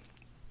power.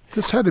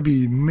 This had to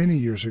be many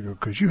years ago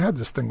because you had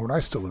this thing when I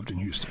still lived in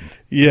Houston.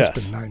 Yes.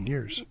 It's been 9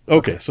 years.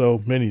 Okay,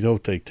 so many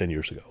don't take 10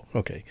 years ago.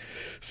 Okay.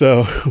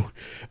 So,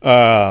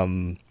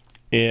 and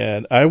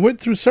I went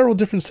through several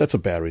different sets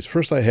of batteries.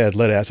 First, I had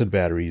lead-acid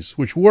batteries,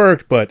 which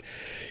worked, but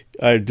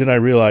then I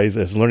realized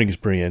as a learning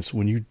experience,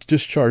 when you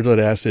discharge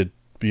lead-acid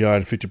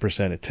beyond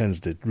 50%, it tends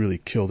to really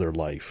kill their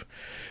life.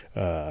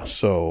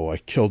 So I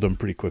killed them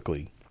pretty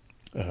quickly.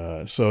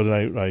 So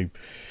then I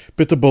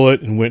bit the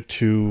bullet and went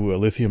to a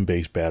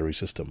lithium-based battery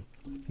system,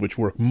 which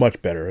worked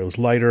much better. It was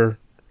lighter,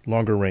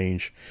 longer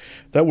range.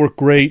 That worked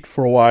great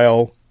for a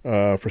while,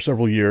 for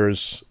several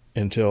years,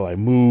 until I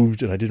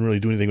moved and I didn't really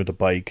do anything with the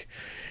bike,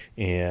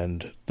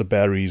 and the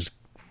batteries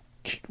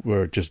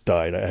were just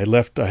died. I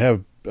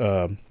have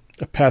a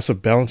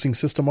passive balancing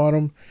system on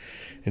them,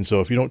 and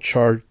so if you don't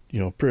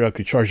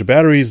periodically charge the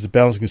batteries, the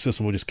balancing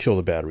system will just kill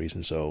the batteries,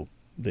 and so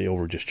they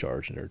over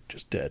discharge and they're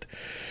just dead.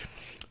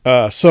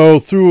 So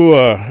through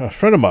a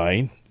friend of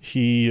mine,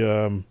 he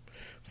was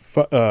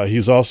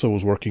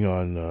working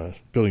on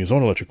building his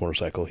own electric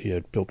motorcycle. He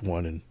had built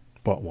one and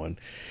bought one.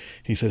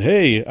 He said,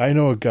 "Hey, I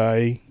know a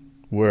guy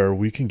where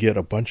we can get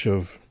a bunch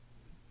of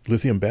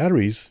lithium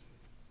batteries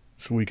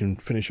so we can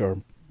finish our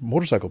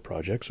motorcycle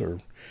projects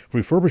or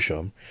refurbish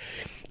them,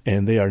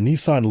 and they are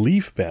Nissan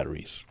Leaf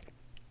batteries."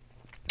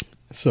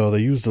 So they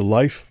use the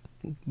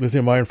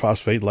lithium iron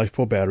phosphate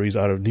LiFePro batteries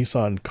out of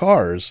Nissan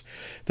cars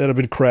that have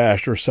been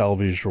crashed or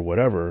salvaged or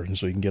whatever, and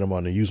so you can get them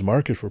on the used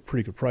market for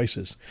pretty good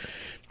prices.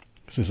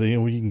 So they say, you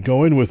can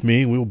go in with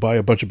me, we'll buy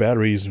a bunch of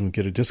batteries and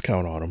get a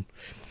discount on them.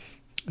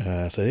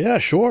 I said, yeah,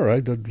 sure,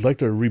 I'd like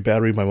to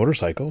re-battery my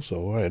motorcycle,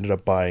 so I ended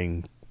up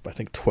buying, I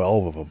think,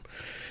 12 of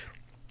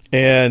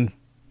them.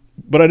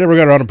 But I never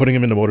got around to putting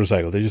them in the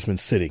motorcycle. They've just been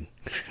sitting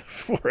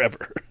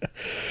forever.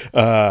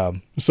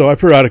 So I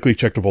periodically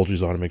check the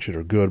voltages on and make sure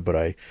they're good, but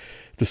I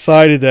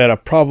decided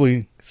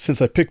that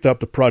since I picked up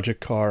the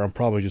project car, I'm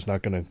probably just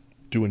not going to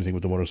do anything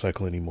with the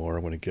motorcycle anymore.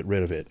 I'm going to get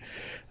rid of it.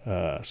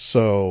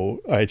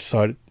 So I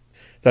decided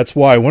that's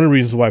why one of the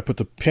reasons why I put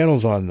the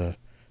panels on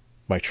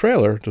my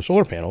trailer, the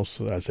solar panels.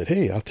 So I said,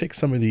 hey, I'll take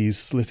some of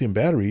these lithium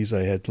batteries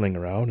I had laying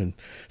around and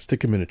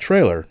stick them in a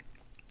trailer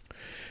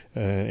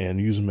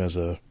and use them as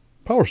a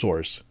power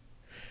source.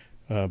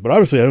 But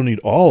obviously I don't need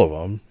all of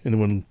them. And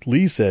when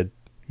Lee said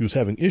he was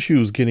having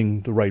issues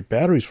getting the right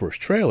batteries for his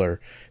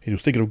trailer, he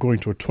was thinking of going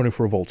to a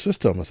 24-volt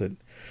system. I said,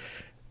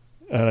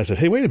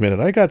 hey, wait a minute,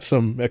 I got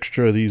some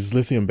extra of these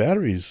lithium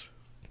batteries.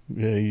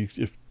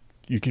 If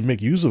you can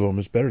make use of them,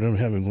 it's better than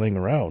having them laying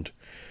around.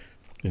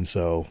 And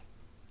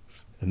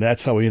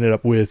that's how we ended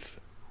up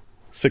with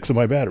 6 of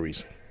my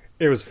batteries.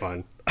 It was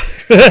fun.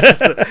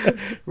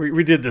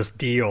 we did this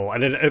deal,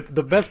 and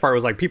the best part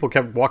was like people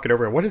kept walking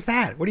over. What is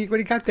that? What do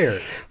you got there?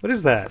 What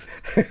is that?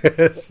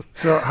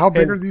 So how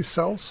big are these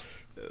cells?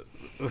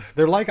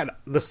 They're like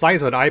the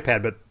size of an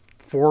iPad, but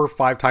 4 or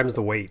 5 times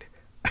the weight.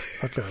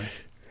 Okay.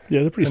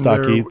 Yeah, they're pretty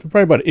stocky. They're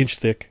probably about an inch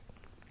thick.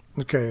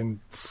 Okay, and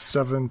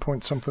 7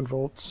 point something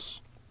volts.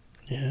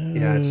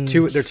 Yeah, it's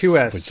two. They're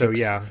 2S, so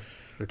yeah,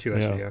 they're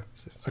 2S. Yeah.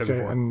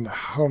 Okay, and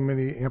how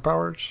many amp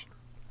hours?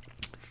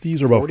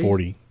 These are about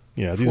 40.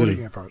 Yeah, these 40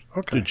 are amp hours.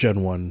 Okay. the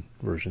Gen 1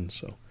 version.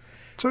 So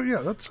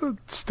yeah, that's a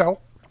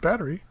stout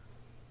battery.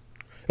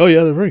 Oh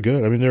yeah, they're very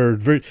good. I mean, they're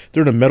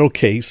in a metal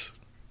case,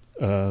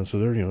 so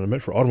they're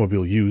meant for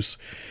automobile use.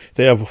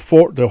 They have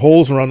the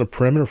holes around the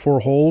perimeter,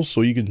 4 holes,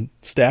 so you can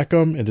stack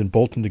them and then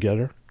bolt them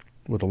together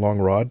with a long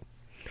rod.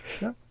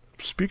 Yeah.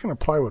 Speaking of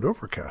plywood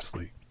overcast,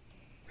 Lee.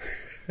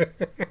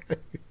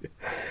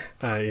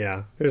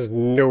 Yeah, there's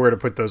nowhere to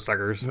put those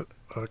suckers.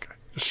 Okay,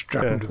 just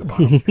strap them to the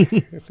bottom.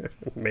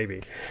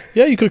 Maybe.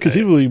 Yeah, you could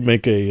conceivably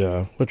make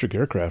a electric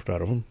aircraft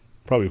out of them.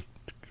 Probably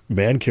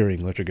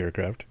man-carrying electric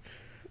aircraft.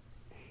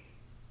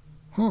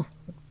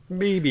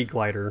 Maybe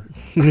glider.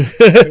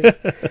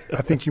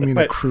 I think you mean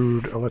a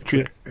crude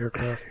electric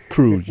aircraft.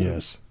 Crude,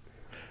 yes.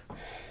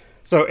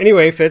 So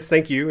anyway, Fitz,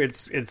 thank you.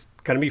 It's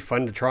going to be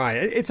fun to try.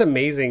 It's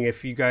amazing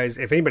if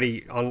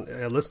anybody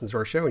listens to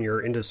our show and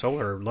you're into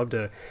solar, I'd love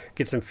to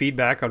get some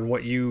feedback on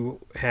what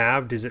you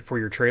have. Is it for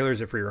your trailer? Is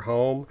it for your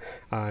home?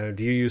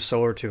 Do you use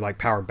solar to like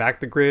power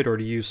back the grid, or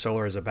do you use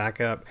solar as a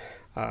backup?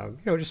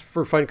 Just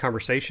for fun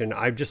conversation.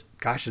 I've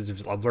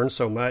learned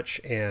so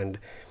much, and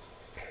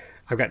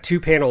I've got 2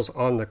 panels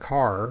on the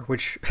car,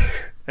 which,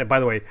 and by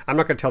the way, I'm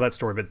not going to tell that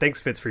story, but thanks,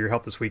 Fitz, for your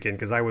help this weekend,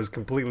 because I was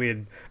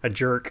completely a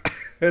jerk,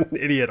 an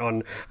idiot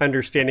on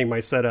understanding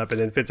my setup,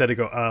 and then Fitz had to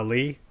go,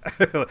 Lee,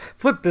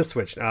 flip this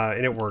switch,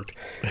 and it worked.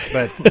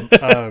 But,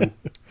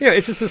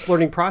 it's just this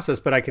learning process,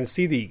 but I can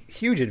see the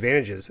huge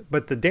advantages.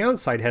 But the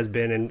downside has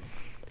been, and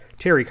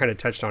Terry kind of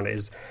touched on it,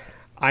 is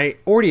I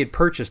already had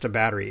purchased a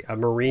battery, a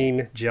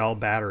marine gel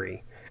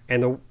battery,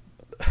 and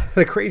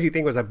the crazy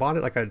thing was I bought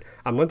it like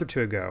a month or 2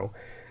 ago,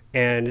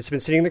 and it's been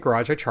sitting in the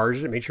garage. I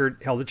charged it, made sure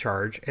it held a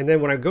charge. And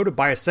then when I go to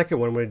buy a second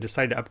one, when I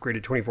decided to upgrade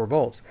to 24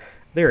 volts,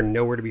 they are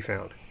nowhere to be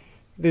found.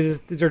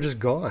 They're just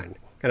gone.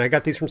 And I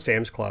got these from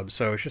Sam's Club.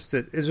 So it's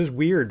just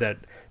weird that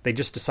they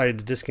just decided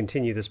to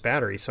discontinue this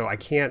battery. So I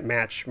can't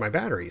match my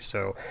battery.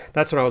 So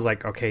that's when I was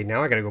like, okay,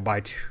 now I got to go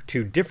buy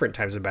two different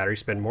types of batteries,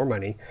 spend more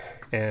money.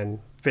 And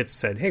Fitz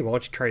said, hey, why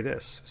don't you try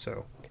this?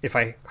 So if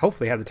I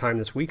hopefully have the time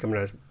this week, I'm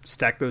going to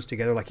stack those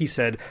together. Like he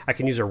said, I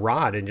can use a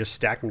rod and just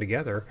stack them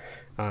together.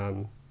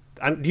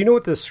 Do you know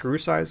what the screw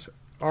size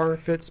are,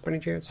 Fitz, by any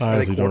chance? Are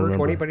they quarter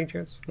 20 by any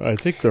chance? I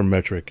think they're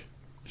metric.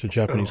 It's a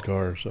Japanese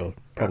car, so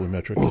probably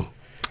metric.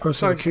 Oh,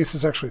 so the case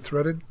is actually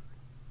threaded?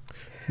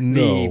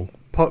 No.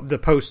 The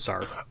posts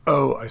are.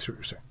 Oh, I see what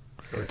you're saying.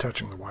 They're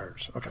touching the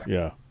wires. Okay.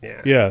 Yeah.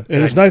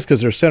 And it's nice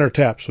because they're center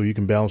tapped, so you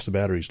can balance the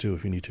batteries, too,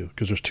 if you need to.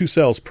 Because there's 2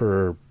 cells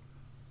per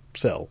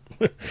cell.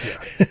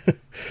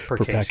 Per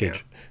case,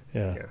 package.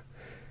 Yeah.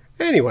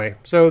 Anyway,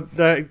 so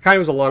that kind of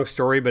was a long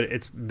story, but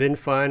it's been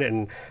fun,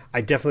 and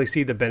I definitely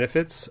see the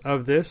benefits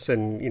of this.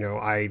 And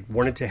I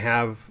wanted to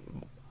have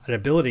an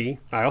ability.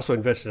 I also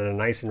invested in a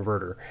nice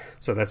inverter,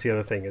 so that's the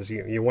other thing is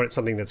you want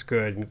something that's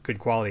good and good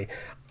quality.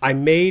 I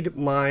made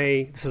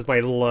this is my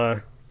little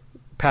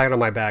pat on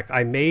my back.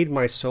 I made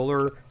my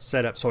solar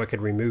setup so I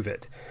could remove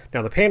it.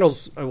 Now the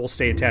panels will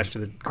stay attached to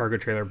the cargo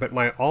trailer, but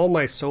all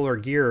my solar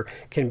gear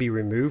can be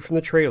removed from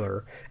the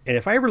trailer. And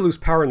if I ever lose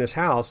power in this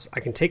house, I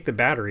can take the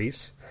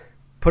batteries,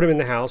 put them in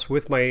the house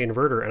with my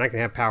inverter, and I can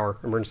have power,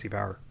 emergency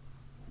power,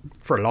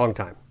 for a long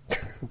time.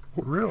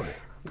 Really?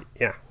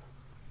 Yeah.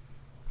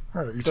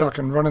 All right. You're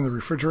talking running the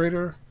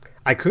refrigerator?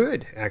 I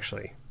could,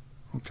 actually.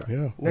 Okay.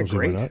 Yeah. Isn't that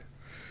great?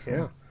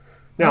 Yeah.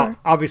 Now,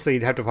 obviously,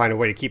 you'd have to find a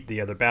way to keep the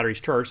other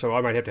batteries charged, so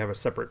I might have to have a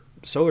separate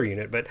solar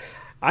unit. But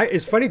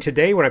it's funny,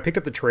 today when I picked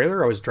up the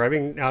trailer, I was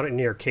driving out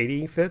near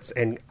Katy, Fitz,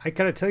 and I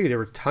got to tell you, there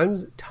were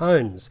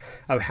tons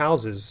of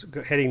houses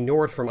heading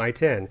north from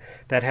I-10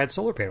 that had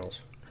solar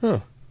panels. Huh.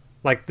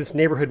 Like, this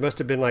neighborhood must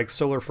have been, like,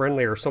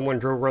 solar-friendly, or someone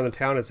drove around the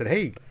town and said,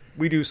 hey,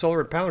 we do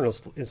solar panel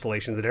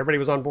installations, and everybody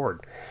was on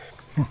board.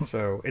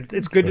 So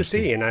it's good to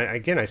see, and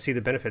I see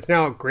the benefits.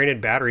 Now,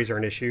 granted, batteries are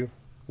an issue,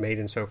 made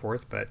and so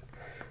forth, but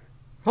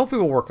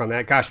hopefully we'll work on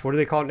that. Gosh, what do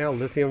they call it now?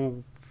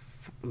 Lithium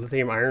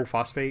iron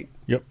phosphate?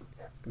 Yep.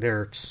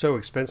 They're so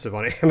expensive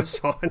on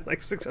Amazon,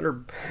 like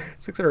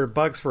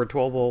 $600 for a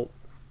 12-volt,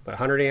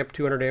 100 amp,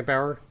 200 amp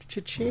hour.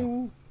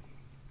 Cha-ching.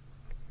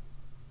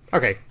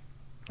 Okay.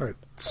 All right.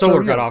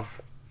 Solar cut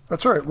off.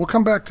 That's all right. We'll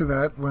come back to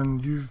that when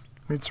you've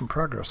made some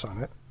progress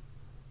on it.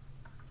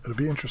 It'll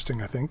be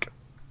interesting, I think.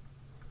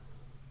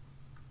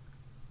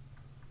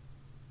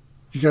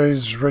 You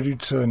guys ready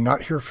to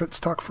not hear Fitz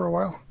talk for a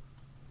while?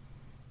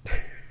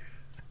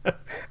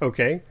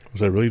 Okay.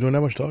 Was I really doing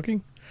that much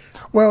talking?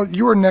 Well,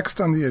 you were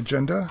next on the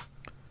agenda,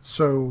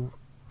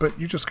 but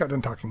you just got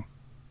done talking.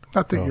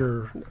 Not that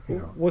you're,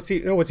 What's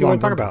he want to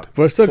talk about?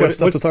 But I still got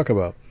stuff to talk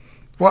about.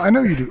 Well, I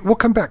know you do. We'll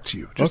come back to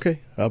you. Just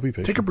okay, I'll be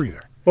patient. Take a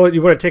breather. Well,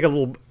 you want to take a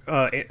little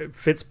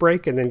Fitz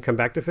break and then come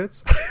back to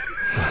Fitz?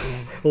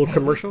 A little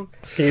commercial?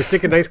 Can you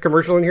stick a nice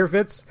commercial in here,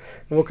 Fitz?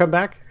 And we'll come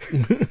back?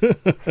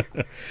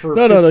 For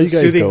no, you guys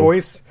soothing go.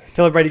 voice.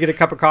 Tell everybody to get a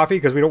cup of coffee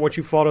because we don't want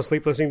you falling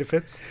asleep listening to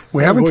Fitz.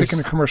 We haven't taken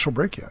a commercial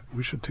break yet.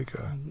 We should take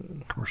a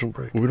commercial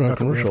break. We don't have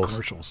Not that we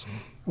commercials.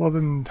 Well,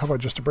 then how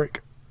about just a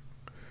break?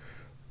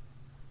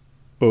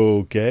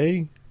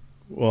 Okay.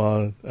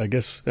 Well, I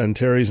guess on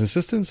Terry's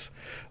insistence,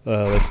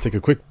 let's take a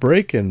quick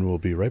break and we'll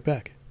be right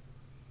back.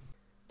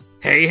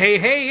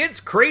 Hey, it's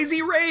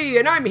Crazy Ray,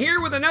 and I'm here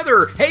with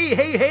another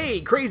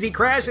Hey, Crazy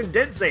Crash and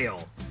Dead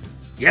Sale.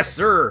 Yes,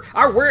 sir,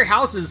 our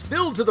warehouse is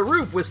filled to the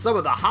roof with some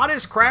of the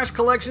hottest crash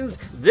collections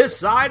this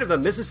side of the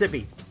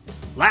Mississippi.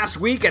 Last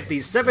week at the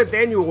 7th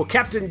annual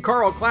Captain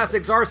Carl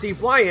Classics RC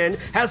Fly-In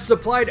has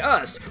supplied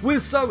us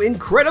with some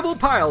incredible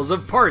piles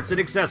of parts and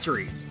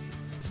accessories.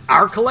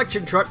 Our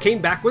collection truck came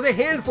back with a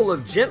handful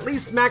of gently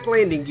smacked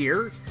landing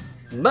gear,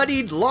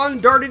 muddied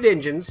lawn-darted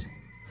engines,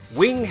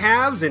 wing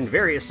halves in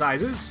various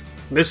sizes,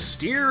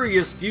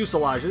 mysterious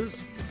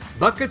fuselages,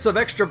 buckets of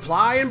extra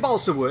ply and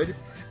balsa wood,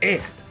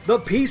 and the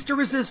piece de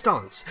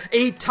resistance,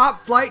 a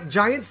top-flight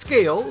giant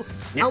scale,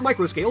 now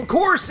microscale,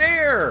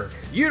 Corsair!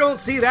 You don't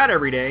see that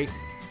every day.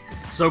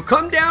 So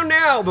come down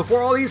now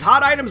before all these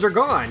hot items are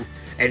gone,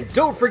 and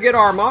don't forget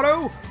our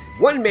motto,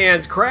 one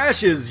man's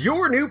crash is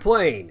your new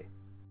plane.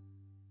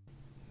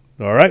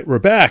 All right, we're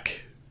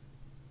back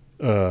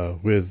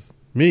with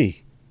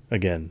me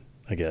again,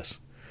 I guess.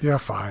 Yeah,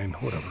 fine,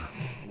 whatever.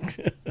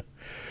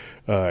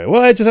 All right.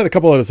 Well, I just had a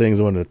couple other things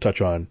I wanted to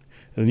touch on,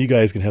 and you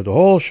guys can have the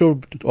whole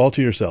show all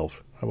to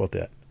yourself. How about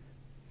that?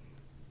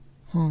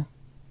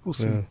 We'll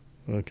see.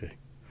 Okay.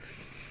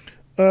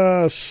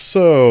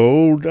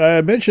 So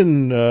I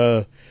mentioned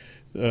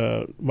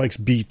Mike's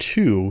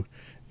B2,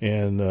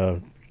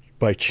 and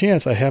by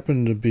chance I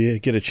happened to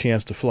get a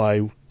chance to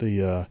fly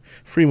the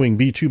Freewing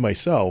B2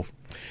 myself.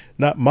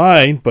 Not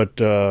mine,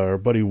 but our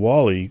buddy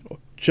Wally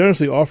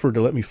generously offered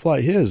to let me fly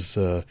his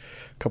a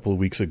couple of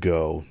weeks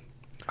ago.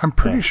 I'm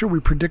pretty sure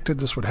we predicted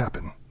this would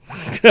happen.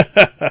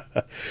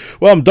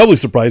 Well, I'm doubly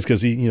surprised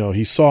because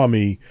he saw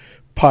me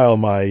pile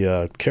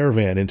my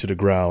Caravan into the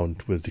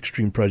ground with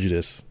Extreme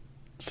Prejudice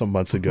some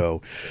months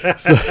ago.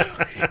 So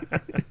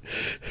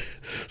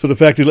the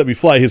fact he let me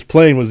fly his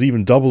plane was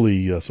even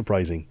doubly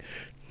surprising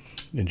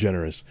and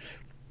generous.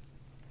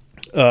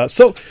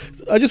 So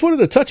I just wanted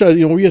to touch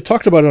on, we had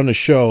talked about it on the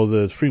show,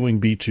 the Freewing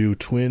B2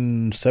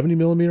 twin 70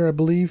 millimeter, I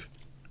believe.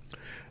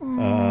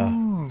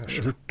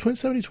 Is it twin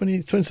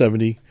 70, twin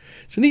 70?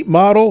 It's a neat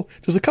model.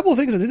 There's a couple of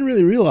things I didn't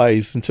really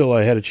realize until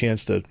I had a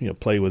chance to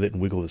play with it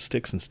and wiggle the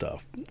sticks and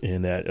stuff.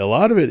 And that a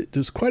lot of it,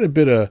 there's quite a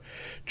bit of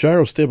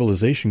gyro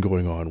stabilization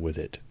going on with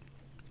it,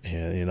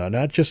 and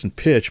not just in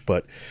pitch,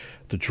 but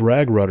the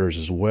drag rudders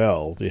as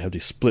well. They have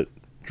these split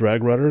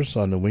drag rudders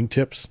on the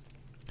wingtips,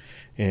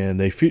 and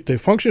they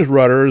function as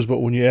rudders. But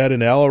when you add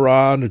an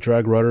aileron, the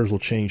drag rudders will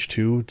change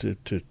too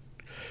to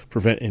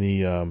prevent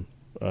any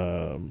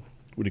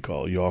what do you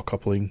call it, yaw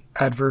coupling?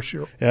 Adverse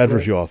yaw.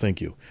 Adverse yaw, thank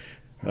you.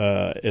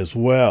 As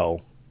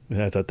well.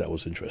 And I thought that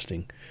was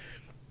interesting.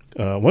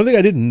 One thing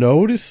I didn't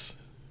notice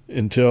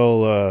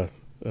until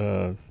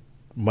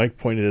Mike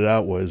pointed it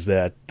out was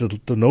that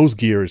the nose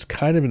gear is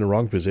kind of in the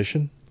wrong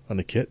position on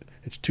the kit.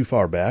 It's too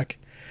far back.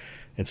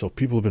 And so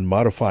people have been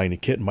modifying the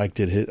kit, and Mike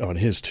did hit on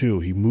his too.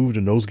 He moved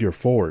the nose gear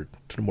forward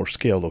to the more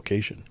scaled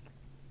location.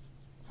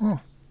 Oh,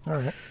 all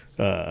right.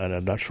 And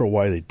I'm not sure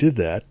why they did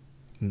that.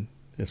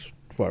 It's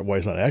why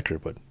it's not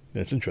accurate, but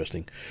it's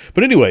interesting.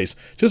 But anyways,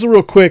 just a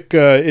real quick,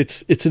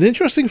 it's an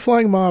interesting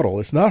flying model.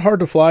 It's not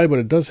hard to fly, but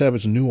it does have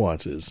its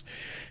nuances.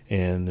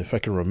 And if I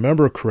can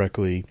remember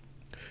correctly,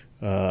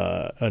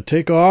 on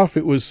takeoff,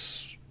 it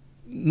was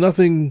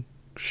nothing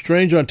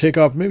strange on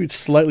takeoff, maybe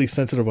slightly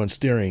sensitive on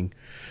steering.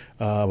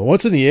 But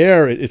once in the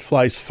air, it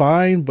flies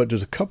fine, but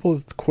there's a couple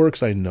of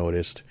quirks I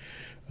noticed.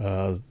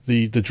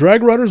 The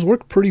drag rudders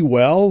work pretty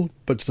well,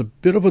 but it's a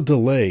bit of a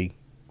delay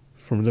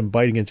from them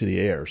biting into the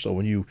air. So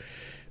when you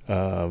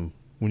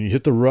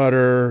hit the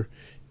rudder,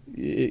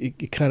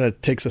 it kind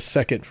of takes a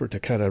second for it to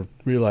kind of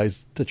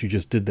realize that you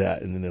just did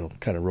that, and then it'll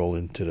kind of roll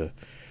into the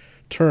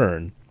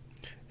turn.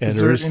 And is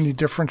there any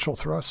differential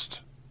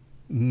thrust?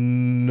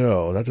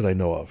 No, not that I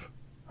know of.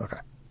 Okay.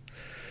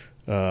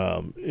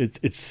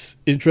 It's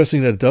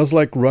interesting that it does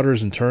like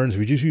rudders and turns.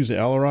 If you just use the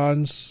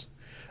ailerons,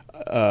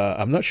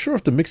 I'm not sure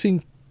if the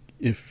mixing,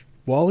 if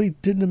Wally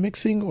did the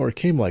mixing or it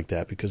came like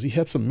that, because he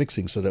had some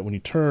mixing so that when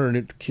you turn,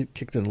 it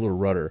kicked in a little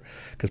rudder.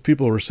 Because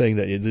people were saying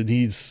that it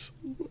needs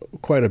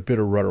quite a bit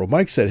of rudder. Well,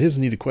 Mike said his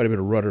needed quite a bit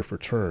of rudder for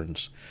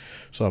turns.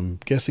 So I'm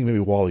guessing maybe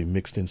Wally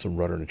mixed in some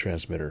rudder in the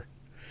transmitter.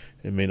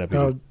 It may not be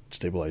the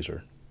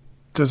stabilizer.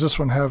 Does this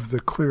one have the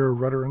clear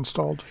rudder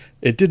installed?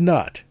 It did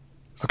not.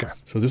 Okay.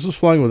 So this was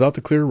flying without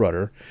the clear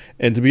rudder.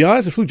 And to be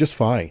honest, it flew just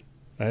fine.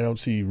 I don't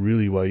see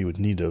really why you would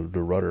need the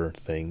rudder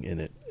thing in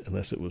it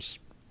unless it was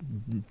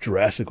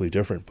drastically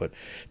different. But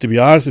to be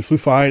honest, it flew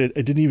fine. It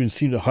didn't even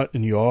seem to hunt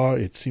and yaw.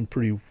 It seemed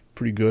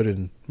pretty good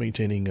in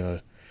maintaining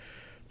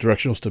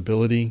directional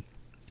stability.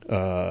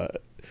 I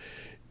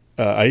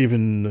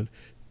even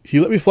he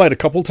let me fly it a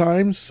couple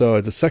times. So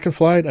at the second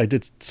flight, I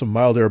did some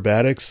mild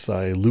aerobatics.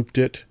 I looped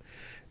it,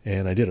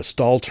 and I did a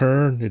stall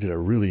turn. It did a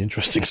really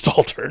interesting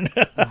stall turn.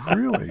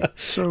 Really?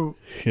 So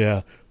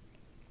yeah.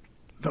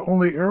 The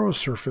only aero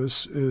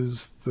surface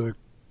is the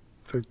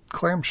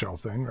clamshell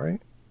thing,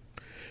 right?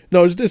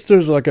 No,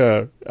 there's like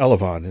a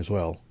elevon as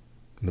well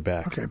in the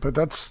back. Okay, but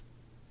that's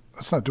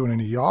not doing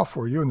any yaw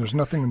for you, and there's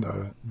nothing in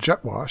the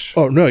jet wash.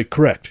 Oh no,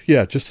 correct.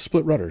 Yeah, just the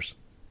split rudders.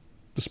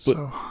 The split.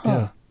 So,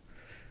 Yeah,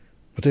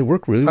 but they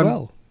work really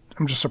well.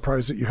 I'm just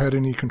surprised that you had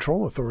any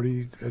control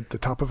authority at the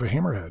top of a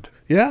hammerhead.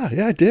 Yeah,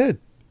 I did.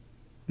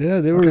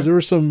 Yeah, there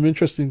were some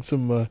interesting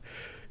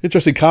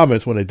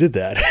comments when I did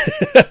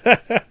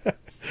that.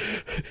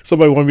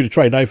 Somebody wanted me to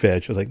try knife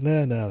edge. I was like,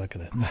 nah, not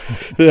gonna.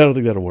 I don't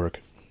think that'll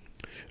work.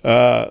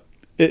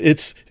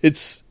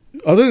 It's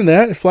other than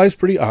that, it flies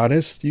pretty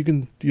honest. You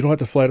don't have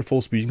to fly at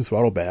full speed. You can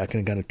throttle back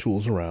and it kind of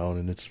tools around,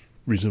 and it's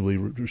reasonably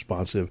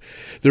responsive.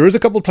 There is a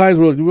couple times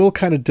where it will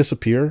kind of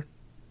disappear.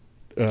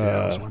 I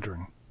was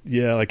wondering.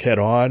 Yeah, like head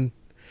on,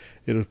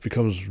 it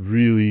becomes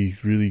really,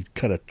 really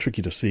kind of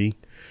tricky to see.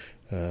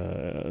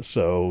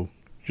 So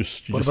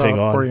just hang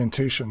on.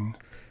 Orientation?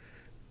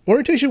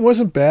 Orientation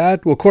wasn't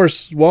bad. Well, of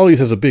course, Wally's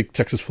has a big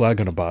Texas flag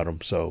on the bottom,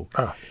 so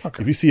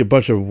okay. if you see a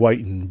bunch of white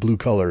and blue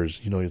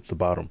colors, it's the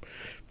bottom.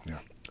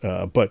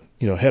 Yeah. But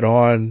head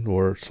on,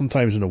 or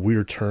sometimes in a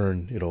weird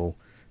turn, it'll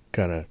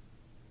kind of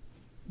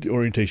the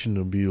orientation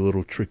will be a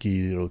little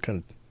tricky. It'll kind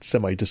of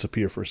semi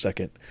disappear for a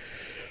second.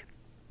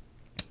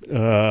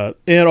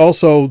 And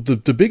also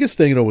the biggest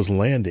thing was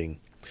landing.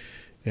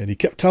 And he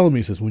kept telling me,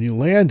 he says, when you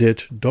land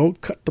it,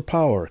 don't cut the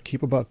power.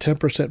 Keep about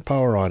 10%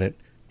 power on it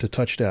to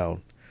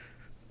touchdown.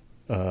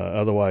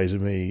 Otherwise,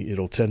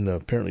 it'll tend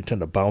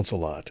to bounce a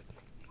lot.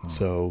 Oh.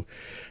 So,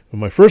 in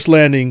my first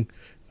landing,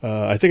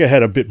 I think I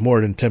had a bit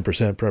more than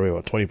 10%, probably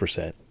about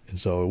 20%. And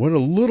so it went a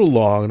little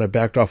long, and I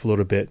backed off a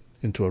little bit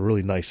into a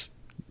really nice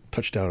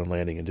touchdown and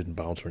landing, and didn't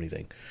bounce or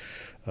anything.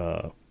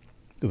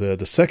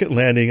 The second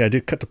landing, I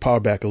did cut the power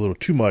back a little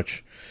too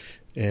much,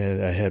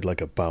 and I had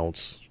like a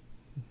bounce,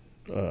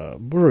 a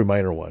very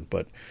minor one,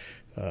 but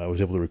I was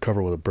able to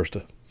recover with a burst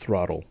of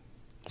throttle.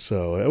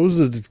 So that was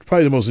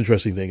probably the most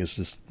interesting thing, is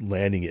just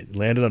landing it.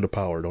 Land it under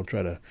power. Don't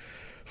try to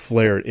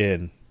flare it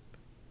in,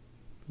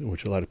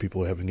 which a lot of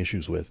people are having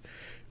issues with.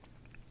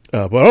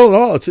 But all in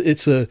all,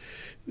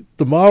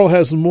 the model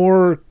has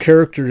more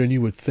character than you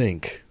would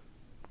think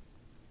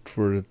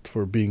for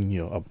being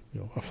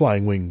a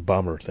flying wing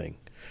bomber thing.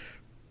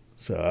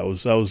 So I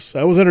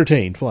was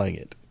entertained flying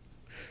it.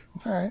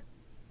 All right.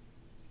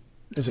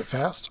 Is it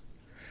fast?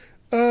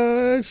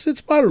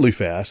 It's moderately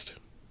fast.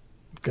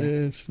 Okay.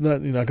 It's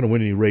not, you're not going to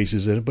win any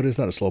races in it, but it's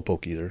not a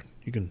slowpoke either.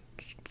 You can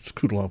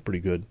scoot along pretty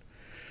good.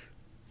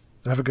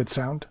 Does it have a good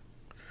sound?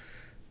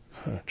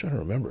 I'm trying to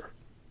remember.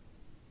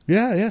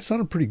 Yeah, it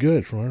sounded pretty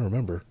good from what I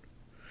remember.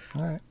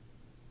 All right.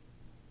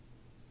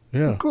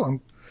 Yeah. Oh, cool.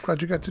 I'm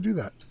glad you got to do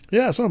that.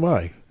 Yeah, so am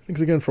I.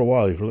 Thanks again for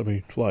Wally for letting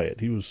me fly it.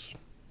 He was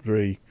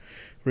very,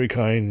 very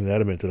kind and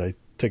adamant that I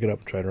take it up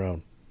and try it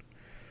around.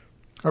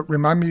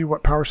 Remind me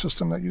what power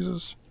system that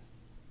uses?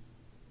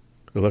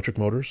 Electric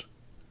motors.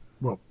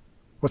 Well,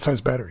 what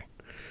size battery?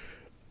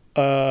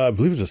 I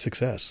believe it's a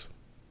 6S.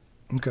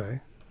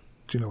 Okay.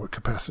 Do you know what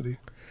capacity?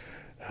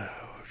 I'm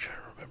trying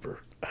to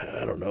remember.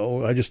 I don't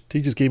know.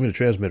 He just gave me the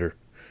transmitter.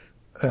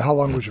 How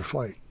long was your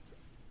flight?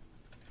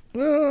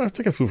 I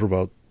think I flew for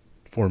about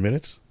 4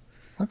 minutes.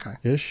 Okay.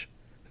 Ish.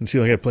 And see,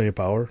 like I had plenty of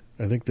power.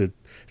 I think it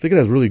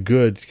has really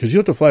good, because you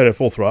don't have to fly it at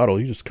full throttle.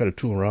 You just kind of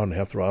tool around and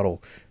half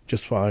throttle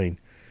just fine.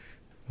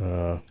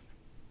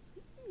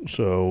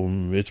 So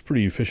it's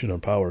pretty efficient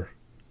on power.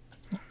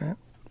 Okay.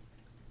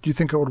 Do you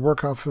think it would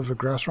work off of a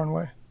grass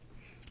runway?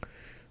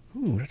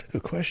 Ooh, that's a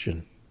good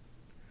question.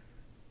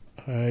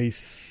 I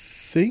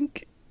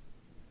think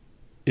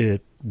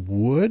it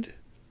would,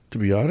 to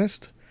be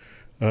honest.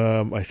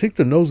 I think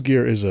the nose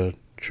gear is a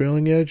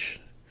trailing edge.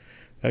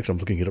 Actually, I'm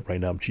looking it up right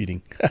now. I'm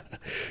cheating.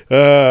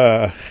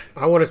 I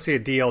want to see a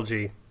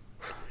DLG.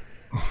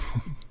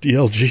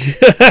 DLG?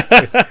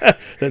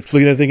 That's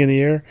flicking that thing in the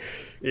air?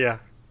 Yeah.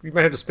 You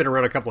might have to spin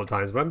around a couple of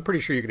times, but I'm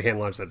pretty sure you can hand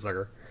launch that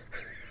sucker.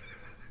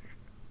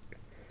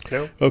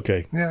 No?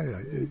 Okay.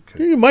 Yeah.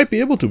 You might be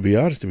able to, be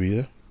honest with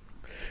you.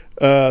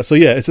 So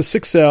yeah, it's a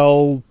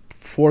 6L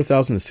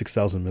 4,000 to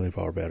 6,000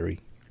 millipower battery.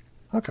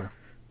 Okay.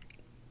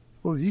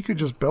 Well, you could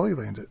just belly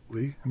land it,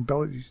 Lee, and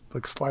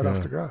slide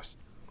off the grass.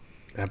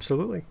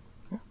 Absolutely.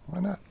 Yeah,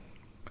 why not?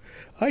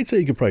 I'd say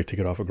you could probably take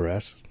it off of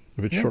grass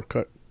if it's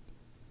shortcut.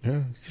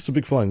 Yeah, it's just a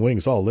big flying wing.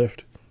 It's all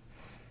lift.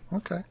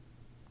 Okay.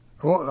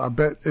 Well, I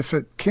bet if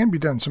it can be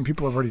done, some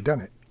people have already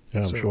done it.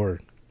 Yeah, I'm sure.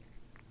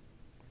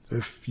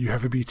 If you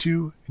have a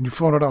B-2 and you've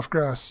flown it off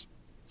grass,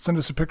 send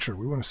us a picture.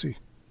 We want to see.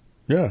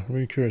 Yeah, I'm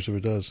really curious if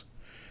it does.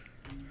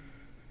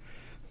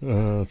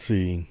 Let's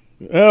see.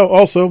 Oh,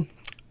 also,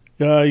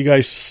 you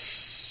guys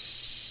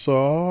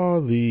saw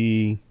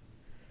the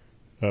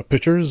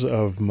pictures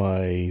of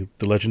the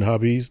Legend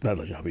Hobbies, not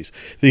Legend Hobbies.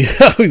 He's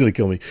gonna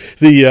kill me.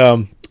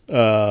 The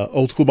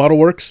Old School Model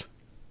Works.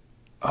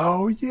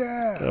 Oh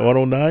yeah.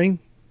 109.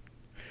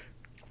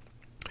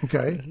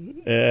 Okay.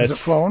 Is it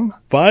flown?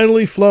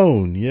 Finally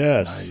flown,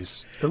 yes.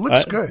 Nice. It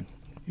looks good.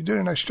 You did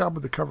a nice job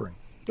with the covering.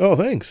 Oh,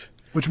 thanks.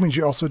 Which means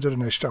you also did a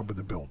nice job with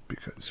the build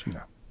because,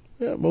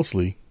 Yeah,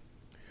 mostly.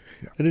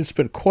 Yeah. I didn't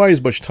spend quite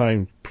as much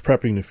time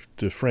prepping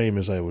the frame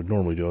as I would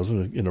normally do. I was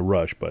in a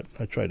rush, but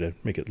I tried to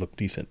make it look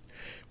decent.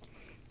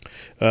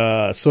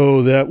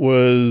 So that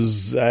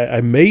was...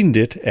 I maidened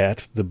it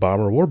at the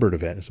Bomber Warbird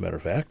event, as a matter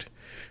of fact.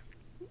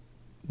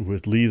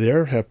 With Lee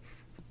there,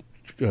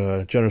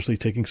 generously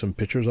taking some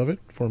pictures of it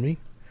for me.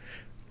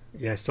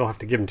 Yeah, I still have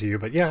to give them to you,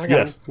 but yeah, I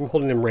got them. I'm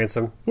holding them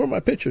ransom. Where are my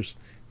pictures?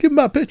 Give me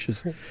my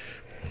pictures.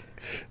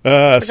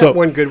 I got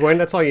one good one.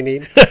 That's all you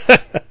need.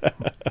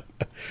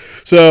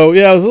 So,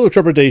 yeah, it was a little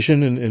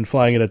trepidation in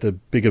flying it at the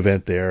big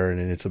event there,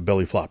 and it's a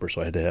belly flopper,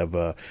 so I had to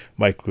have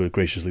Mike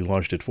graciously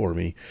launched it for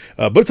me.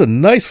 But it's a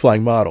nice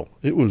flying model.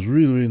 It was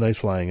really, really nice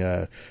flying.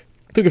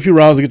 Took a few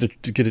rounds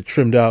to get it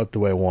trimmed out the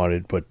way I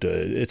wanted, but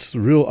it's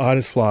real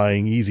honest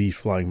flying, easy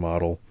flying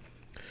model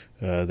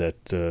that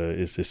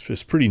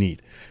is pretty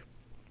neat.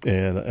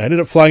 And I ended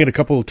up flying it a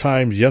couple of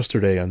times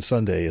yesterday on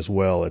Sunday as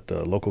well at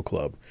the local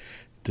club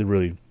to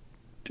really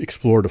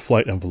explore the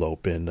flight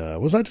envelope, and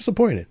was not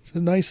disappointed. It's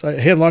nice. I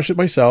hand launched it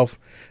myself.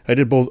 I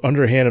did both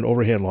underhand and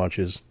overhand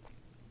launches.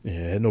 Yeah,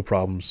 I had no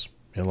problems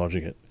hand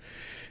launching it,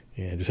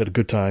 and just had a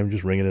good time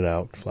just ringing it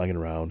out, flying it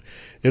around.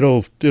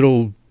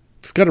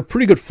 It's got a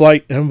pretty good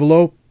flight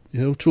envelope.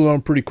 It'll tool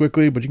on pretty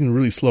quickly, but you can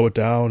really slow it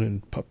down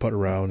and putt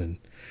around, and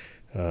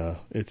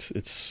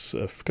it's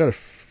got a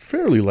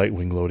fairly light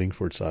wing loading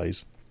for its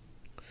size.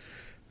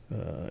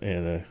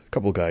 And a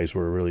couple of guys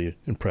were really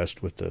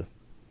impressed with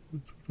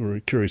were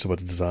curious about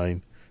the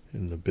design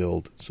and the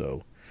build.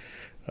 So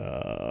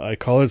I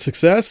call it a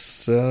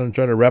success. I'm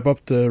trying to wrap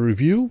up the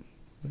review,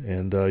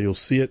 and you'll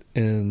see it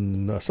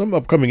in some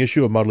upcoming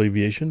issue of Model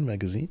Aviation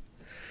magazine.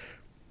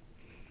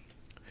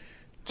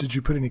 Did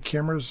you put any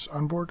cameras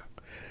on board?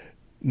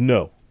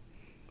 No.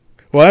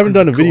 Well, I haven't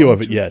done a video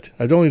of it yet.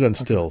 I've only done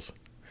stills.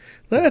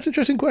 Okay. That's an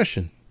interesting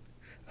question.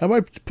 I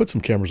might put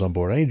some cameras on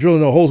board. I ain't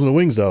drilling no holes in the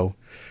wings, though.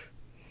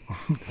 I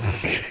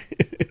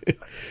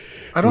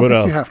don't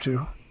think you have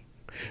to.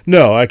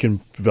 No, I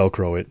can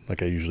Velcro it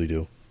like I usually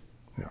do.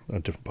 Yeah.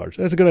 On different parts.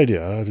 That's a good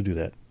idea. I'll have to do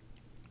that.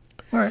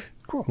 All right,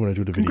 cool. When I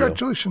do the video.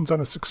 Congratulations on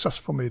a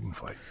successful maiden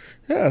flight.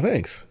 Yeah,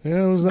 thanks.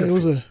 Yeah,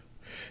 it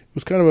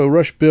was kind of a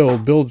rush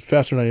build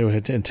faster than I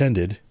had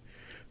intended,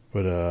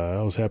 but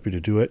I was happy to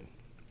do it.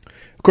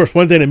 Of course,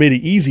 one thing that made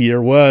it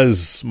easier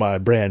was my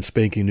brand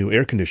spanking new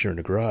air conditioner in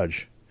the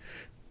garage.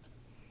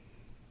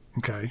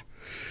 Okay.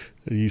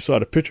 You saw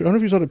the picture. I don't know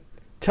if you saw the...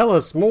 Tell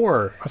us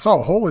more. I saw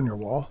a hole in your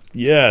wall.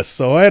 Yes,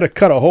 so I had to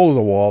cut a hole in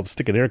the wall to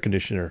stick an air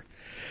conditioner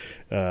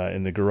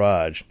in the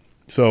garage.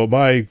 So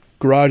my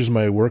garage is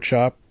my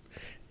workshop.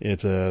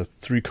 It's a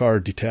 3-car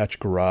detached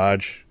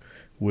garage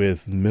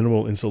with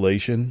minimal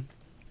insulation.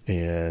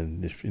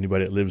 And if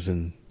anybody that lives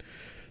in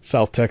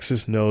South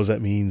Texas knows,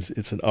 that means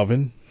it's an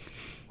oven.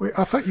 Wait,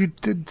 I thought you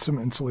did some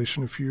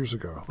insulation a few years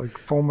ago, like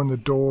foam in the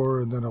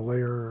door and then a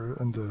layer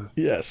and the...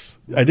 Yes,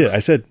 I did. I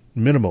said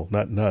minimal,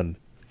 not none.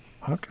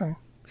 Okay.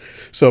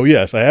 So,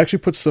 yes, I actually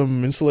put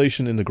some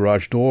insulation in the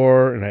garage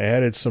door, and I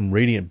added some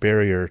radiant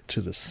barrier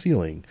to the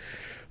ceiling.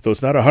 So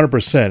it's not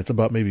 100%. It's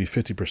about maybe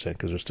 50%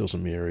 because there's still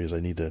some areas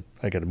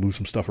I got to move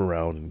some stuff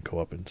around and go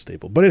up and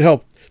staple. But it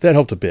helped. That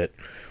helped a bit.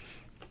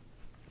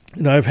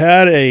 Now, I've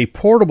had a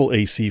portable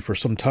AC for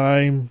some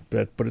time,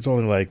 but it's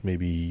only like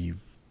maybe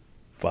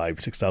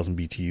 6,000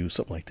 BTU,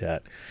 something like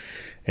that.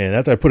 And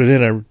after I put it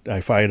in, I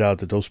find out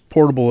that those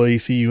portable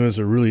AC units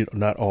are really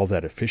not all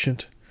that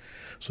efficient.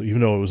 So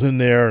even though it was in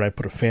there and I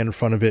put a fan in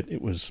front of it,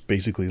 it was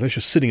basically, unless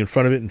you're sitting in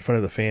front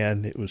of the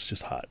fan, it was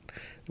just hot.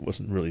 It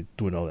wasn't really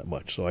doing all that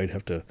much. So I'd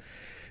have to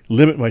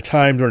limit my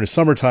time during the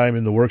summertime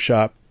in the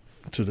workshop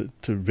to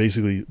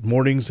basically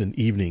mornings and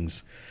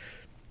evenings.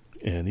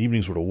 And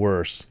evenings were the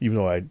worst, even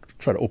though I'd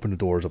try to open the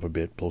doors up a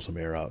bit, blow some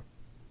air out.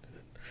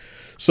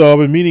 So I've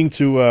been meaning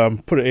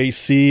to put an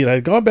AC, and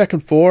I'd gone back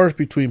and forth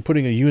between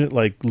putting a unit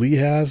like Lee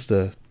has,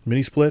 the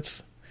mini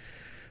splits,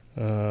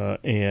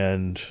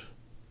 and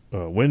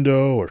a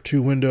window or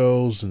 2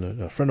 windows.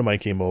 And a friend of mine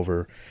came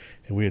over,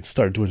 and we had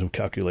started doing some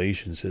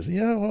calculations. He says,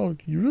 yeah, well,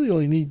 you really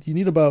only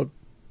need about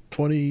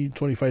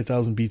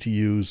 25,000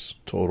 BTUs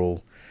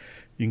total.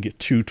 You can get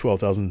 2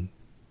 12,000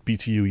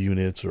 BTU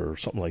units or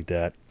something like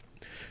that.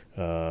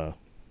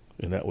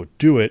 And that would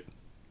do it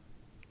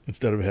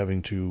instead of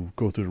having to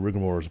go through the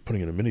rigmaroles of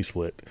putting in a mini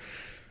split.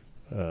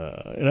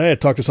 And I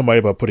had talked to somebody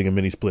about putting a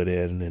mini split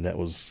in, and that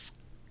was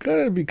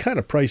going to be kind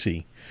of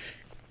pricey.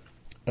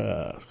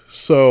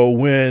 So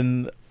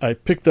when I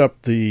picked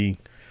up the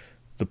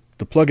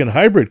plug-in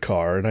hybrid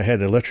car, and I had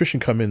an electrician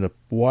come in to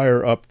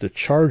wire up the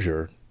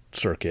charger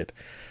circuit,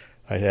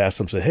 I asked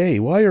him, said, hey,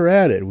 while you're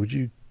at it,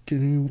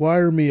 can you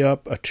wire me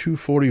up a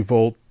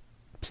 240-volt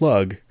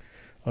plug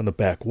on the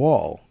back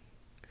wall?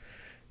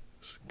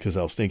 Because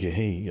I was thinking,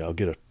 hey, I'll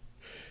get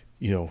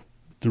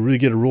to really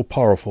get a real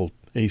powerful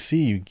AC,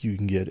 you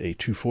can get a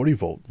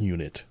 240-volt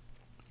unit.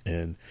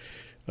 And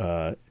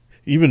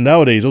even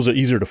nowadays, those are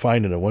easier to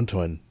find than a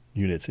 1-ton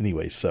units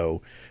anyway.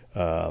 So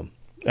I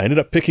ended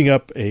up picking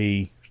up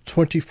a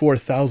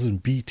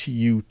 24,000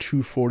 BTU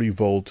 240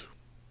 volt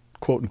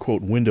quote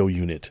unquote window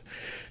unit.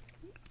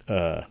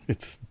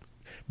 It's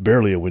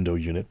barely a window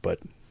unit, but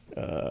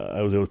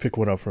I was able to pick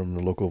one up from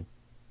the local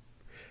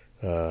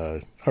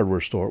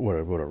hardware store,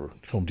 whatever,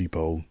 Home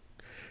Depot,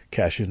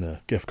 cash in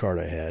a gift card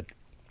I had.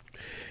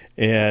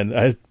 And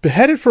I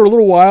had it for a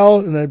little while,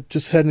 and I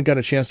just hadn't got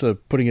a chance to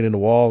putting it in the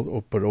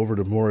wall. But over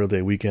the Memorial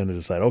Day weekend, I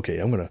decided, okay,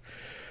 I'm going to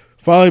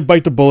finally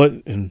bite the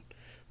bullet and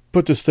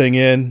put this thing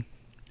in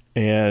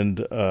and,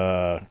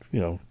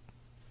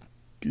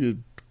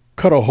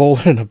 cut a hole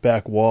in the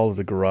back wall of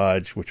the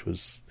garage, which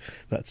was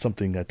not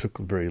something I took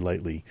very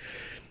lightly.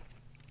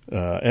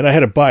 And I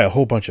had to buy a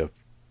whole bunch of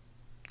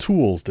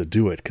tools to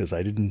do it because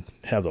I didn't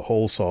have the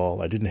hole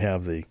saw. I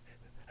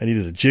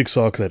needed a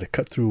jigsaw because I had to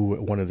cut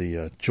through one of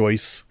the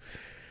joists.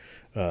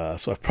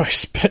 So I probably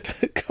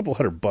spent a couple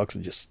 $100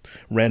 on just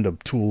random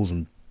tools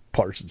and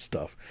parts and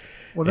stuff.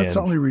 Well, that's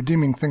the only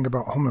redeeming thing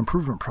about home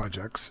improvement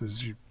projects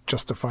is you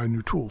justify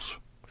new tools.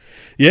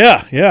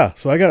 Yeah.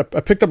 So I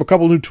picked up a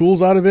couple new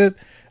tools out of it.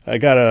 I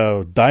got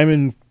a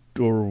diamond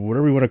or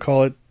whatever you want to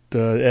call it,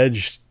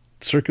 edge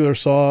circular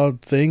saw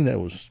thing that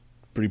was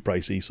pretty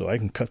pricey. So I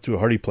can cut through a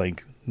hardy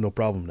plank, no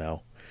problem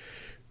now.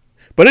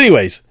 But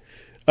anyways,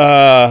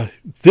 I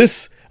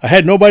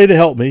had nobody to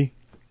help me,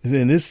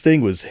 and this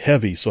thing was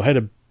heavy, so I had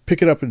to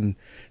pick it up in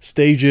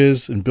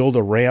stages and build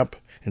a ramp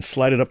and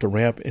slide it up the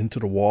ramp into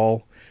the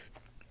wall.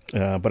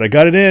 But I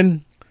got it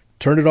in,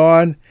 turned it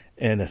on,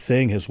 and the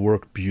thing has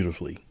worked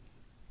beautifully.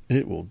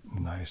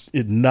 Nice.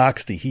 It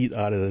knocks the heat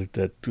out of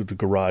the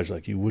garage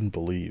like you wouldn't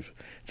believe.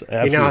 It's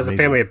absolutely he now has amazing.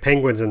 a family of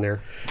penguins in there.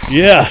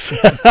 Yes.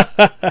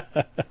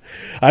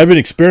 I've been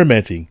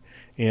experimenting,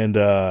 and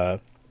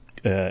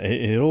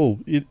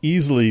it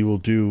easily will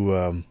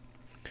do.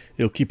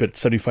 It'll keep it at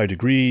 75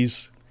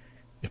 degrees.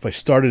 If I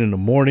start it in the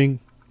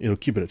morning, it'll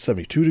keep it at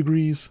 72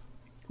 degrees.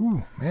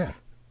 Ooh, man.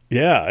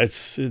 Yeah,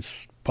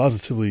 it's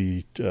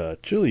positively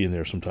chilly in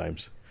there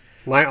sometimes.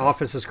 My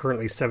office is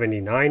currently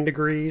 79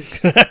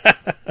 degrees.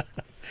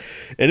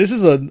 And this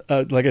is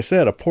like I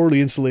said, a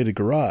poorly insulated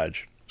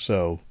garage.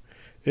 So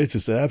it's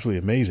just absolutely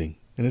amazing.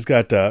 And it's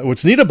got,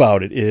 what's neat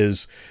about it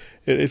is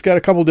it's got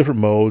a couple different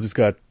modes. It's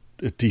got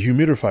a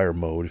dehumidifier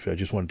mode if I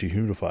just want to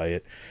dehumidify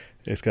it.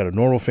 It's got a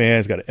normal fan,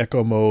 it's got an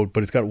echo mode,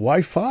 but it's got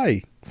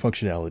Wi-Fi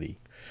functionality.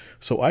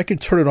 So I can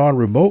turn it on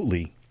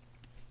remotely.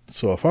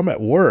 So if I'm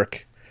at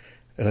work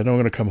and I know I'm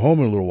going to come home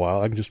in a little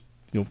while, I can just,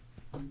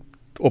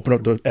 open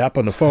up the app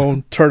on the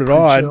phone, turn it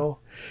on.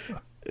 Chill.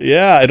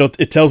 Yeah,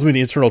 it tells me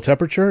the internal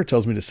temperature, it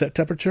tells me the set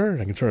temperature,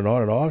 and I can turn it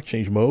on and off,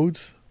 change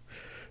modes.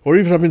 Or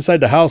even if I'm inside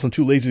the house, I'm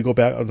too lazy to go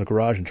back in the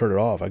garage and turn it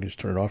off. I can just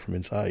turn it off from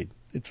inside.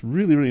 It's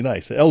really, really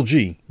nice. The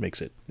LG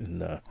makes it.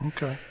 And,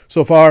 okay.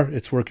 So far,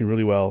 it's working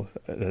really well.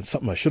 That's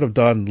something I should have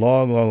done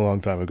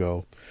long time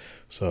ago.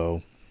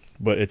 So,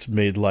 but it's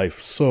made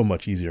life so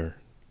much easier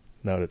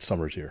now that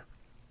summer's here.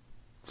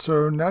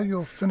 So now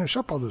you'll finish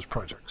up all those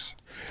projects.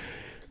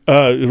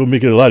 It'll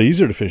make it a lot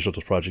easier to finish up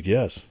this project,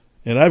 yes.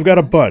 And I've got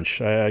a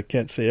bunch. I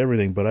can't say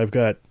everything, but I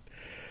got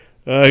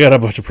a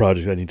bunch of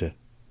projects I need to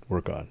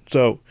work on.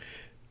 So,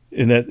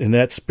 in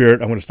that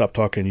spirit, I'm going to stop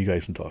talking. You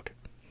guys can talk.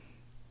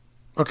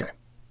 Okay.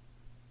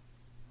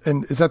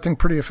 And is that thing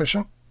pretty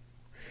efficient?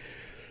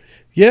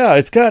 Yeah,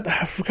 it's got,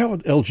 I forgot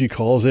what LG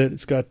calls it.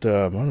 It's got,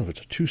 I don't know if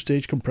it's a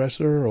 2-stage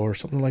compressor or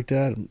something like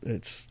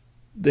that.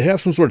 They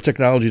have some sort of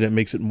technology that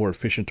makes it more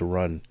efficient to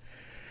run.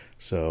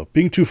 So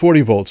being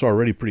 240 volts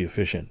already pretty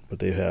efficient, but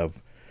they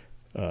have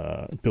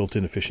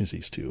built-in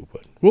efficiencies too.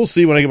 But we'll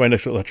see when I get my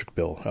next electric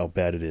bill how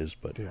bad it is.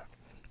 But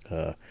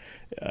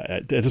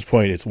at this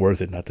point, it's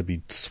worth it not to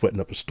be sweating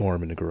up a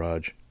storm in the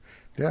garage.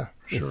 Yeah,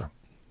 sure.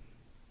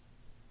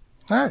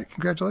 All right,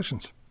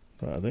 congratulations.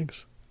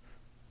 Thanks.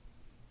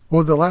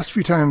 Well, the last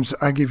few times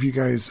I gave you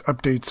guys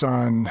updates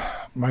on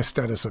my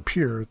status up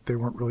here, they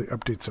weren't really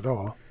updates at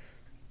all.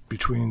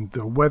 Between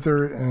the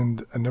weather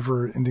and a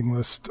never-ending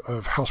list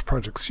of house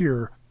projects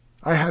here,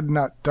 I had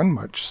not done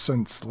much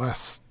since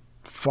last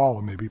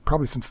fall,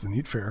 probably since the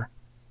NEAT Fair.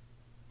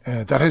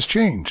 And that has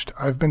changed.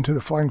 I've been to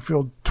the flying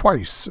field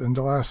twice in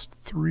the last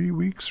 3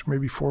 weeks,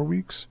 maybe 4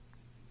 weeks.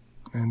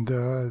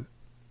 And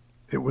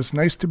it was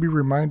nice to be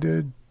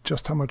reminded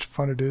just how much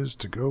fun it is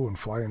to go and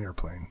fly an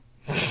airplane.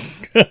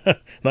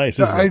 Nice.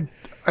 I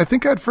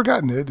think I'd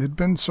forgotten it. It had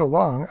been so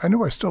long. I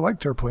knew I still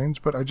liked airplanes,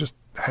 but I just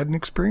hadn't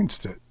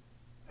experienced it.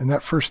 And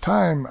that first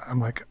time, I'm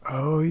like,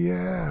 oh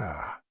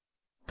yeah,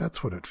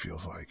 that's what it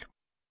feels like.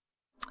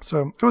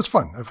 So it was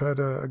fun. I've had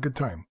a good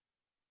time.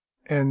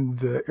 And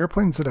the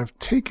airplanes that I've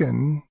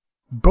taken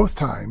both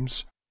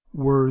times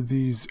were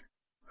these,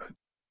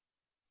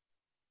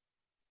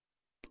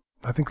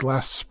 I think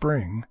last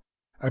spring,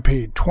 I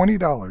paid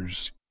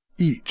 $20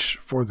 each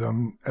for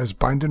them as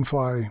bind and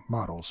fly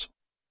models.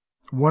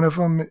 One of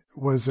them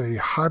was a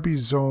Hobby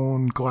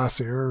Zone Glass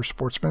Air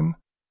Sportsman,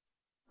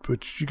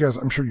 which you guys,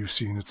 I'm sure you've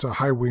seen. It's a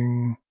high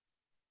wing.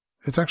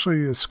 It's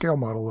actually a scale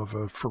model of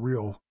a for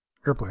real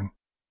airplane.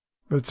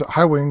 But it's a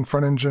high wing,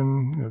 front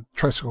engine,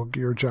 tricycle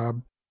gear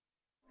job.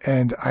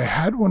 And I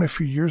had one a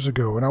few years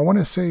ago, and I want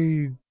to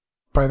say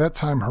by that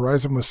time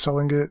Horizon was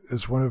selling it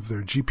as one of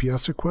their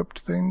GPS-equipped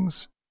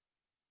things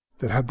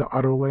that had the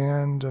auto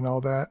land and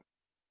all that.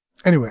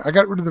 Anyway, I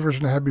got rid of the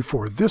version I had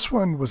before. This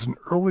one was an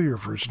earlier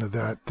version of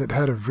that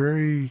had a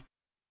very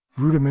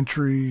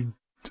rudimentary,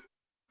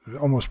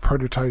 almost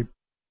prototype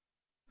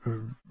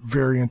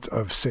variant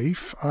of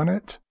safe on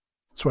it.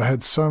 So I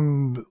had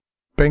some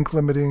bank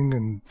limiting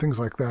and things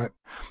like that.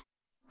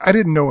 I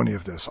didn't know any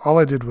of this. All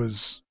I did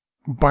was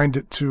bind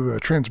it to a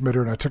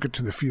transmitter, and I took it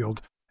to the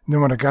field. And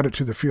then when I got it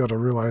to the field, I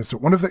realized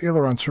that one of the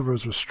aileron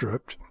servos was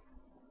stripped,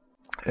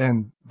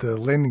 and the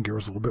landing gear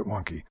was a little bit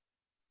wonky.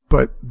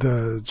 But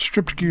the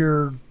stripped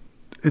gear,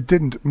 it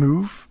didn't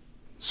move.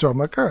 So I'm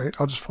like, all right,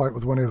 I'll just fly it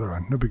with one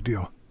aileron. No big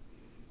deal.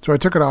 So I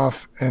took it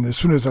off, and as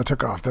soon as I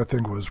took off, that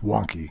thing was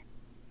wonky.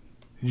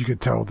 You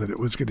could tell that it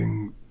was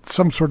getting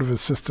some sort of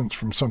assistance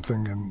from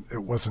something, and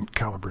it wasn't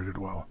calibrated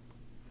well.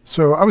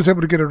 So I was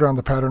able to get it around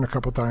the pattern a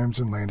couple times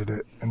and landed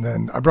it. And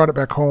then I brought it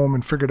back home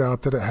and figured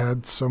out that it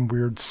had some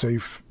weird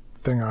safe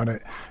thing on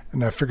it.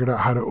 And I figured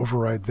out how to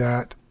override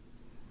that.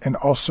 And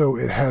also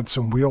it had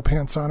some wheel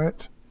pants on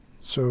it.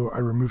 So I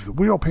removed the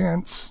wheel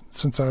pants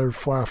since I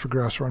fly off a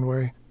grass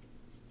runway.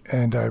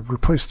 And I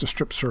replaced the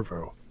strip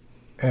servo.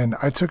 And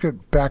I took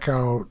it back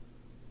out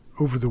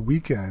over the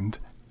weekend.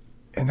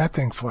 And that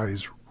thing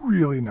flies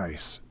really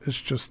nice.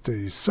 It's just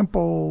a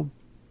simple,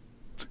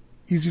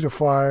 easy to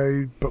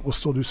fly, but we'll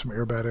still do some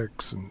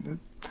aerobatics, and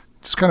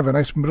just kind of a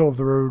nice middle of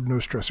the road, no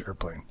stress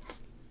airplane.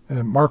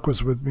 And Mark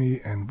was with me,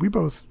 and we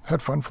both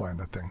had fun flying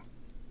that thing.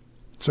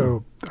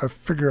 So I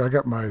figure I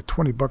got my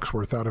 $20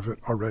 worth out of it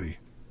already.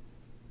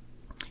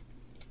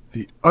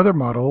 The other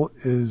model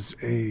is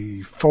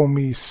a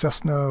foamy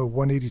Cessna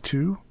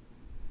 182,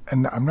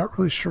 and I'm not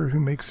really sure who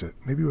makes it.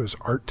 Maybe it was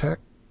Art Tech,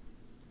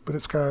 but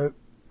it's got,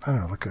 I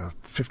don't know, like a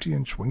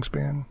 50-inch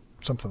wingspan,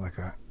 something like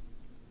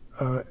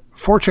that.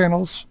 4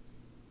 channels.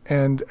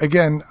 And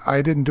again,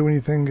 I didn't do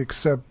anything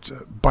except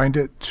bind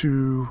it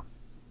to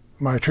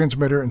my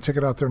transmitter and take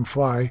it out there and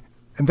fly.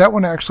 And that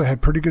one I actually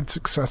had pretty good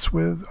success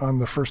with on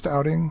the first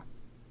outing.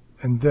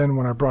 And then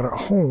when I brought it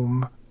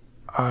home,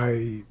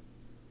 I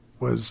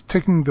was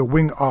taking the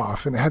wing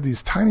off, and it had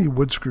these tiny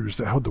wood screws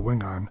that held the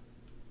wing on.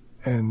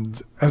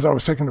 And as I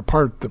was taking it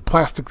apart, the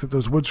plastic that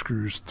those wood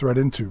screws thread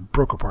into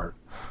broke apart.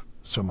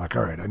 So I'm like,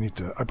 all right, I need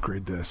to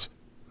upgrade this.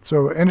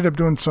 So I ended up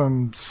doing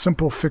some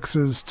simple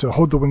fixes to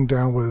hold the wing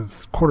down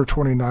with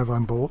 1/4-20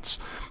 nylon bolts.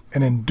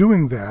 And in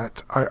doing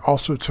that, I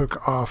also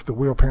took off the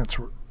wheel pants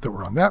that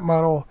were on that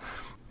model.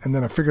 And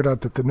then I figured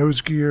out that the nose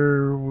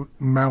gear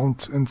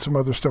mount and some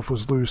other stuff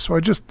was loose. So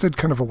I just did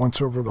kind of a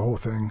once-over of the whole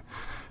thing,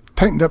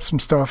 tightened up some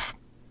stuff,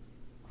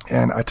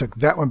 and I took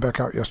that one back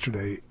out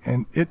yesterday,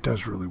 and it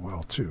does really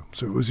well too.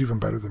 So it was even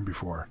better than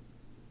before.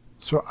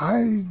 So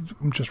I'm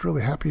just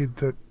really happy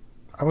that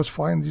I was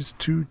flying these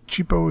 2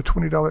 cheapo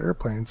 $20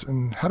 airplanes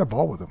and had a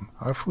ball with them.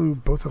 I flew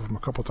both of them a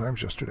couple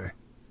times yesterday.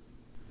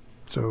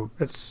 So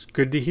that's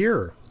good to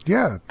hear.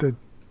 Yeah, the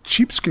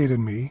cheapskate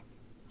in me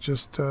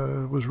just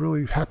was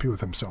really happy with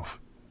himself.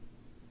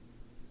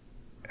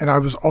 And I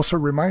was also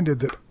reminded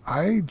that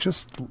I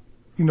just,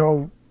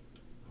 you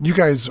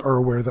guys are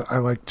aware that I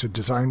like to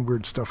design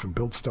weird stuff and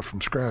build stuff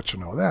from scratch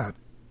and all that.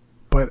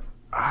 But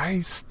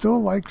I still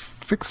like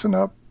fixing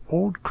up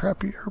old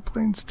crappy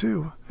airplanes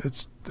too.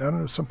 It's, I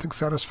don't know, something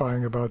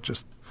satisfying about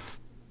just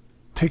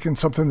taking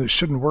something that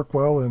shouldn't work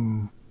well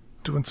and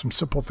doing some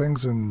simple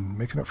things and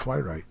making it fly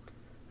right.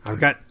 I've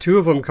got 2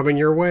 of them coming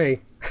your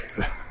way.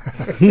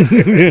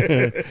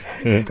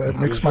 That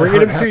makes my heart bringing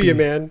them happy. to you,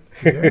 man.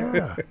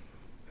 Yeah.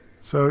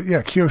 So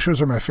yeah,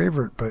 Kyosho's are my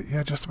favorite, but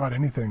yeah, just about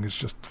anything is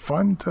just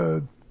fun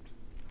to.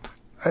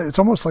 It's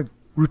almost like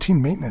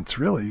routine maintenance,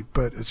 really,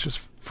 but it's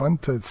just fun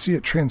to see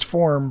it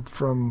transform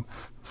from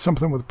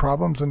something with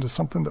problems into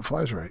something that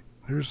flies right.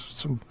 There's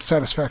some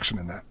satisfaction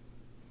in that.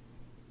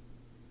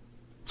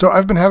 So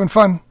I've been having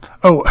fun.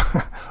 Oh,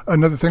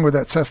 another thing with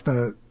that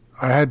Cessna,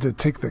 I had to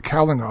take the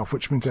cowling off,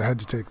 which means I had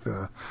to take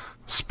the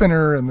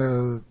spinner and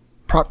the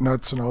prop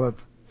nuts and all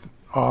that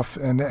off.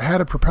 And it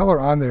had a propeller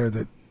on there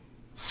that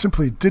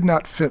simply did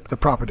not fit the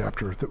prop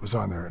adapter that was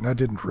on there. And I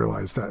didn't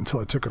realize that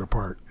until I took it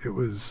apart. It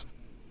was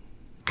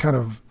kind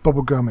of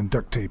bubble gum and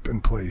duct tape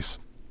in place.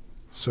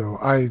 So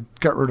I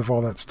got rid of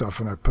all that stuff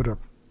and I put a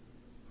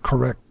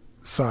correct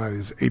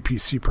size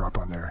APC prop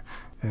on there.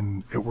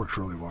 And it worked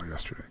really well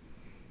yesterday.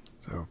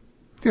 So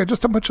yeah,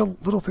 just a bunch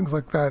of little things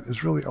like that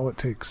is really all it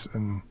takes.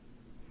 And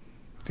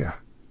yeah,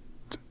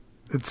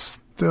 it's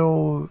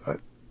still,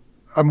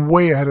 I'm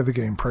way ahead of the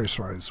game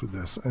price-wise with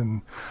this.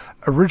 And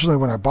originally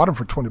when I bought them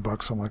for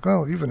 $20, I'm like,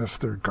 well, even if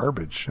they're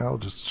garbage, I'll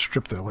just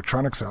strip the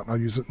electronics out and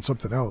I'll use it in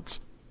something else.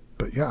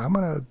 But yeah, I'm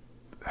going to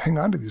hang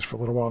on to these for a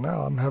little while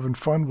now. I'm having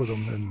fun with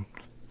them, and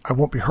I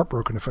won't be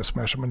heartbroken if I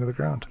smash them into the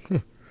ground.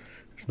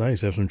 It's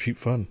nice to have some cheap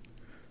fun.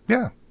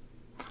 Yeah.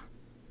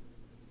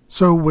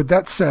 So with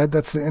that said,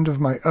 that's the end of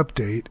my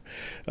update.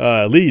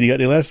 Lee, you got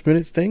any last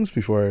minute things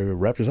before I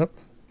wrap this up?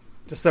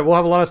 Just that we'll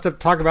have a lot of stuff to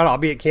talk about. I'll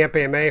be at Camp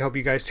AMA. Hope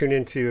you guys tune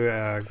into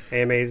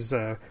AMA's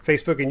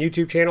Facebook and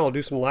YouTube channel. I'll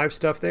do some live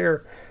stuff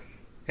there.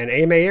 And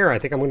AMA Air, I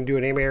think I'm going to do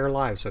an AMA Air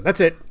live. So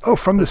that's it. Oh,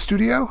 from the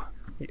studio?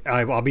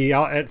 I'll be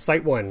out at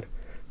Site 1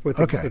 with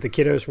the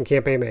kiddos from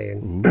Camp AMA.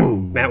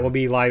 And Matt will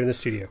be live in the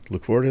studio.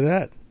 Look forward to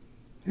that.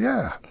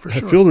 Yeah, for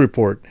sure. Field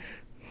report.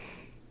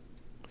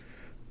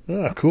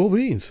 Cool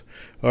beans.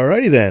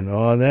 Alrighty then.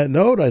 On that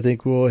note, I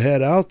think we'll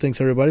head out.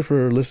 Thanks everybody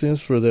for listening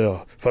for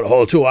the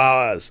whole 2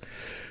 hours.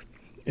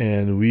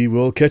 And we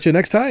will catch you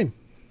next time.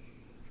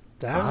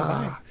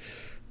 Bye.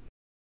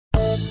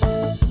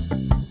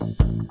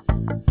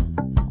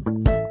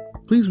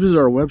 Please visit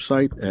our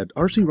website at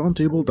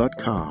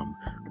rcroundtable.com,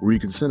 where you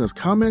can send us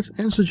comments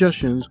and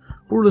suggestions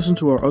or listen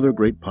to our other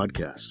great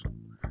podcasts,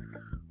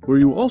 where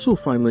you will also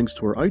find links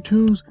to our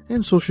iTunes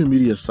and social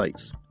media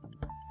sites.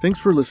 Thanks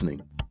for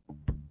listening.